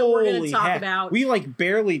stuff that we're going to talk about. We like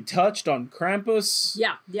barely touched on Krampus.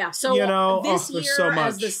 Yeah. So this year,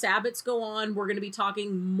 as the Sabbats go on, we're going to be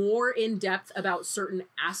talking more in depth about certain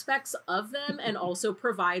aspects of them and also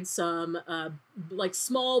provide some like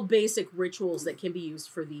small basic rituals that can be used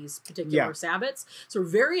for these particular Sabbats. So we're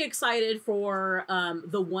very excited for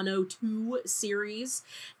the 102 series,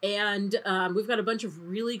 and we've got a bunch of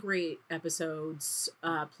really great episodes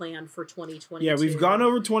planned for 2022. Yeah, we've gone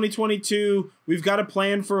over 2022. We've got a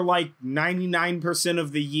plan for like 99%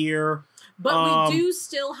 of the year. But we do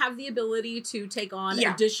still have the ability to take on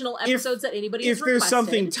additional episodes that anybody has requested. If there's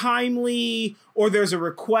something timely or there's a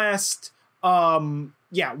request,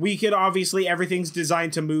 yeah, we could obviously, everything's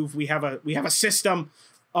designed to move. We have a system.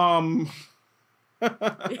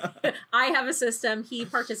 I have a system. He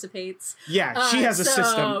participates. Yeah, she has a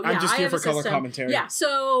system. I'm just here for color commentary. Yeah,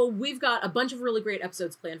 so we've got a bunch of really great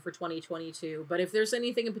episodes planned for 2022. But if there's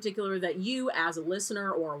anything in particular that you, as a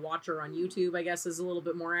listener or a watcher on YouTube, I guess is a little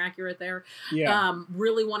bit more accurate there,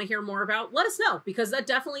 really want to hear more about, let us know. Because that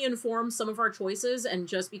definitely informs some of our choices. And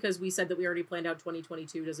just because we said that we already planned out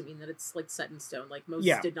 2022 doesn't mean that it's like set in stone. Like most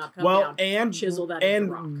did not come down and chisel that into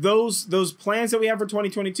the rock. And those plans that we have for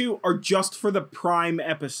 2022 are just for the prime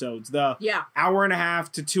episodes, the hour and a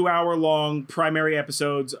half to 2 hour long primary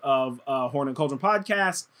episodes of Horn and Cauldron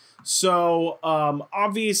podcast. So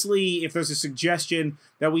obviously, if there's a suggestion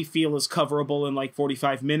that we feel is coverable in like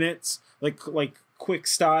 45 minutes, like quick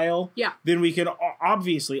style, then we can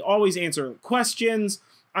obviously always answer questions.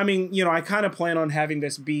 I mean, you know, I kind of plan on having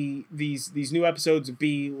this be these new episodes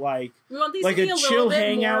be like a chill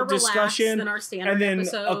hangout discussion, and then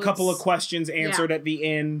episodes. A couple of questions answered at the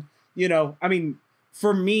end. You know, I mean,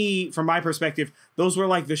 for me, from my perspective, those were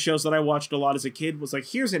like the shows that I watched a lot as a kid. Was like,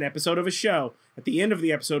 here's an episode of a show. At the end of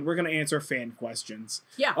the episode, we're going to answer fan questions.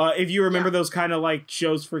 Yeah. If you remember those kind of like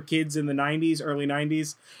shows for kids in the 90s, early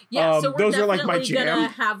 90s. Yeah, so we're those definitely are like my jam. Gonna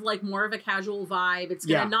have like more of a casual vibe. It's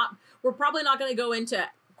gonna we're probably not gonna go into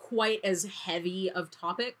quite as heavy of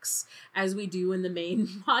topics as we do in the main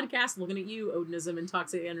podcast. Looking at you, Odinism and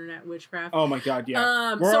toxic internet witchcraft. Oh my god,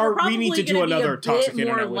 yeah. We need to do another toxic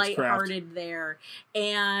internet more witchcraft. lighthearted there,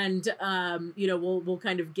 and you know, we'll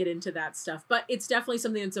kind of get into that stuff. But it's definitely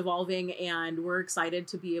something that's evolving, and we're excited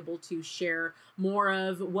to be able to share more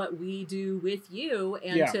of what we do with you,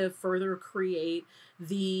 and to further create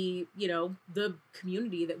the the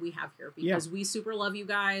community that we have here, because we super love you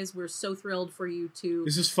guys. We're so thrilled for you to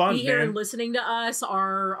this is fun, be here man. and listening to us,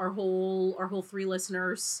 our whole 3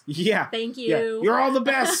 listeners. Thank you. Yeah. You're all the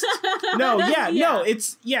best. No,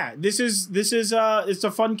 it's it's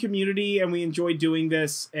a fun community, and we enjoy doing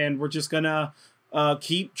this, and we're just gonna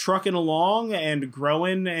keep trucking along and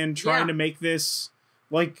growing and trying to make this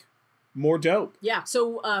like more dope. Yeah.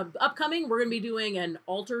 So upcoming, we're gonna be doing an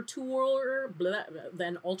altar tour,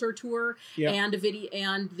 and a video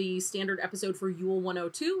and the standard episode for Yule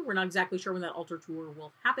 102. We're not exactly sure when that altar tour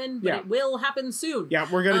will happen, but it will happen soon. Yeah,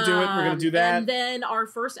 we're gonna do it. We're gonna do that. And then our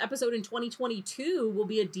first episode in 2022 will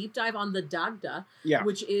be a deep dive on the Dagda,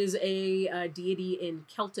 which is a deity in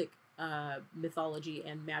Celtic mythology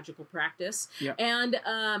and magical practice. And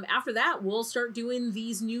after that, we'll start doing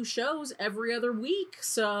these new shows every other week.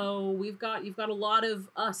 So you've got a lot of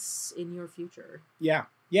us in your future. Yeah,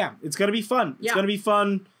 it's gonna be fun. It's gonna be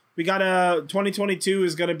fun. We got 2022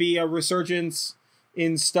 is gonna be a resurgence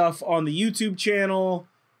in stuff on the YouTube channel.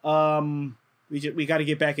 We got to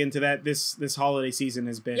get back into that. This holiday season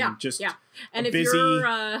has been and if busy.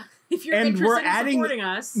 If you're interested in supporting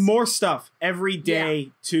us, more stuff every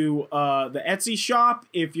day to the Etsy shop.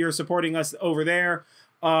 If you're supporting us over there,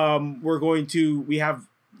 we have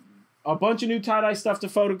a bunch of new tie-dye stuff to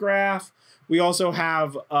photograph. We also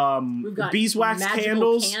have beeswax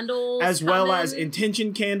candles as well as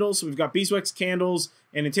intention candles. So we've got beeswax candles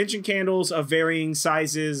and intention candles of varying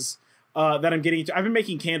sizes that I'm getting into. I've been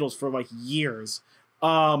making candles for like years.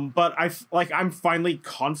 But I'm finally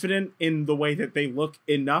confident in the way that they look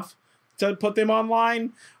enough to put them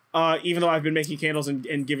online, even though I've been making candles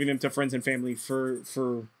and giving them to friends and family for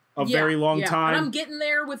a very long time. And I'm getting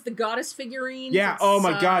there with the goddess figurines. Yeah. Oh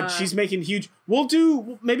my god, she's making huge. We'll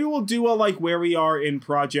do a like where we are in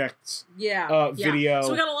projects. Video.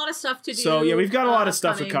 So we got a lot of stuff to do. So we've got a lot of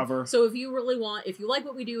stuff to cover. So if you like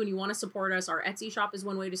what we do and you want to support us, our Etsy shop is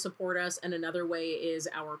one way to support us, and another way is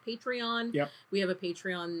our Patreon. We have a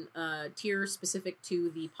Patreon tier specific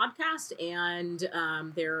to the podcast,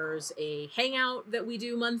 and there's a hangout that we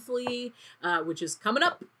do monthly, which is coming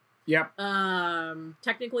up.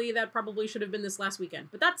 Technically that probably should have been this last weekend,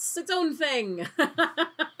 but that's its own thing.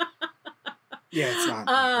 It's not.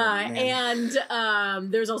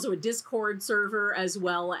 And there's also a Discord server, as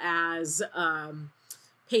well as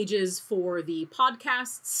pages for the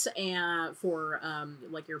podcasts and for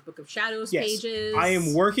like your Book of Shadows pages. I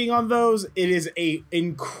am working on those. It is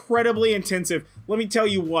incredibly intensive. Let me tell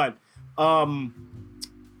you what.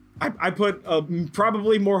 I put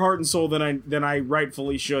probably more heart and soul than I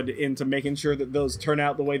rightfully should into making sure that those turn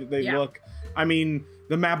out the way that they look. I mean,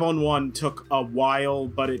 the map on 1 took a while,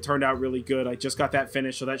 but it turned out really good. I just got that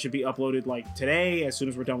finished, so that should be uploaded like today as soon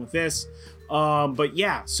as we're done with this. But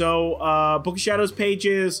yeah, so Book of Shadows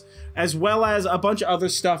pages, as well as a bunch of other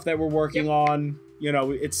stuff that we're working on. You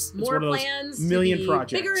know, it's more one of those plans million to be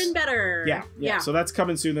projects. Bigger and better. Yeah. So that's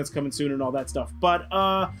coming soon. And all that stuff. But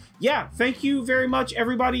yeah, thank you very much,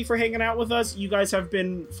 everybody, for hanging out with us. You guys have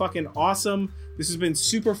been fucking awesome. This has been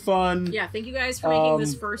super fun. Yeah, thank you guys for making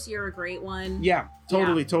this first year a great one. Yeah,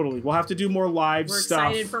 totally. We'll have to do more live stuff. We're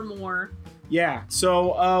excited for more. Yeah,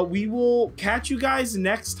 so we will catch you guys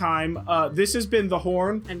next time. This has been the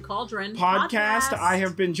Horn and Cauldron podcast. I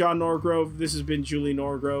have been John Norgrove. This has been Julie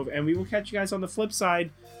Norgrove, and we will catch you guys on the flip side.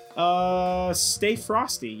 Stay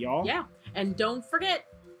frosty, y'all. Yeah, and don't forget.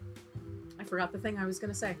 I forgot the thing I was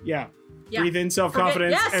gonna say. Yeah. Breathe in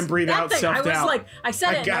self-confidence and breathe out self-doubt. I was like, I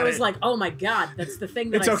said it, and I was like, oh my god, that's the thing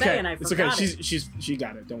that I say, and I forgot it. It's okay. She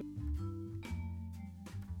got it. Don't.